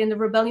participate in the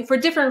rebellion for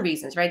different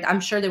reasons, right?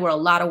 I'm sure there were a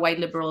lot of white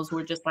liberals who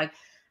were just like,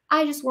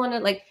 I just want to,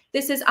 like,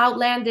 this is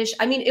outlandish.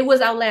 I mean, it was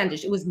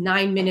outlandish. It was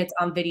 9 minutes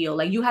on video.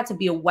 Like, you had to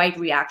be a white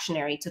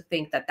reactionary to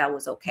think that that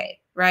was okay,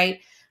 right?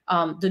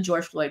 The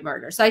George Floyd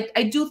murder. So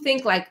I do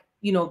think, like,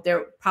 you know,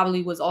 there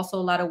probably was also a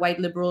lot of white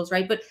liberals,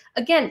 right? But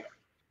again,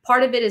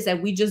 part of it is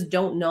that we just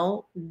don't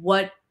know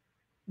what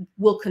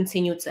will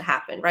continue to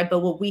happen, right? But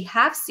what we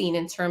have seen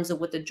in terms of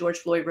what the George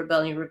Floyd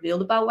Rebellion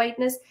revealed about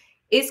whiteness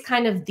is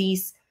kind of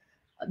these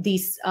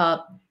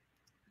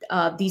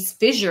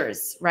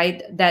fissures,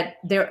 right? That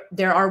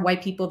there are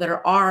white people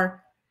that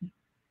are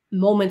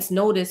moment's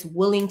notice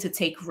willing to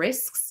take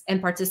risks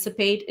and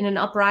participate in an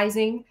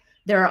uprising.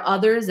 There are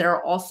others that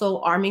are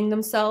also arming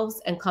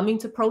themselves and coming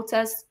to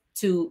protest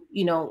to,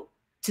 you know,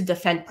 to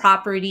defend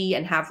property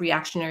and have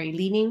reactionary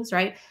leanings,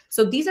 right?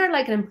 So these are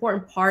like an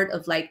important part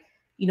of, like,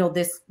 you know,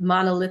 this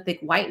monolithic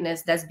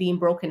whiteness that's being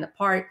broken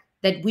apart,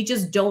 that we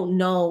just don't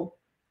know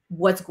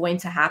what's going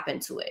to happen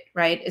to it,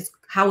 right? It's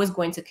how it's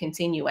going to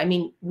continue. I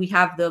mean, we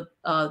have the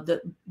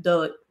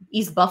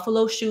East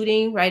Buffalo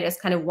shooting, right, as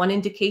kind of one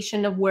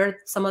indication of where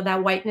some of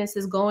that whiteness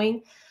is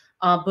going.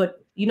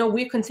 But, you know,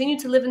 we continue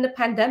to live in the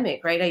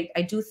pandemic, right?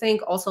 I do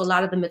think also a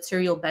lot of the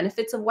material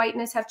benefits of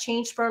whiteness have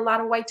changed for a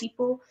lot of white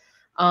people,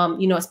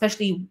 you know,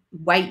 especially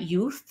white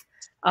youth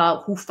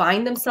who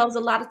find themselves a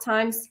lot of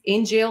times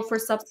in jail for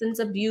substance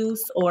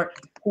abuse, or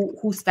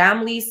whose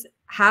families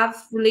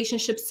have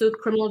relationships to the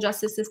criminal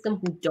justice system,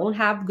 who don't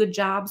have good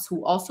jobs,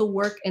 who also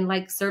work in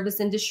like service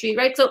industry,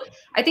 right? So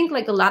I think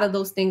like a lot of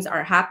those things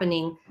are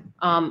happening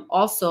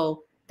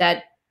also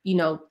that, you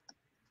know,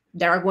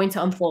 that are going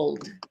to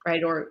unfold,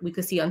 right? Or we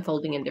could see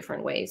unfolding in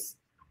different ways.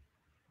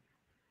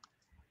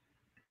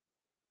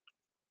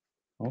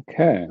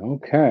 Okay.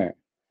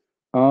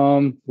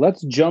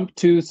 Let's jump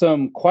to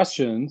some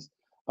questions.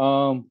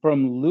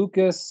 From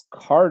Lucas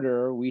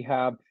Carter, we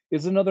have,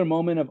 is another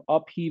moment of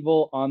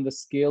upheaval on the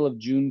scale of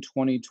June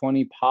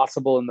 2020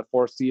 possible in the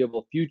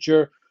foreseeable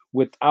future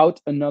without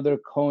another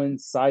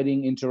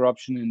coinciding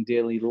interruption in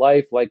daily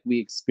life like we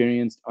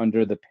experienced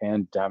under the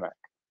pandemic?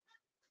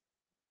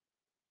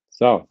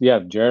 So, yeah,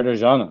 Jarrod or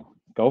Zhanna,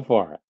 go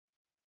for it.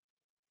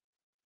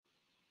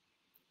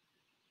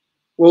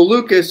 Well,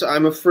 Lucas,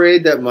 I'm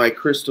afraid that my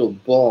crystal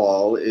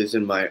ball is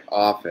in my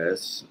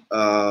office.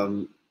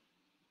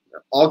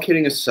 All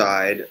kidding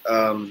aside,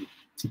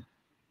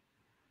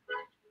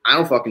 I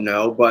don't fucking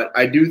know, but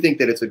I do think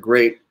that it's a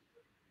great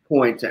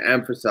point to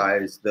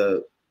emphasize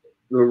the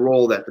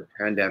role that the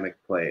pandemic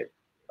played.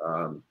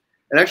 And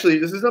actually,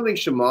 this is something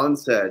Shemon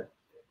said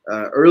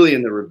early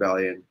in the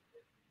rebellion,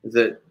 is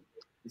that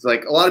it's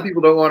like a lot of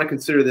people don't want to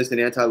consider this an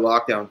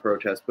anti-lockdown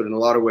protest, but in a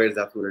lot of ways,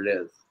 that's what it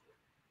is.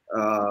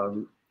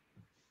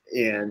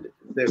 And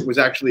it was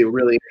actually a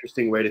really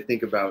interesting way to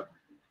think about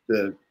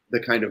the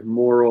kind of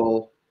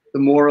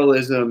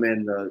moralism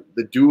and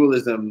the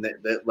dualism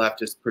that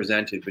leftists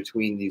presented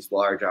between these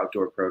large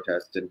outdoor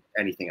protests and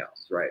anything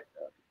else, right?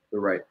 The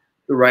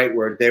right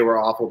word, they were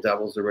awful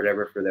devils or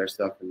whatever for their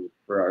stuff, and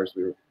for ours,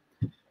 we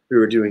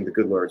were doing the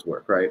good Lord's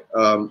work, right?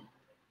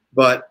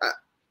 But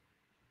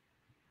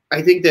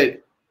I think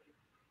that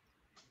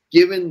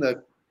given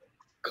the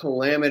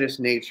calamitous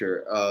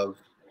nature of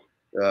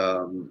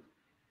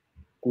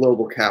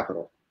global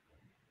capital,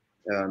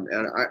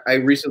 and I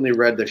recently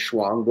read the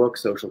Schwang book,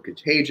 Social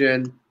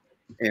Contagion,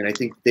 and I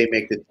think they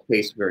make the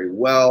case very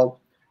well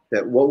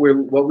that what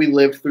we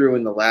lived through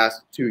in the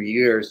last 2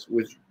 years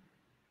was,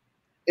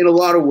 in a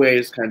lot of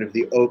ways, kind of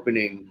the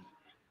opening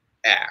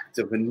act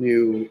of a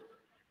new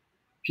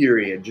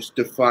period, just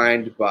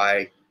defined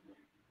by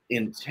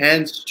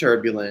intense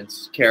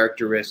turbulence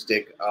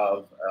characteristic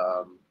of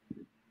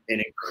an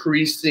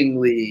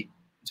increasingly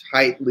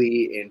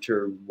tightly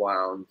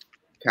interwound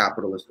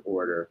capitalist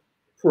order,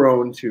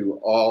 prone to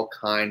all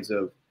kinds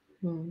of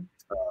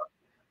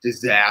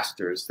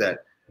disasters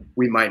that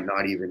we might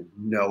not even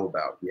know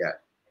about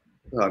yet.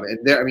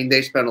 And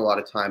they spend a lot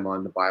of time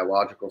on the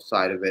biological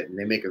side of it, and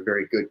they make a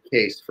very good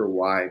case for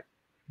why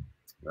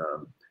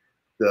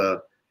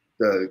the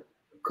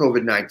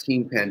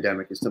COVID-19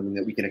 pandemic is something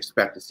that we can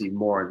expect to see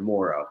more and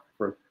more of,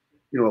 for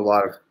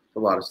a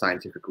lot of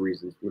scientific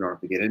reasons we don't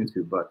have to get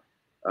into. But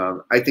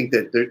I think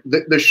that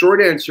the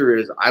short answer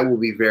is I will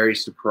be very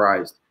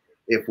surprised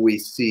if we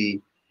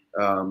see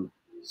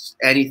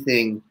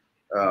anything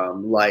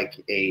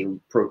like a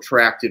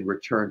protracted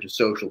return to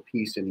social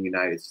peace in the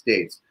United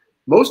States.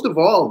 Most of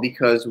all,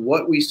 because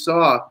what we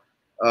saw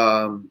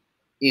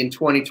in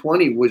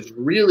 2020 was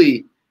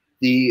really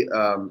the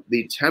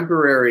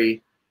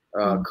temporary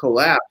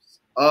collapse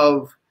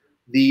of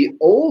the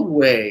old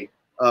way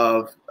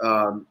of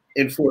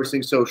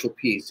enforcing social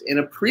peace in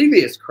a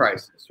previous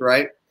crisis,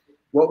 right?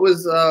 What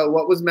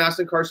was mass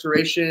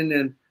incarceration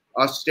and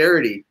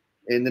austerity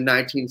in the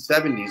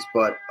 1970s,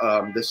 but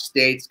the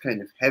state's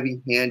kind of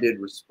heavy-handed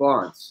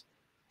response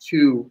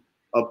to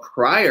a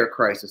prior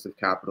crisis of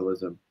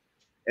capitalism.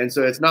 And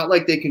so it's not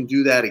like they can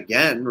do that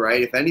again,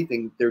 right? If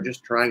anything, they're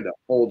just trying to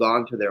hold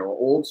on to their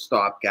old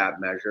stopgap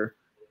measure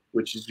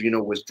which is,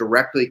 was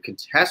directly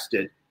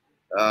contested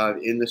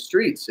in the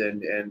streets,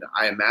 and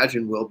I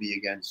imagine will be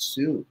again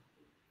soon.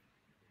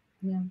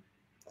 Yeah.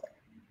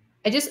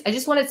 I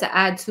just wanted to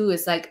add too,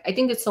 is like, I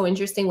think it's so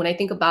interesting when I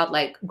think about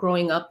like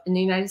growing up in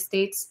the United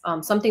States,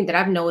 something that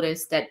I've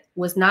noticed that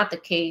was not the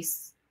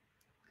case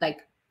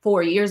like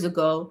 4 years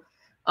ago,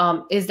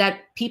 is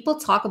that people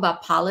talk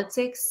about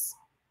politics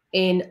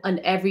in an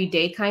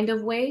everyday kind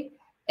of way.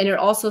 And it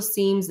also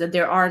seems that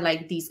there are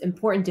like these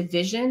important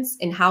divisions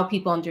in how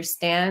people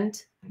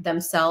understand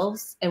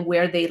themselves and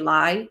where they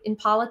lie in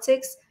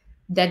politics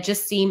that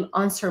just seem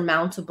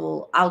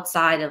unsurmountable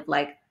outside of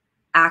like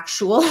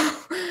actual,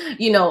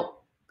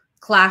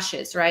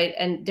 clashes, right?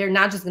 And they're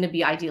not just going to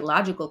be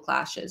ideological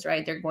clashes,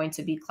 right? They're going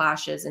to be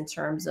clashes in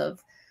terms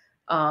of,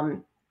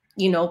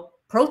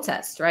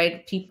 protests,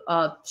 right?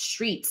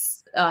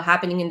 Streets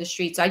happening in the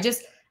streets. So I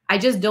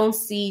just don't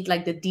see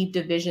like the deep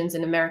divisions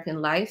in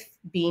American life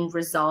being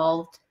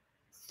resolved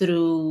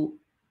through,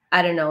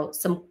 I don't know,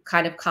 some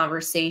kind of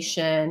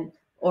conversation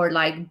or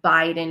like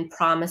Biden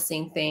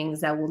promising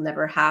things that will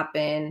never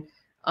happen.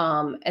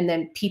 And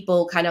then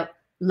people kind of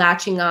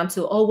latching on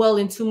to, oh, well,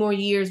 in 2 more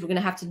years, we're going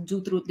to have to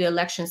do through the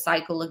election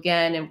cycle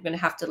again. And we're going to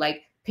have to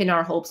like pin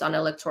our hopes on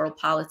electoral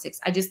politics.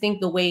 I just think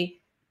the way,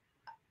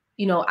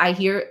 I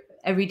hear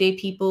everyday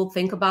people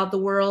think about the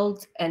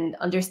world and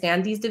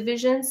understand these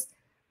divisions,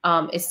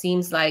 it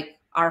seems like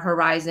our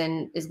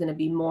horizon is going to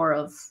be more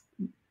of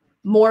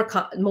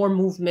more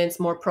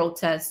movements, more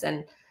protests,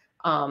 and,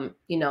 and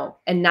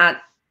not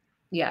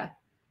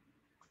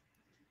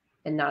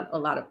a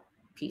lot of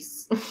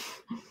peace.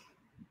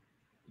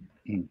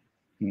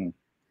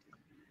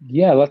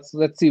 Yeah,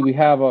 let's see. We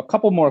have a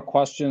couple more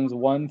questions.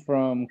 One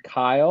from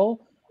Kyle.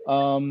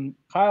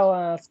 Kyle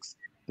asks,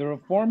 the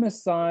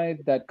reformist side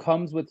that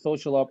comes with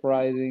social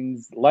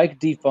uprisings like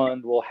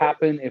defund will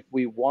happen if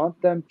we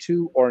want them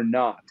to or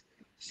not.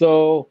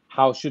 So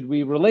how should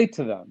we relate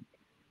to them?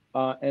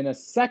 And a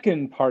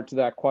second part to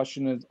that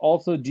question is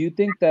also, do you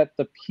think that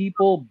the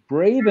people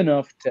brave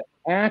enough to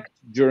act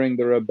during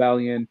the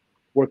rebellion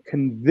were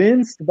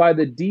convinced by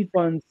the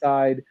defund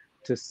side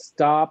to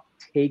stop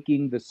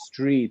taking the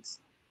streets,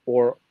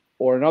 or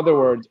in other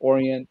words,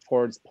 orient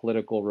towards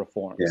political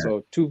reform? Yeah.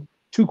 So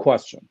two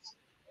questions.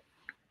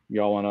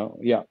 Y'all want to,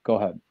 yeah, go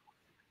ahead.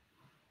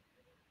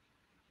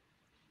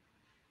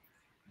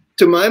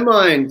 To my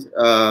mind,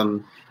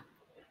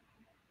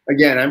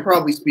 again, I'm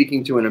probably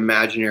speaking to an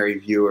imaginary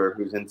viewer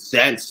who's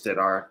incensed at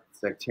our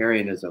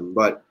sectarianism,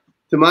 but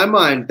to my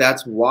mind,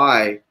 that's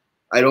why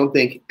I don't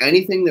think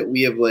anything that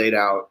we have laid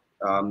out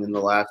in the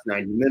last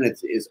 90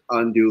 minutes is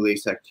unduly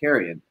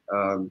sectarian.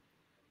 I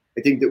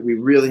think that we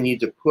really need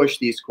to push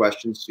these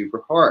questions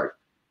super hard.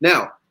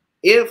 Now,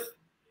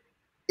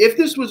 if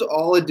this was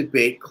all a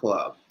debate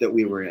club that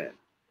we were in,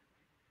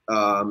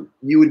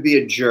 you would be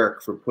a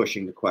jerk for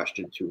pushing the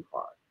question too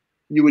hard.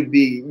 You would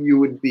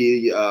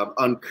be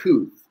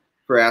uncouth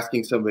for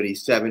asking somebody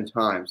 7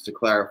 times to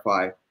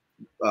clarify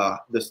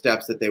the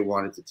steps that they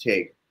wanted to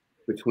take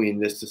between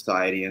this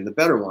society and the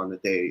better one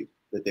that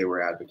they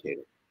were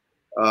advocating.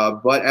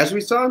 But as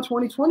we saw in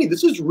 2020,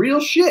 this is real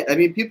shit. I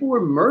mean, people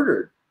were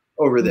murdered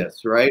over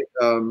this, right?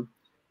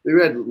 We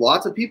had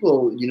lots of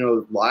people,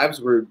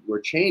 lives were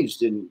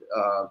changed in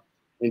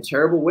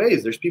terrible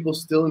ways. There's people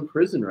still in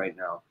prison right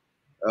now.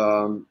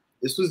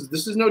 This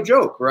is no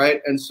joke,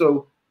 right? And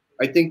so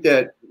I think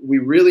that we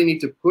really need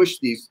to push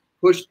these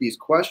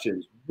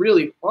questions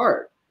really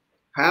hard.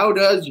 How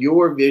does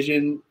your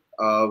vision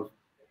of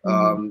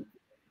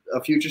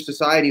a future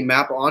society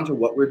map onto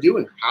what we're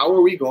doing? How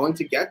are we going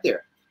to get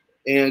there?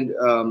 And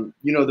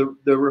the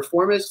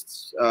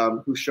reformists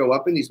who show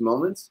up in these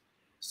moments,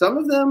 some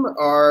of them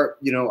are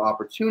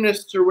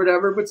opportunists or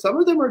whatever, but some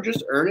of them are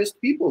just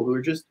earnest people who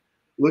are just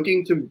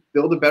looking to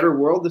build a better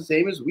world the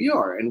same as we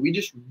are. And we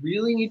just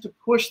really need to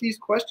push these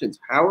questions.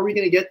 How are we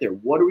going to get there?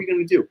 What are we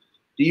going to do?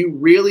 Do you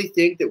really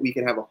think that we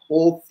can have a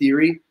whole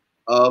theory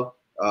of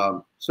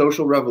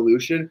social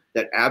revolution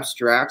that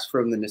abstracts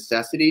from the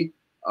necessity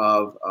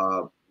of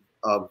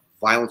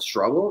violent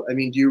struggle? I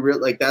mean, do you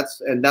really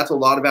that's a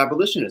lot of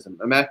abolitionism.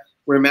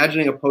 We're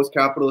imagining a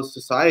post-capitalist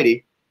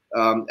society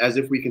as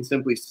if we can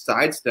simply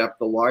sidestep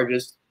the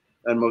largest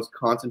and most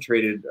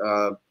concentrated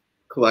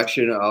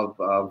collection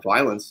of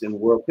violence in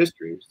world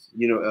history.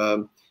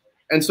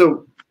 And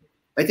so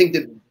I think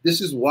that this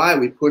is why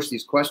we push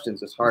these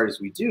questions as hard as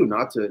we do,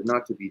 not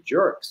to be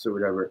jerks or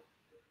whatever.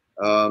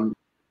 I'm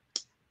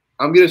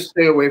going to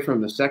stay away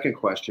from the second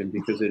question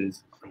because it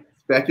is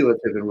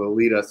speculative and will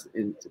lead us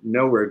into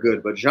nowhere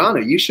good. But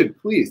Jana, you should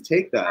please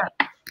take that.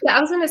 Yeah,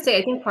 I was going to say,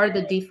 I think part of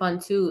the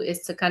defund too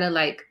is to kind of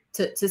like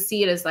to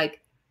see it as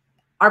like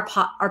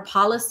our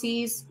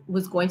policies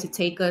was going to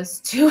take us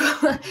to,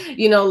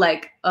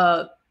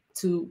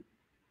 to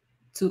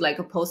like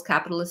a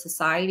post-capitalist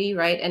society,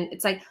 right? And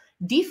it's like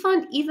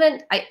defund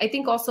even, I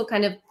think also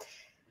kind of,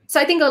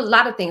 so I think a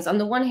lot of things. On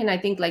the one hand, I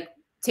think like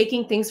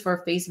taking things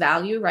for face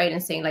value, right?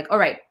 And saying like, all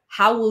right,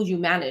 how will you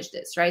manage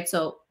this, right?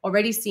 So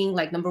already seeing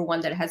like number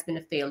one, that it has been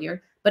a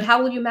failure, but how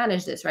will you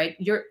manage this, right?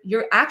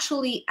 You're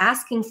actually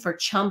asking for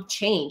chump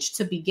change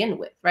to begin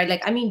with, right?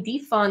 Like, I mean,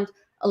 defund,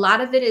 a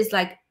lot of it is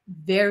like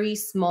very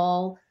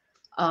small.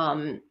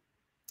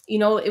 You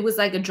know, it was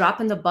like a drop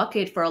in the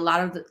bucket for a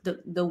lot of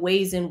the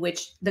ways in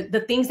which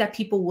the things that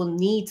people will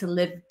need to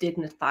live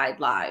dignified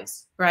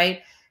lives,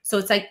 right? So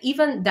it's like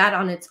even that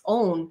on its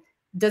own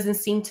doesn't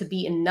seem to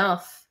be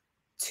enough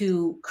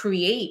to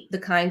create the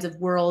kinds of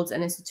worlds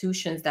and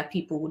institutions that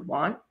people would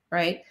want,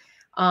 right?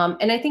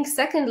 And I think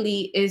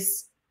secondly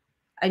is,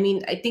 I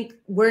mean, I think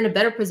we're in a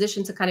better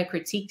position to kind of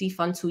critique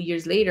defund 2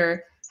 years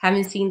later,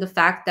 having seen the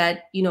fact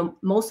that, you know,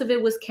 most of it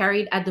was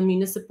carried at the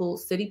municipal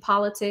city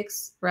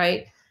politics,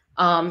 right?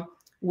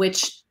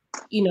 Which,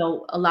 you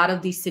know, a lot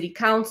of these city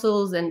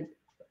councils and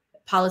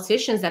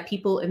politicians that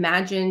people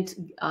imagined,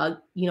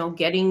 you know,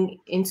 getting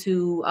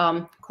into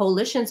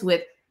coalitions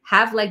with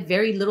have like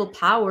very little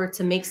power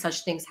to make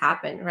such things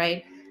happen,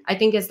 right? I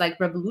think as like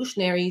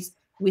revolutionaries,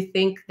 we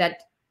think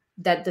that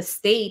the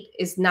state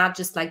is not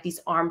just like these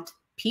armed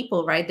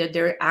people, right? That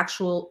they're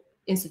actual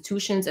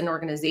institutions and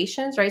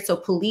organizations, right? So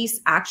police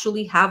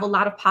actually have a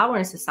lot of power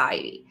in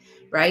society,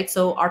 right?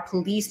 So are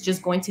police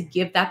just going to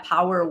give that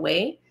power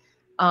away?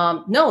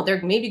 No,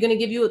 they're maybe going to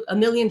give you $1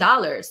 million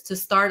to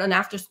start an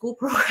after-school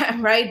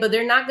program, right? But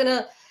they're not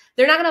gonna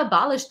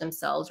abolish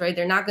themselves, right?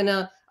 They're not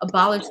gonna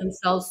abolish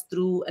themselves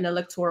through an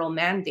electoral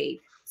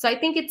mandate. So I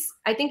think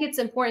it's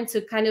important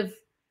to kind of,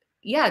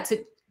 yeah,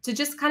 to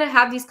just kind of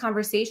have these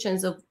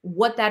conversations of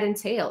what that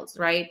entails,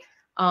 right?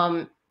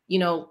 You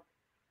know,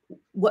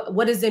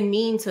 what does it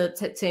mean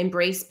to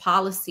embrace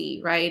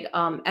policy, right?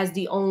 As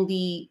the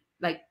only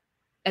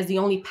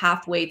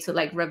pathway to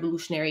like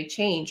revolutionary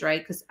change,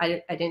 right? Because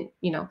I didn't,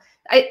 you know,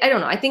 I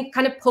don't know. I think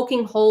kind of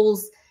poking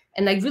holes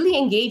and like really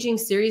engaging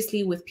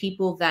seriously with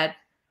people that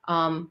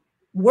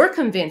were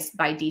convinced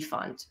by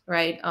defund,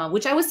 right?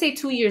 Which I would say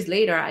 2 years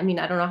later, I mean,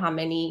 I don't know how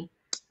many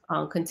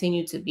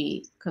continue to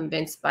be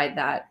convinced by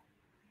that.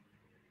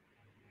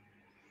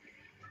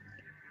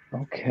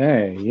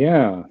 Okay,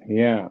 yeah.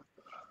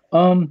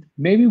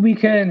 Maybe we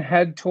can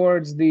head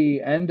towards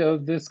the end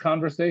of this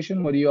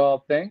conversation. What do you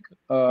all think?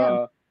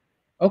 Yeah.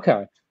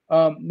 Okay.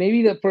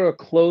 Maybe for a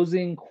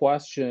closing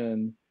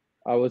question,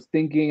 I was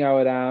thinking I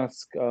would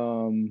ask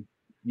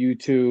you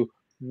two,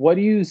 what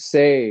do you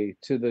say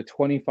to the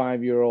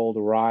 25-year-old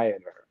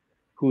rioter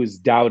who is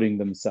doubting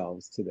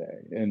themselves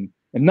today and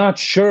not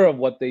sure of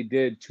what they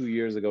did 2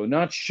 years ago,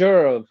 not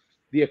sure of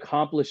the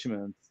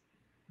accomplishments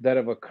that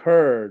have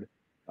occurred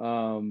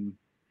 2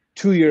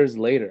 years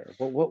later?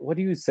 What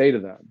do you say to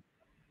them?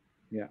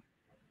 Yeah.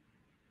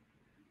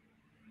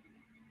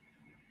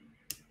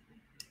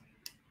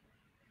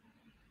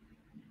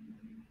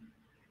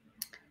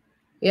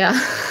 Yeah,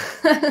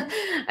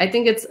 I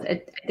think it's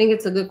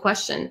a good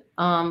question.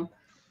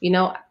 You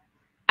know,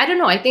 I don't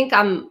know. I think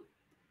I'm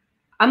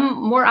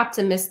more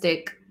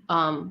optimistic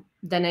than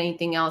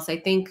anything else. I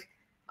think,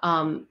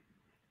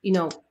 you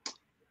know,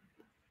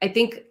 I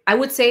think I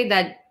would say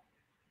that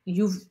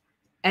you've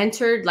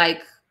entered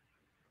like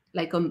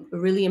a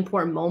really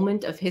important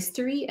moment of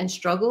history and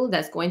struggle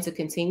that's going to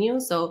continue.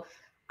 So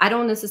I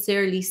don't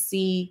necessarily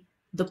see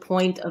the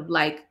point of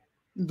like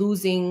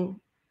losing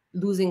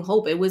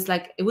hope. It was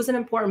an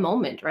important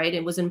moment, right?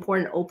 It was an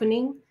important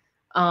opening.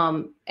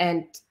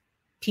 And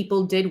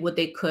people did what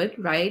they could,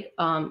 right?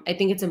 I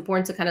think it's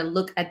important to kind of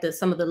look at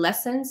some of the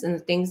lessons and the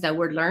things that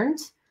were learned,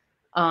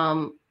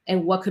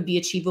 and what could be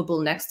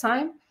achievable next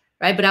time,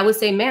 right? But I would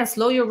say, man,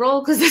 slow your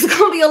roll, because there's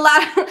going to be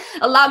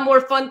a lot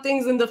more fun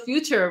things in the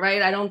future,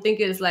 right? I don't think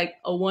it's like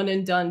a one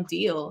and done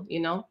deal, you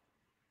know?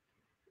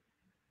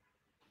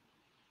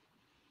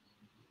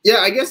 Yeah,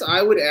 I guess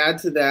I would add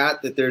to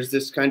that there's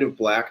this kind of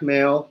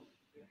blackmail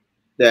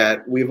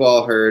that we've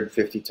all heard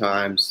 50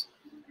 times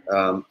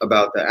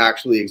about the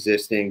actually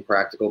existing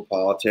practical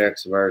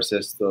politics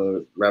versus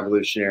the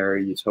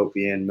revolutionary,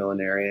 utopian,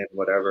 millenarian,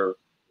 whatever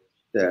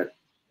that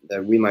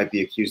we might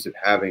be accused of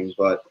having.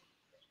 But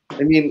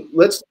I mean,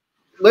 let's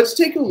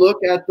take a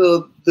look at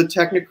the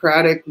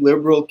technocratic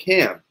liberal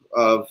camp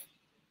of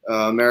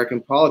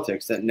American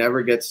politics that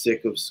never gets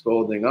sick of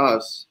scolding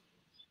us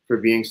for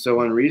being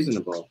so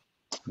unreasonable.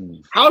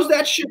 How's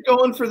that shit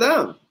going for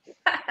them?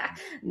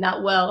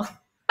 Not well.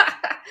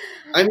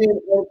 I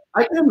mean,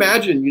 I can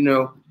imagine, you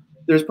know,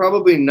 there's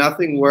probably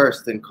nothing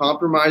worse than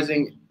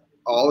compromising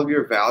all of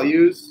your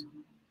values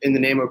in the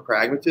name of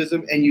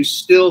pragmatism and you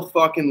still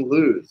fucking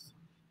lose.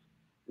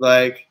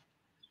 Like,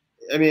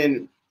 I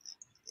mean,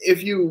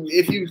 if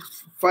you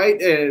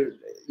fight and,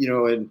 you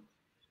know,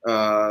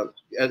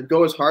 and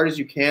go as hard as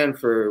you can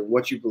for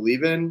what you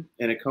believe in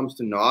and it comes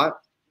to naught,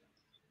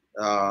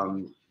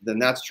 then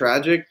that's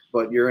tragic,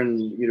 but you're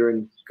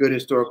in good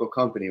historical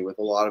company with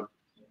a lot of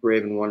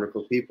brave and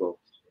wonderful people.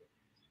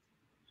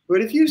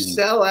 But if you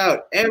sell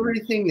out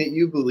everything that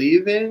you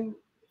believe in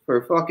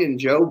for fucking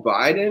Joe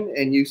Biden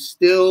and you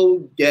still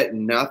get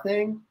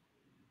nothing,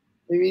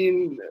 I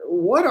mean,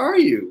 what are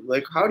you?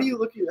 Like, how do you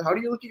look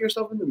at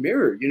yourself in the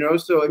mirror? You know?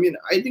 So I mean,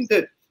 I think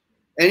that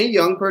any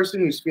young person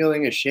who's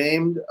feeling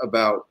ashamed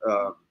about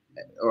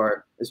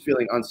or is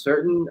feeling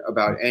uncertain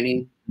about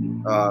any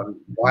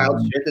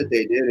wild shit that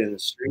they did in the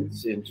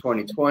streets in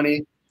 2020,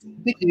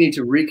 I think you need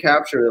to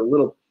recapture a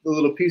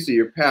little piece of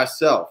your past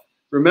self.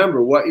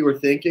 Remember what you were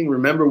thinking.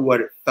 Remember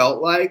what it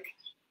felt like,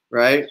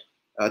 right?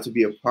 To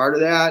be a part of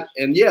that.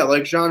 And yeah,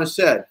 like Zhanna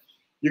said,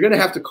 you're going to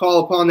have to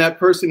call upon that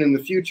person in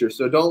the future.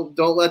 So don't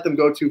let them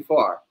go too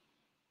far.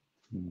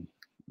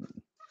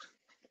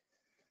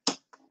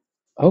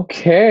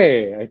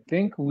 Okay, I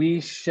think we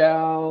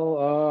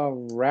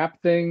shall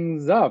wrap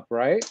things up,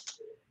 right?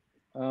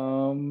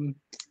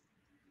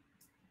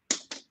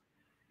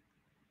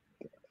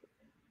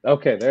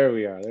 Okay, there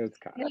we are. There's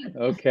Kyle.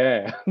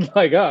 Okay,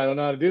 like, oh, I don't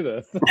know how to do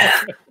this.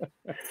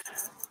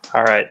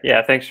 All right.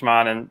 Yeah. Thanks,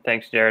 Shemon, and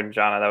thanks, Jarrod and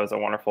Zhanna. That was a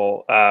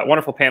wonderful,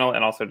 wonderful panel,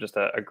 and also just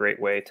a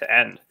great way to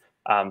end.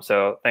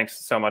 So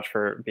thanks so much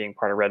for being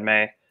part of Red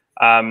May.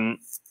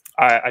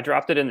 I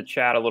dropped it in the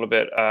chat a little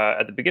bit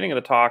at the beginning of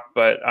the talk,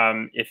 but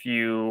if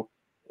you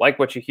like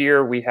what you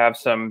hear, we have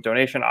some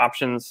donation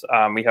options.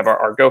 We have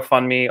our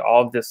GoFundMe.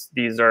 All of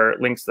these are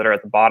links that are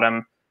at the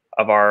bottom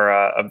of our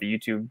of the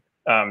YouTube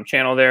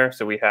channel there.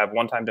 So we have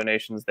one-time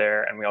donations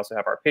there, and we also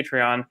have our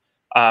Patreon.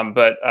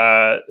 But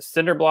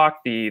Cinderblock,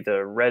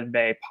 the Red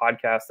May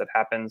podcast that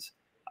happens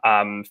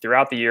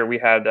throughout the year, we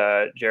had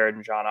Jarrod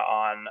and Zhanna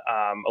on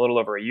a little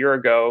over a year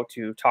ago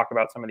to talk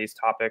about some of these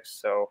topics.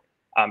 So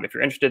if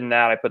you're interested in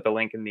that, I put the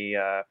link in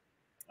the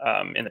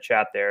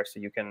chat there, so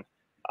you can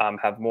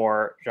have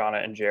more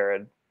Zhanna and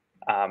Jarrod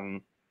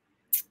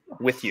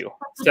with you.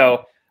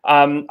 So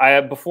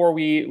before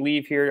we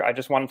leave here, I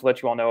just wanted to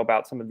let you all know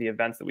about some of the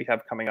events that we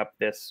have coming up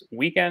this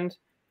weekend.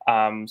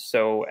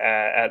 So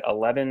at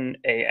 11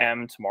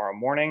 a.m. tomorrow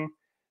morning,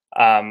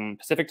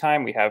 Pacific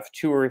time, we have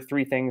 2 or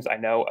 3 things I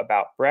know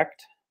about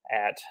Brecht.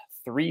 At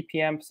 3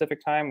 p.m. Pacific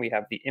time, we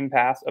have the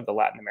impasse of the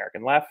Latin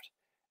American left.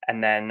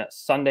 And then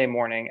Sunday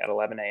morning at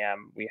 11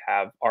 a.m., we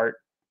have art,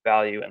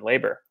 value, and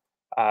labor.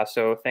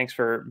 So thanks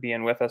for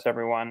being with us,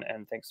 everyone.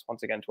 And thanks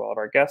once again to all of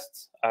our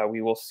guests.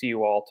 We will see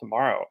you all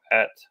tomorrow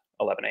at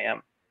 11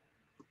 a.m.